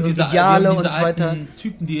Freiheit und Ideale und so weiter.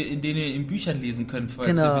 Typen, in denen ihr in Büchern lesen könnt,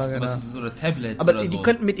 falls ihr wisst, was es ist, oder Tablets aber oder so. Aber die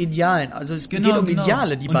könnten mit Idealen, also es geht um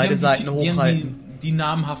Ideale, die beide Seiten hochhalten. Die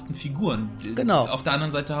namhaften Figuren. Genau. Auf der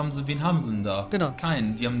anderen Seite wen haben sie denn da? Genau.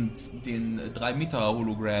 Keinen. Die haben den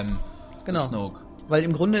 3-Meter-Hologramm Snoke. Weil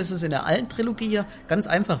im Grunde ist es in der alten Trilogie ja ganz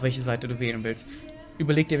einfach, welche Seite du wählen willst.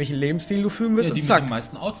 Überleg dir, welchen Lebensstil du führen wirst, und zack. Die mit dem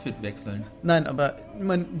meisten Outfit wechseln. Nein, aber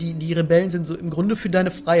die Rebellen sind so im Grunde für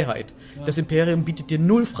deine Freiheit. Ja. Das Imperium bietet dir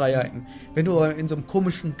 0 Freiheiten. Wenn du in so einem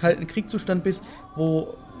komischen, kalten Kriegszustand bist,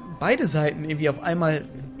 wo beide Seiten irgendwie auf einmal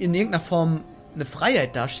in irgendeiner Form eine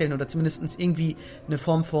Freiheit darstellen oder zumindest irgendwie eine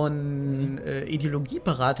Form von Ideologie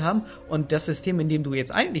parat haben, und das System, in dem du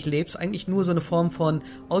jetzt eigentlich lebst, eigentlich nur so eine Form von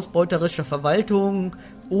ausbeuterischer Verwaltung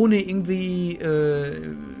ohne irgendwie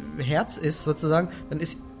Herz ist sozusagen, dann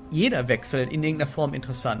ist jeder Wechsel in irgendeiner Form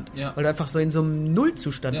interessant. Ja. Weil du einfach so in so einem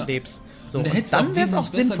Nullzustand lebst. So. Und dann wäre es auch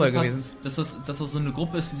sinnvoll gewesen. Dass das so eine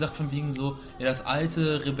Gruppe ist, die sagt von wegen so, ja, das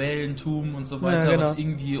alte Rebellentum und so weiter, Ja, genau. was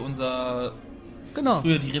irgendwie unser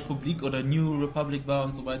früher die Republik oder New Republic war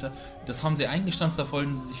und so weiter, das haben sie eingestampft, da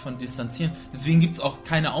wollten sie sich von distanzieren. Deswegen gibt's auch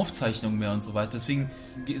keine Aufzeichnung mehr und so weiter. Deswegen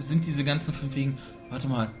sind diese ganzen von wegen, warte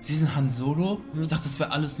mal, sie sind Han Solo? Ich dachte, das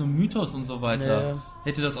wäre alles nur Mythos und so weiter. Ja.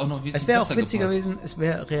 Hätte das auch noch wesentlich Es wäre besser auch witziger gepasst. gewesen, es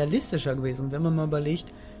wäre realistischer gewesen, wenn man mal überlegt,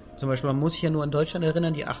 zum Beispiel, man muss sich ja nur an Deutschland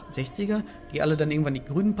erinnern, die 68er, die alle dann irgendwann die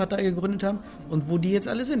Grünen-Partei gegründet haben und wo die jetzt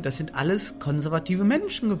alle sind. Das sind alles konservative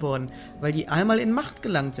Menschen geworden, weil die einmal in Macht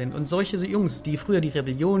gelangt sind. Und solche Jungs, die früher die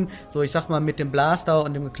Rebellion, so ich sag mal mit dem Blaster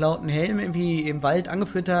und dem geklauten Helm irgendwie im Wald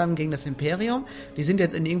angeführt haben gegen das Imperium, die sind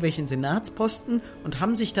jetzt in irgendwelchen Senatsposten und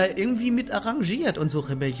haben sich da irgendwie mit arrangiert. Und so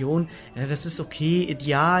Rebellion, ja, das ist okay,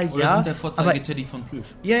 ideal, Oder ja. sind der Vorzeige-Teddy von Plüsch?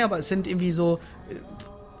 Ja, aber es sind irgendwie so,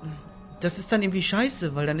 das ist dann irgendwie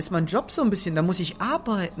scheiße, weil dann ist mein Job so ein bisschen, da muss ich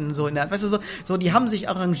arbeiten, so in der, weißt du, so, die haben sich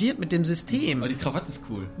arrangiert mit dem System. Aber die Krawatte ist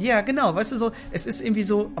cool. Ja, genau, weißt du, so, es ist irgendwie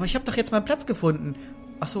so, aber ich habe doch jetzt meinen Platz gefunden.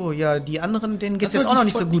 Ach so, ja, die anderen, denen geht's jetzt auch noch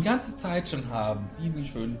nicht so gut. Die ganze Zeit schon haben, diesen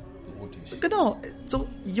schönen Brotisch. Genau, so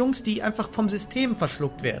Jungs, die einfach vom System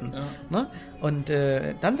verschluckt werden. Ja. Ne? Und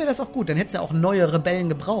dann wäre das auch gut. Dann hätte es ja auch neue Rebellen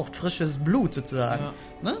gebraucht, frisches Blut sozusagen.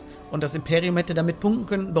 Ja. Ne? Und das Imperium hätte damit punkten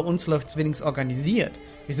können, bei uns läuft es wenigstens organisiert.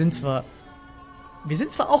 Wir sind zwar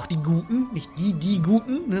auch die Guten, nicht die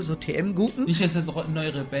Guten, ne, so TM-Guten. Nicht jetzt auch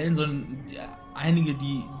neue Rebellen, sondern einige,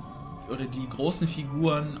 die großen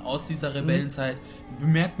Figuren aus dieser Rebellenzeit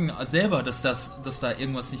bemerken selber, dass da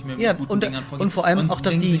irgendwas nicht mehr mit guten Dingern vorgeht. Und vor allem auch,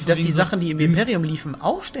 dass die Sachen, die im Imperium liefen,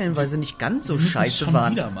 auch stellenweise nicht ganz so scheiße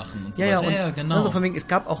waren. Wieder machen und so ja, weiter. Ja, genau. Also von wegen, es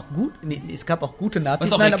gab auch gute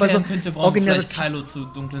Nazis. Was auch aber so könnte, warum vielleicht Kylo zur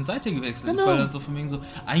dunklen Seite gewechselt ist, weil das so von wegen so,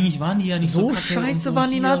 eigentlich waren die ja nicht so scheiße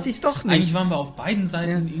waren die Nazis doch nicht. Eigentlich waren wir auf beiden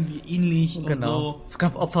Seiten irgendwie ähnlich und so. Es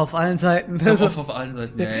gab Opfer auf allen Seiten. Ja.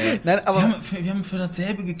 Nein, aber wir haben für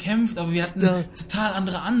dasselbe gekämpft, aber wir hatten total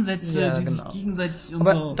andere Ansätze, die sich gegenseitig und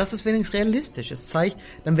aber so. Das ist wenigstens realistisch. Es zeigt,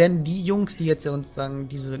 dann werden die Jungs, die jetzt uns sagen,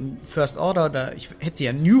 diese First Order, oder ich hätte sie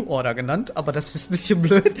ja New Order genannt, aber das ist ein bisschen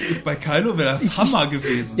blöd. Bei Kylo wäre das Hammer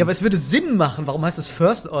gewesen. Ja, aber es würde Sinn machen. Warum heißt es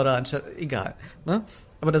First Order anstatt, egal, ne?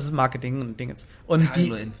 Aber das ist Marketing und Dingens. Und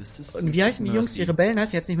und wie heißen die Jungs? Die Rebellen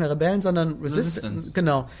heißen jetzt nicht mehr Rebellen, sondern Resistance.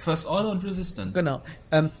 Genau. First Order und Resistance. Genau.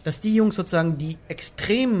 Dass die Jungs sozusagen die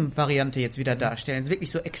Extrem-Variante jetzt wieder darstellen. Also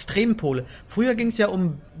wirklich so Extrempole. Früher ging es ja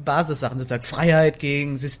um Basissachen, sozusagen Freiheit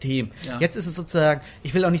gegen System. Ja. Jetzt ist es sozusagen,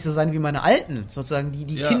 ich will auch nicht so sein wie meine Alten, sozusagen die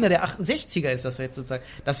Kinder der 68er ist das jetzt sozusagen.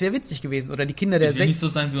 Das wäre witzig gewesen. Oder die Kinder der 60er. nicht so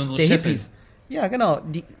sein wie unsere der Chefs. Hippies. Ja, genau.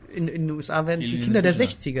 In den USA werden die Kinder der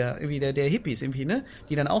 60er, irgendwie der Hippies irgendwie, ne?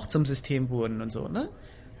 Die dann auch zum System wurden und so, ne?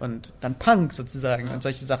 Und dann Punk sozusagen und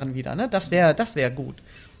solche Sachen wieder, ne? Das wäre gut.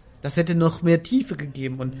 Das hätte noch mehr Tiefe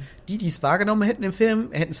gegeben. Und die es wahrgenommen hätten im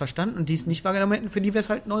Film, hätten es verstanden. Und die es nicht wahrgenommen hätten, für die wäre es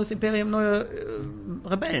halt neues Imperium, neue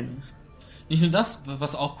Rebellen. Nicht nur das,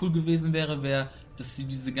 was auch cool gewesen wäre, dass sie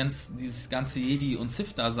dieses ganze Jedi- und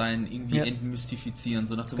Sith-Dasein irgendwie entmystifizieren.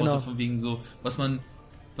 So nach dem Motto von wegen so, was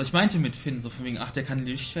ich meinte mit Finn, so von wegen, der kann ein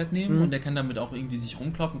Lichtschwert nehmen und der kann damit auch irgendwie sich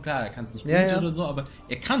rumkloppen. Klar, er kann es nicht gut oder so, aber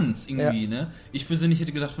er kann es irgendwie, ne? Ich persönlich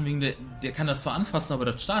hätte gedacht von wegen, der kann das zwar anfassen, aber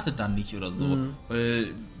das startet dann nicht oder so. Weil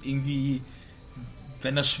irgendwie,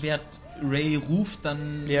 wenn das Schwert Rey ruft,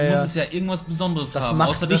 dann muss es ja irgendwas Besonderes das haben. Macht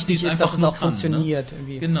außer dass wichtig es ist, einfach dass es auch kann, funktioniert. Ne?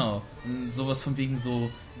 Irgendwie. Genau. Und sowas von wegen so,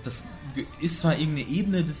 das ist zwar irgendeine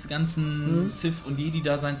Ebene des ganzen Sith- und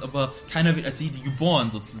Jedi-Daseins, aber keiner wird als Jedi geboren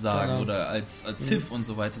sozusagen oder als Sith und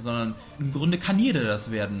so weiter, sondern im Grunde kann jeder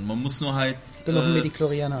das werden. Man muss nur halt noch einen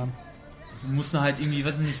Midi-Chlorianer haben. Man muss nur halt irgendwie,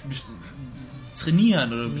 weiß ich nicht,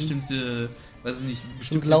 trainieren oder bestimmte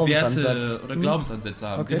Werte oder Glaubensansätze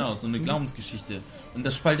haben. Okay. Genau, so eine Glaubensgeschichte. Und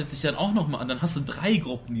das spaltet sich dann auch nochmal an. Dann hast du 3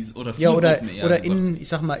 Gruppen oder 4 Gruppen eher. Oder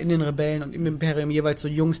in den Rebellen und im Imperium jeweils so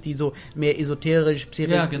Jungs, die so mehr esoterisch,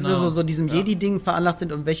 so diesem Jedi-Ding veranlagt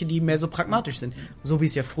sind und welche, die mehr so pragmatisch sind. So wie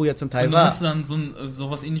es ja früher zum Teil war. Und dann hast du dann so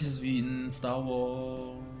was ähnliches wie in Star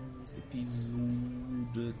Wars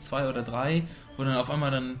Episode 2 oder 3, wo dann auf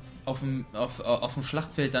einmal dann auf dem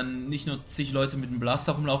Schlachtfeld dann nicht nur zig Leute mit einem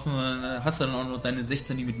Blaster rumlaufen, sondern hast dann auch noch deine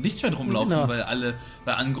 16, die mit einem Lichtschwert rumlaufen, weil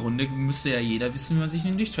an Grunde müsste ja jeder wissen, wie man sich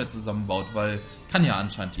ein Lichtschwert zusammenbaut, weil kann ja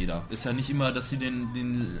anscheinend jeder. Ist ja nicht immer, dass sie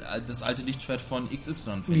das alte Lichtschwert von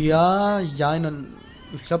XY finden. Ja, ich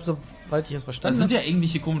glaube so, soweit ich es verstanden Da habe. sind ja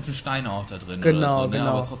irgendwelche komischen Steine auch da drin. Genau, oder so, genau.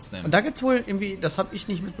 Ne? Aber trotzdem. Und da gibt's wohl irgendwie, das habe ich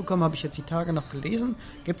nicht mitbekommen, habe ich jetzt die Tage noch gelesen,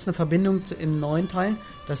 gibt's eine Verbindung im neuen Teil,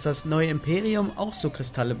 dass das neue Imperium auch so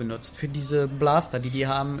Kristalle benutzt für diese Blaster, die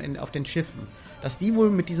haben auf den Schiffen. Dass die wohl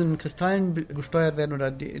mit diesen Kristallen gesteuert werden oder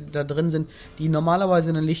da drin sind, die normalerweise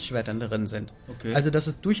in den Lichtschwertern drin sind. Okay. Also das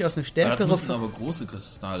ist durchaus eine Das stärkere... müssen aber große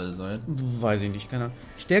Kristalle sein. Weiß ich nicht, keine Ahnung.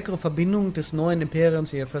 Stärkere Verbindung des neuen Imperiums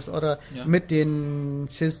hier, First Order, mit den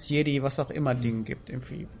Sith, Jedi, was auch immer Dingen gibt.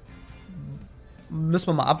 Irgendwie. Müssen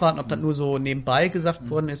wir mal abwarten, ob das nur so nebenbei gesagt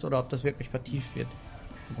worden ist oder ob das wirklich vertieft wird.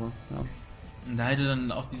 Aber, ja. Und da hätte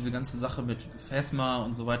dann auch diese ganze Sache mit Phasma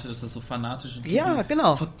und so weiter, dass das so fanatische Typen Ja,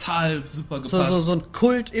 genau. total super gepasst. So ein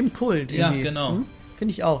Kult im Kult. Ja, irgendwie. genau.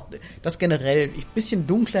 Finde ich auch. Das generell, bisschen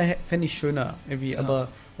dunkler fände ich schöner, irgendwie, aber,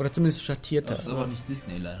 oder zumindest schattierter. Das ist aber nicht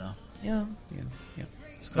Disney leider. Ja.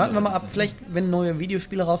 Warten wir mal ab, vielleicht, wenn neue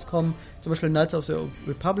Videospiele rauskommen, zum Beispiel Knights of the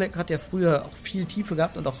Republic hat ja früher auch viel Tiefe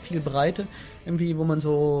gehabt und auch viel Breite, irgendwie, wo man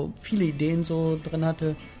so viele Ideen so drin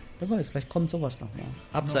hatte. Wer weiß, vielleicht kommt sowas nochmal.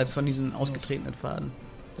 Abseits von diesen ausgetretenen Faden.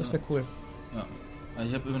 Das wäre cool. Ja. Aber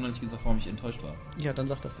ich habe immer noch nicht gesagt, warum ich enttäuscht war. Ja, dann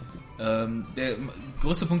sag das doch. Der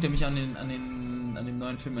größte Punkt, der mich an dem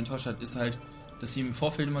neuen Film enttäuscht hat, ist halt, dass sie im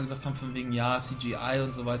Vorfeld immer gesagt haben, von wegen, ja, CGI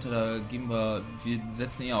und so weiter, wir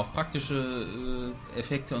setzen eher auf praktische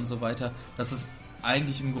Effekte und so weiter. Das ist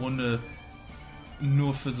eigentlich im Grunde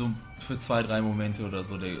nur für 2-3 Momente oder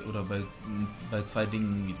so, oder bei 2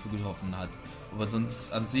 Dingen irgendwie zugetroffen hat. Aber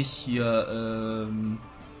sonst an sich hier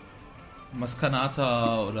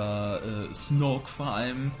Maskanata oder Snoke vor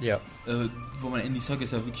allem, wo man Andy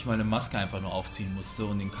Serkis ja wirklich mal eine Maske einfach nur aufziehen musste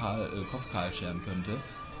und den Kopf kahl scheren könnte,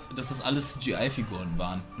 dass das alles CGI-Figuren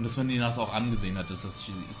waren. Und dass man denen das auch angesehen hat, dass das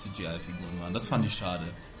CGI-Figuren waren. Das fand ich schade.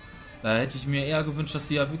 Da hätte ich mir eher gewünscht, dass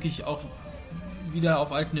sie ja wirklich auch wieder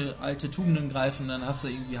auf alte Tugenden greifen, dann hast du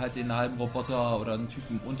irgendwie halt den halben Roboter oder einen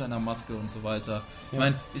Typen unter einer Maske und so weiter. Ja. Ich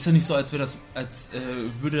meine, ist ja nicht so, als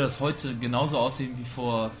würde das heute genauso aussehen wie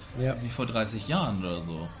vor 30 Jahren oder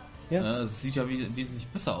so. Ja. Es sieht ja wesentlich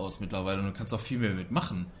besser aus mittlerweile und du kannst auch viel mehr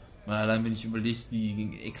mitmachen. Allein wenn ich überlege,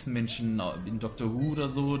 die Echsenmenschen in Doctor Who oder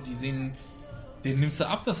so, den nimmst du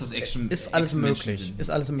ab, dass das Action ist alles möglich. Sind. Ist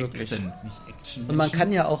alles möglich. Echsen, nicht Action. Und man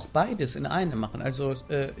kann ja auch beides in einem machen. Also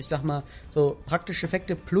ich sag mal, so praktische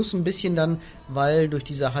Effekte plus ein bisschen dann, weil durch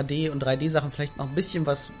diese HD und 3D Sachen vielleicht noch ein bisschen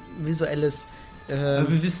was Visuelles.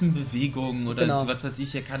 Wir wissen Bewegungen oder was weiß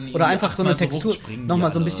ich, er kann oder einfach so eine Textur,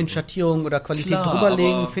 nochmal so ein bisschen Schattierung oder Qualität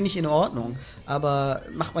drüberlegen, finde ich in Ordnung. Aber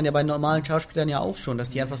macht man ja bei normalen Schauspielern ja auch schon, dass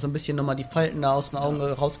die einfach so ein bisschen nochmal die Falten da aus dem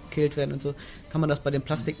Auge rausgekillt werden und so. Kann man das bei den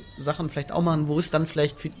Plastiksachen vielleicht auch machen, wo es dann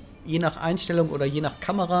vielleicht je nach Einstellung oder je nach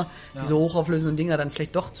Kamera diese hochauflösenden Dinger dann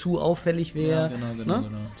vielleicht doch zu auffällig wäre. Ja, genau.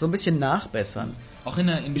 So ein bisschen nachbessern. Auch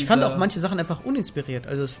ich fand auch manche Sachen einfach uninspiriert.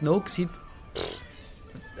 Also Snoke sieht...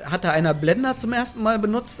 Hat da einer Blender zum ersten Mal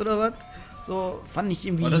benutzt oder was? So fand ich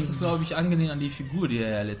irgendwie... Aber das ist, glaube ich, angenehm an die Figur, die er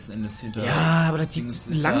ja letzten Endes hinter... Ja, aber das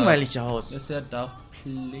sieht langweilig aus. Das ist ja Darth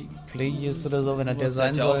Plagueis oder so, wenn er der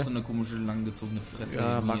sein soll. Der hat ja auch so eine komische, langgezogene Fresse.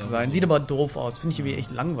 Ja, mag sein. So. Sieht aber doof aus. Finde ich irgendwie echt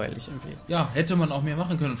langweilig irgendwie. Ja, hätte man auch mehr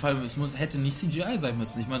machen können. Vor allem, hätte nicht CGI sein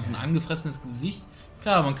müssen. Ich meine, so ein angefressenes Gesicht.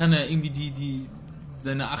 Klar, man kann ja irgendwie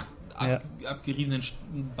seine abgeriebenen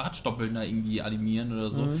Bartstoppeln da irgendwie animieren oder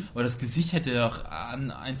so. Aber das Gesicht hätte ja auch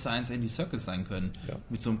 1:1 Andy Serkis sein können. Ja.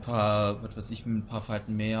 Mit so ein paar, was weiß ich, mit ein paar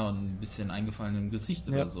Falten mehr und ein bisschen eingefallenem Gesicht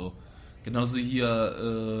oder so. Genauso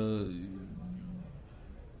hier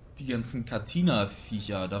die ganzen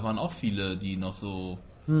Katina-Viecher, da waren auch viele, die noch so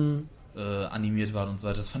animiert waren und so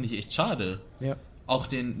weiter. Das fand ich echt schade. Ja. Auch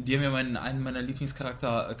die haben ja einen meiner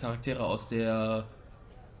Lieblingscharaktere aus der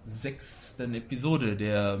 6. Episode,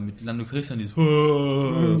 der mit Lando Calrissian ach,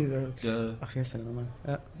 wie heißt der nochmal?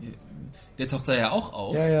 Ja. Der taucht da ja auch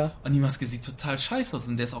auf. Ja. Und die Maske sieht total scheiße aus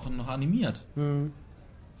und der ist auch noch animiert.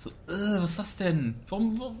 So, was ist das denn?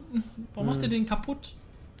 Warum macht er den kaputt?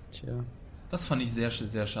 Tja. Das fand ich sehr,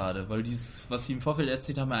 sehr schade, weil was sie im Vorfeld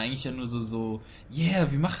erzählt haben, eigentlich ja nur so,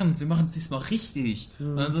 wir machen es diesmal richtig.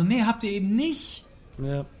 Und dann so, nee, habt ihr eben nicht.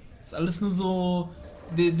 Ja. Ist alles nur so,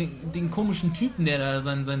 den komischen Typen, der da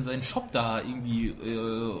seinen Shop da irgendwie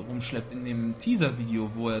rumschleppt in dem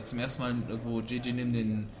Teaser-Video, wo er zum ersten Mal, wo JJ neben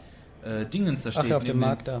den Dingens da steht. Auf dem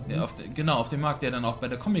Markt da. Ja, auf dem Markt, der dann auch bei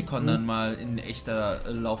der Comic-Con dann mal in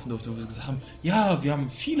echter laufen durfte, wo sie gesagt haben, ja, wir haben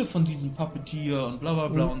viele von diesen Puppeteer und bla bla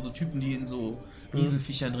bla und so Typen, die in so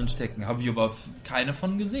Riesenviechern drin stecken. Habe ich aber keine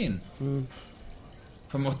von gesehen.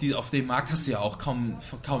 Vor allem auch auf dem Markt hast du ja auch kaum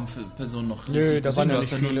Personen noch Nö, da waren ja Du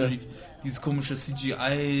hast nicht ja nur viele. dieses komische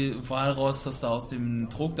CGI-Walross, das da aus dem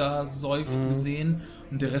Trog da säuft, gesehen.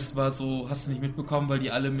 Und der Rest war so, hast du nicht mitbekommen, weil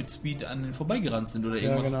die alle mit Speed an den vorbeigerannt sind oder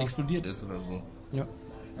irgendwas genau. explodiert ist oder so. Ja.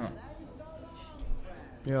 Ja.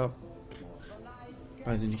 Ja.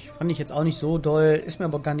 Weiß ich nicht. Fand ich jetzt auch nicht so doll. Ist mir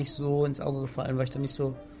aber gar nicht so ins Auge gefallen, weil ich da nicht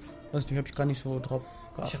so... Weiß nicht, habe ich gar nicht so drauf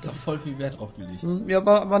Ich geachtet. hab da voll viel Wert drauf gelegt. Ja,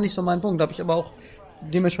 war nicht so mein Punkt. Habe ich aber auch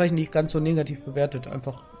dementsprechend nicht ganz so negativ bewertet.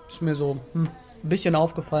 Einfach ist mir so ein bisschen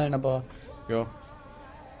aufgefallen, aber ja.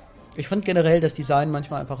 Ich fand generell das Design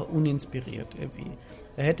manchmal einfach uninspiriert irgendwie.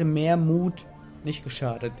 Da hätte mehr Mut nicht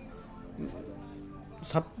geschadet.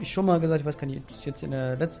 Das habe ich schon mal gesagt, ich weiß gar nicht, ob ich es jetzt in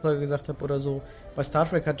der letzten Folge gesagt habe oder so. Bei Star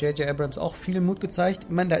Trek hat J.J. Abrams auch viel Mut gezeigt. Ich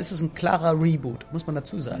meine, da ist es ein klarer Reboot, muss man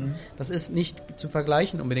dazu sagen. Das ist nicht zu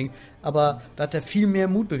vergleichen unbedingt, aber da hat er viel mehr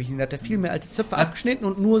Mut bewiesen. Da hat er viel mehr alte Zöpfe abgeschnitten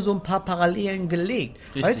und nur so ein paar Parallelen gelegt.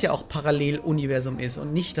 Weil es ja auch Paralleluniversum ist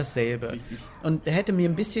und nicht dasselbe. Richtig. Und da hätte mir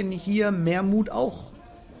ein bisschen hier mehr Mut auch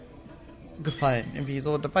gefallen. Irgendwie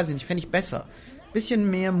so, das weiß ich nicht, fände ich besser. Bisschen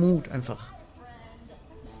mehr Mut einfach.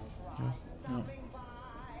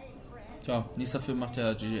 Tja, nächster Film macht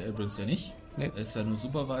ja J.J. Abrams ja nicht. Nee. Er ist ja nur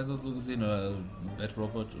Supervisor so gesehen oder Bad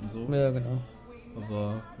Robot und so. Ja, genau.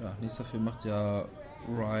 Aber ja, nächster Film macht ja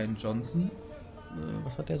Rian Johnson.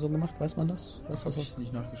 Was hat der so gemacht? Weiß man das? Weiß Hab das ich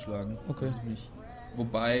nicht nachgeschlagen. Okay. Weiß ich nicht.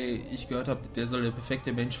 Wobei ich gehört habe, der soll der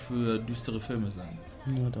perfekte Mensch für düstere Filme sein.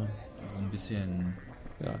 Ja, dann. Also ein bisschen...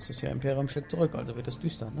 Ja, es ist ja Imperium schlägt zurück, also wird das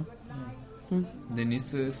düster, ne? Der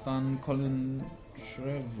nächste ist dann Colin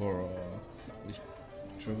Trevorrow.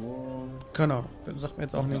 Trevorrow... Keine Ahnung, das sagt mir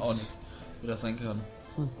jetzt auch Mir nichts. auch nichts, wie das sein kann.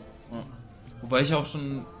 Ja. Wobei ich auch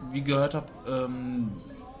schon, wie gehört habe,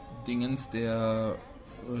 Dingens, der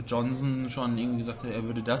Johnson schon irgendwie gesagt hat, er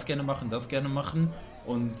würde das gerne machen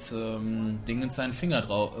und Dingens seinen Finger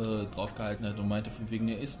drauf gehalten hat und meinte von wegen,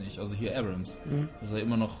 er ist nicht. Also hier Abrams. Dass er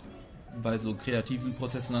immer noch bei so kreativen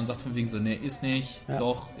Prozessen dann sagt von wegen so, nee, ist nicht,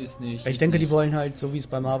 doch, ist nicht. Ich denke, die wollen halt, so wie es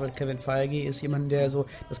bei Marvel Kevin Feige ist, jemand, der so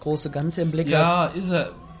das große Ganze im Blick hat. Ja, ist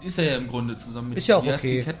er ja im Grunde zusammen mit... Ist ja auch wie heißt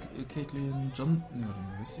okay. die? Caitlin John... Nee, warte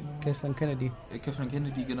mal, wie heißt die nochmal? Kathleen Kennedy. Kathleen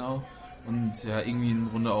Kennedy, genau. Und ja, irgendwie im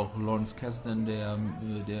Grunde auch Lawrence Kasdan, der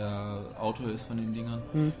Autor ist von den Dingern.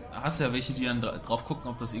 Hast ja welche, die dann drauf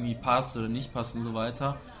gucken, ob das irgendwie passt oder nicht passt und so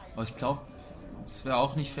weiter. Aber ich glaube, es wäre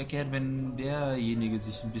auch nicht verkehrt, wenn derjenige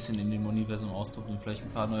sich ein bisschen in dem Universum austobt und vielleicht ein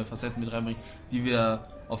paar neue Facetten mit reinbringt, die wir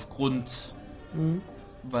aufgrund,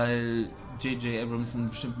 weil J.J. Abrams einen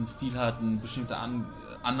bestimmten Stil hat, ein bestimmter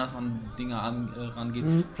anders an Dinge rangeht,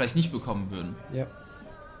 vielleicht nicht bekommen würden. Ja.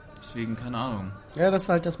 Deswegen, keine Ahnung. Ja, das ist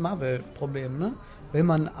halt das Marvel-Problem, ne? Will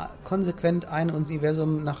man konsequent ein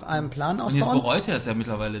Universum nach einem Plan Und jetzt ausbauen? bereut er es ja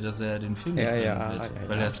mittlerweile, dass er den Film nicht drehen wird,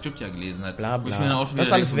 weil er das Skript ja gelesen hat. Bla Wo ich bla. mir dann auch schon Das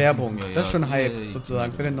ist wieder alles denke, Werbung. ja, Das ist schon Hype, ja,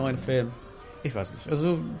 sozusagen, für den neuen Film. Ich weiß nicht.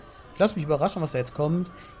 Also, ich lass mich überraschen, was da jetzt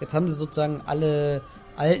kommt. Jetzt haben sie sozusagen alle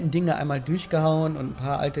alten Dinge einmal durchgehauen und ein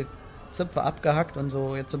paar alte Zöpfe abgehackt und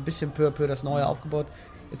so jetzt so ein bisschen peu à peu das Neue aufgebaut.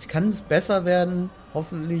 Jetzt kann es besser werden,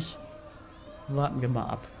 hoffentlich. Warten wir mal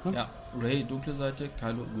ab. Ne? Ja, Ray, dunkle Seite,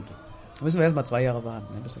 Kylo, gute. Müssen wir erstmal 2 Jahre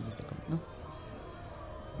warten, bis der nächste kommt. Ne?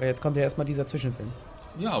 Weil jetzt kommt ja erstmal dieser Zwischenfilm.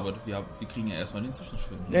 Ja, aber wir kriegen ja erstmal den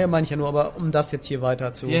Zwischenfilm. Ja, meine ich ja nur, aber um das jetzt hier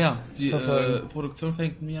weiter zu Ja, die verfolgen. Produktion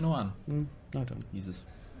fängt im Januar an, Na dann, hieß es.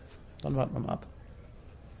 dann warten wir mal ab.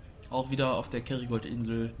 Auch wieder auf der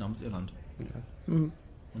Kerrygold-Insel namens Irland. Ja.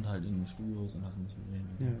 Und halt in den Studios und hast du nicht gesehen.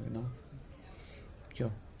 Ja, genau. Ja.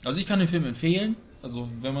 Also ich kann den Film empfehlen. Also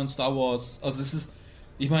wenn man Star Wars... Also es ist...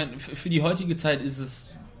 Ich meine, für die heutige Zeit ist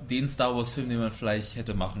es den Star Wars Film, den man vielleicht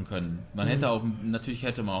hätte machen können. Man hätte auch... Natürlich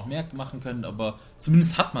hätte man auch mehr machen können, aber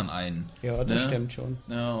zumindest hat man einen. Ja, das stimmt schon.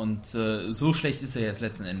 Ja, und so schlecht ist er jetzt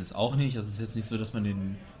letzten Endes auch nicht. Also es ist jetzt nicht so, dass man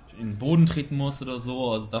den in den Boden treten muss oder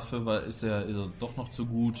so. Also dafür ist er doch noch zu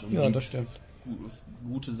gut. Und Ja, bringt das stimmt.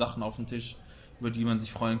 Gute Sachen auf den Tisch, über die man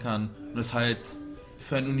sich freuen kann. Und das halt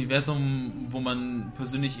für ein Universum, wo man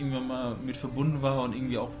persönlich irgendwann mal mit verbunden war und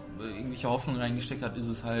irgendwie auch irgendwelche Hoffnung reingesteckt hat, ist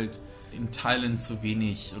es halt in Teilen zu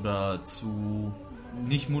wenig oder zu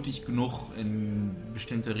nicht mutig genug in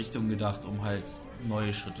bestimmte Richtungen gedacht, um halt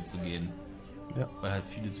neue Schritte zu gehen. Ja. Weil halt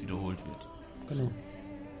vieles wiederholt wird. Genau.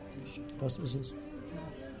 Das ist es.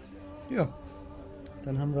 Ja.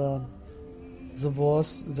 Dann haben wir The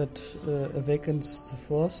Wars That Awakens the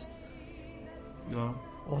Force Ja.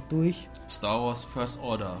 auch durch. Star Wars First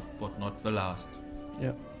Order, but not the last.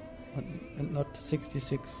 Ja. And not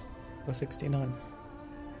 66 oder 69.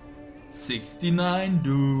 69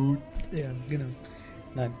 Dudes. Ja, genau.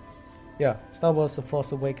 Nein. Ja, Star Wars The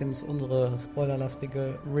Force Awakens, unsere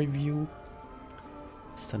spoilerlastige Review,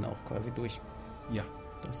 ist dann auch quasi durch. Ja.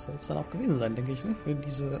 das soll es dann auch gewesen sein, denke ich, ne, für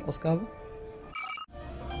diese Ausgabe.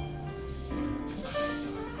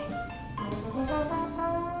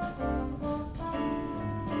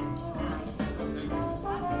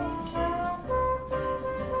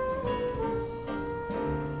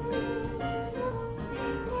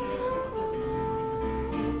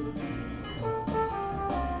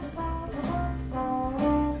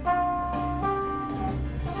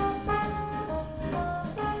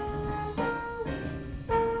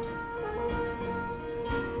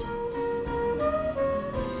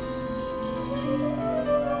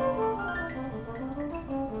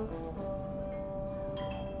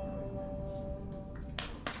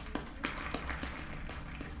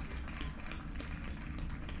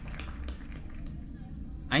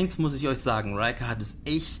 Eins muss ich euch sagen, Riker hat es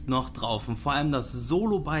echt noch drauf. Und vor allem das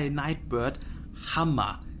Solo bei Nightbird,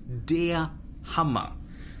 Hammer. Der Hammer.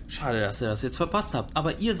 Schade, dass ihr das jetzt verpasst habt.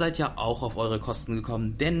 Aber ihr seid ja auch auf eure Kosten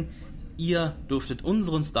gekommen, denn ihr durftet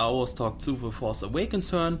unseren Star Wars Talk zu The Force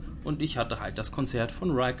Awakens hören und ich hatte halt das Konzert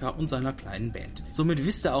von Riker und seiner kleinen Band. Somit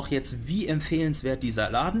wisst ihr auch jetzt, wie empfehlenswert dieser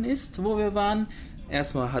Laden ist, wo wir waren.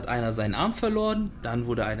 Erstmal hat einer seinen Arm verloren, dann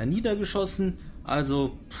wurde einer niedergeschossen.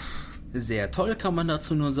 Also sehr toll, kann man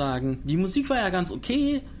dazu nur sagen. Die Musik war ja ganz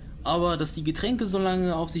okay, aber dass die Getränke so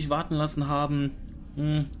lange auf sich warten lassen haben,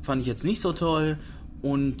 fand ich jetzt nicht so toll.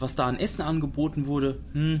 Und was da an Essen angeboten wurde,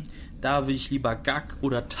 da will ich lieber Gag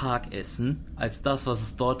oder Tag essen, als das, was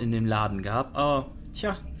es dort in dem Laden gab. Aber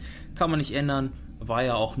tja, kann man nicht ändern. War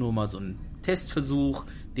ja auch nur mal so ein Testversuch.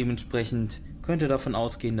 Dementsprechend könnt ihr davon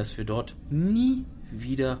ausgehen, dass wir dort nie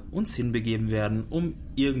wieder uns hinbegeben werden, um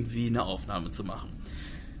irgendwie eine Aufnahme zu machen.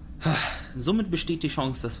 Somit besteht die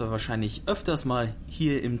Chance, dass wir wahrscheinlich öfters mal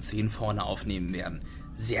hier im 10 vorne aufnehmen werden.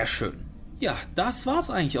 Sehr schön. Ja, das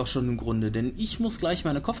war's eigentlich auch schon im Grunde, denn ich muss gleich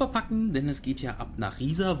meine Koffer packen, denn es geht ja ab nach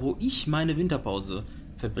Riesa, wo ich meine Winterpause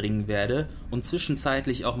verbringen werde und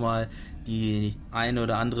zwischenzeitlich auch mal die eine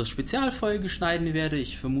oder andere Spezialfolge schneiden werde.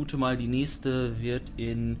 Ich vermute mal, die nächste wird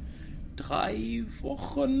in 3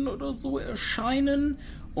 Wochen oder so erscheinen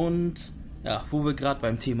und ja, wo wir gerade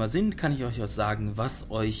beim Thema sind, kann ich euch auch sagen, was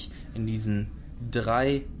euch in diesen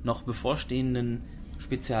 3 noch bevorstehenden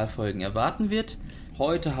Spezialfolgen erwarten wird.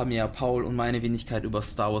 Heute haben ja Paul und meine Wenigkeit über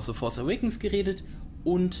Star Wars The Force Awakens geredet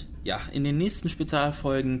und ja, in den nächsten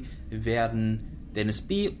Spezialfolgen werden Dennis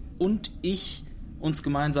B. und ich uns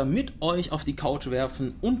gemeinsam mit euch auf die Couch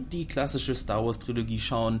werfen und die klassische Star Wars Trilogie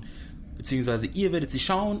schauen, beziehungsweise ihr werdet sie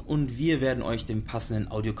schauen und wir werden euch den passenden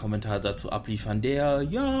Audiokommentar dazu abliefern, der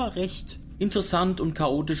ja recht interessant und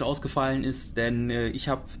chaotisch ausgefallen ist, denn ich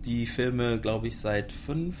habe die Filme, glaube ich, seit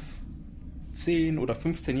 10 oder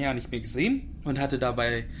 15 Jahren nicht mehr gesehen und hatte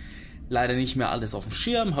dabei leider nicht mehr alles auf dem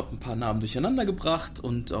Schirm, habe ein paar Namen durcheinander gebracht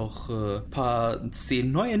und auch ein paar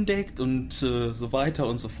Szenen neu entdeckt und so weiter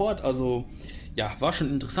und so fort. Also ja, war schon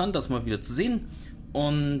interessant, das mal wieder zu sehen.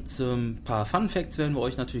 Und ein paar Fun Facts werden wir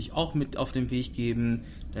euch natürlich auch mit auf den Weg geben,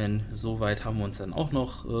 denn soweit haben wir uns dann auch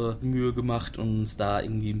noch Mühe gemacht, uns da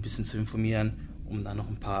irgendwie ein bisschen zu informieren, um dann noch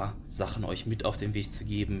ein paar Sachen euch mit auf den Weg zu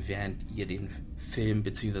geben, während ihr den Film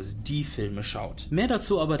bzw. die Filme schaut. Mehr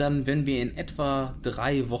dazu aber dann, wenn wir in etwa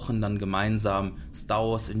 3 Wochen dann gemeinsam Star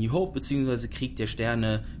Wars A New Hope bzw. Krieg der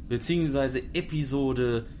Sterne bzw.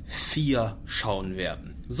 Episode 4 schauen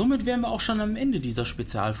werden. Somit wären wir auch schon am Ende dieser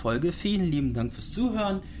Spezialfolge. Vielen lieben Dank fürs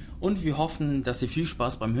Zuhören und wir hoffen, dass ihr viel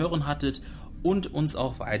Spaß beim Hören hattet und uns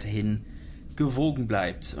auch weiterhin gewogen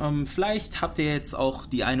bleibt. Vielleicht habt ihr jetzt auch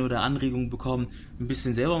die eine oder Anregung bekommen, ein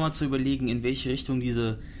bisschen selber mal zu überlegen, in welche Richtung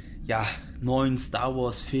diese neuen Star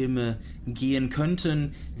Wars Filme gehen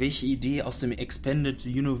könnten, welche Idee aus dem Expanded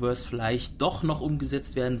Universe vielleicht doch noch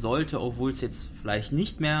umgesetzt werden sollte, obwohl es jetzt vielleicht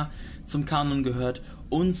nicht mehr zum Kanon gehört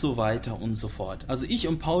und so weiter und so fort. Also ich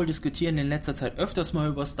und Paul diskutieren in letzter Zeit öfters mal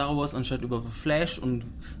über Star Wars anstatt über The Flash und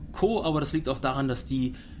Co., aber das liegt auch daran, dass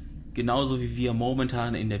die genauso wie wir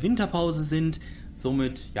momentan in der Winterpause sind.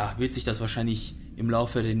 Somit wird sich das wahrscheinlich im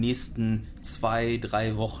Laufe der nächsten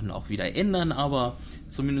 2-3 Wochen auch wieder ändern, aber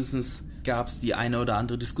zumindest gab es die eine oder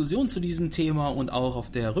andere Diskussion zu diesem Thema und auch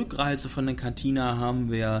auf der Rückreise von der Cantina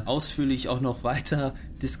haben wir ausführlich auch noch weiter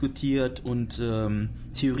diskutiert und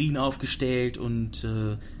Theorien aufgestellt und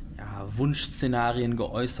Wunschszenarien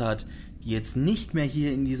geäußert, die jetzt nicht mehr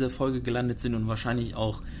hier in dieser Folge gelandet sind und wahrscheinlich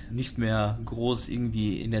auch nicht mehr groß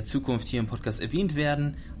irgendwie in der Zukunft hier im Podcast erwähnt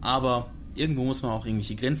werden, aber irgendwo muss man auch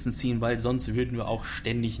irgendwelche Grenzen ziehen, weil sonst würden wir auch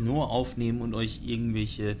ständig nur aufnehmen und euch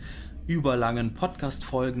irgendwelche überlangen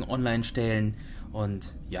Podcast-Folgen online stellen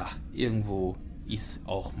und ja, irgendwo ist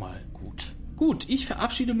auch mal gut. Gut, ich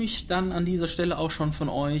verabschiede mich dann an dieser Stelle auch schon von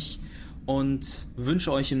euch und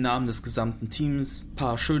wünsche euch im Namen des gesamten Teams ein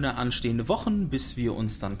paar schöne anstehende Wochen, bis wir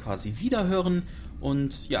uns dann quasi wieder hören.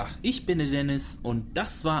 Und ja, ich bin der Dennis und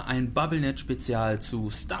das war ein BubbleNet-Spezial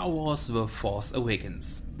zu Star Wars The Force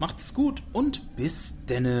Awakens. Macht's gut und bis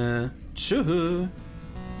denne. Tschö.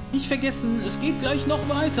 Nicht vergessen, es geht gleich noch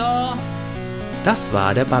weiter. Das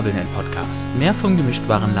war der BubbleNet Podcast. Mehr vom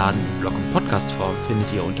Gemischtwarenladen in Blog- und Podcastform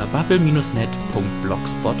findet ihr unter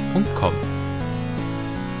bubble-net.blogspot.com.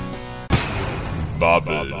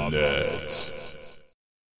 BubbleNet.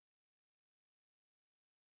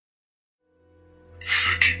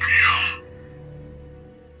 Vergib mir.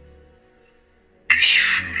 Ich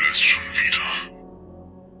fühle es schon wieder.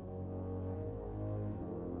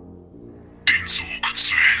 Den Sog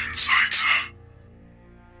zur hellen Seite.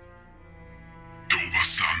 Der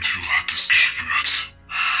oberste Anführer hat es gespürt.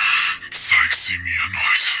 Zeig sie mir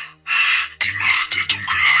erneut. Die Macht der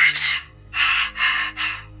Dunkelheit.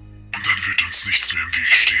 Und dann wird uns nichts mehr im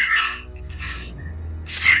Weg stehen.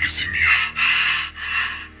 Zeige sie mir.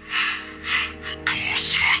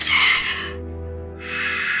 Großvater.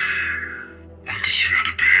 Und ich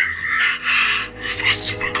werde beenden, was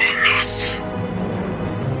du begonnen hast.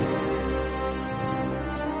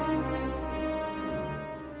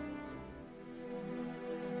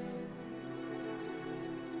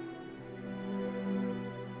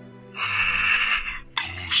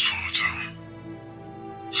 Großvater.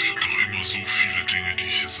 Es gibt noch immer so viele Dinge, die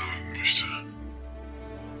ich hier sagen möchte.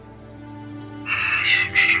 Ich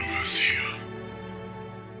wünschte, du wärst hier.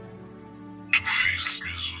 Du fehlst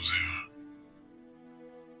mir so sehr.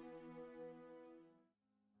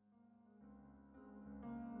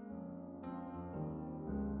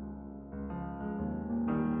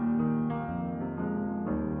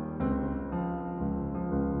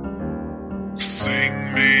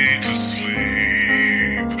 Sing me to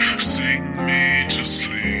sleep, sing me to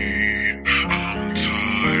sleep. I'm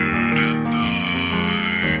tired and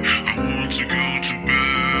I want to go to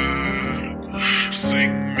bed.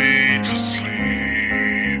 Sing me to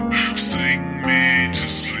sleep, sing me to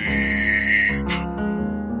sleep.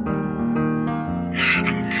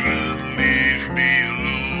 And then leave me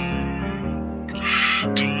alone.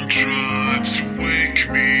 Don't try to wake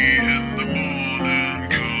me in the morning,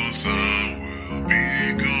 'cause I will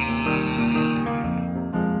be gone.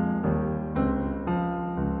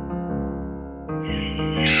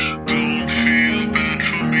 Don't feel bad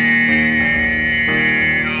for me. I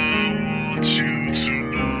want you to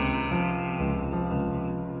know.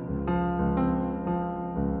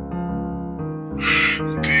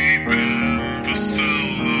 Deep in the cell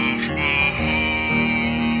of my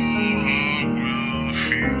heart, I will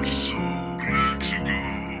feel so glad to go.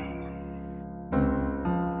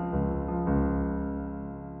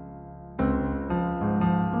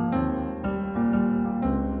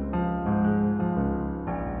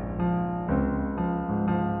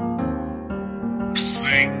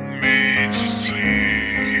 Sing me to sleep.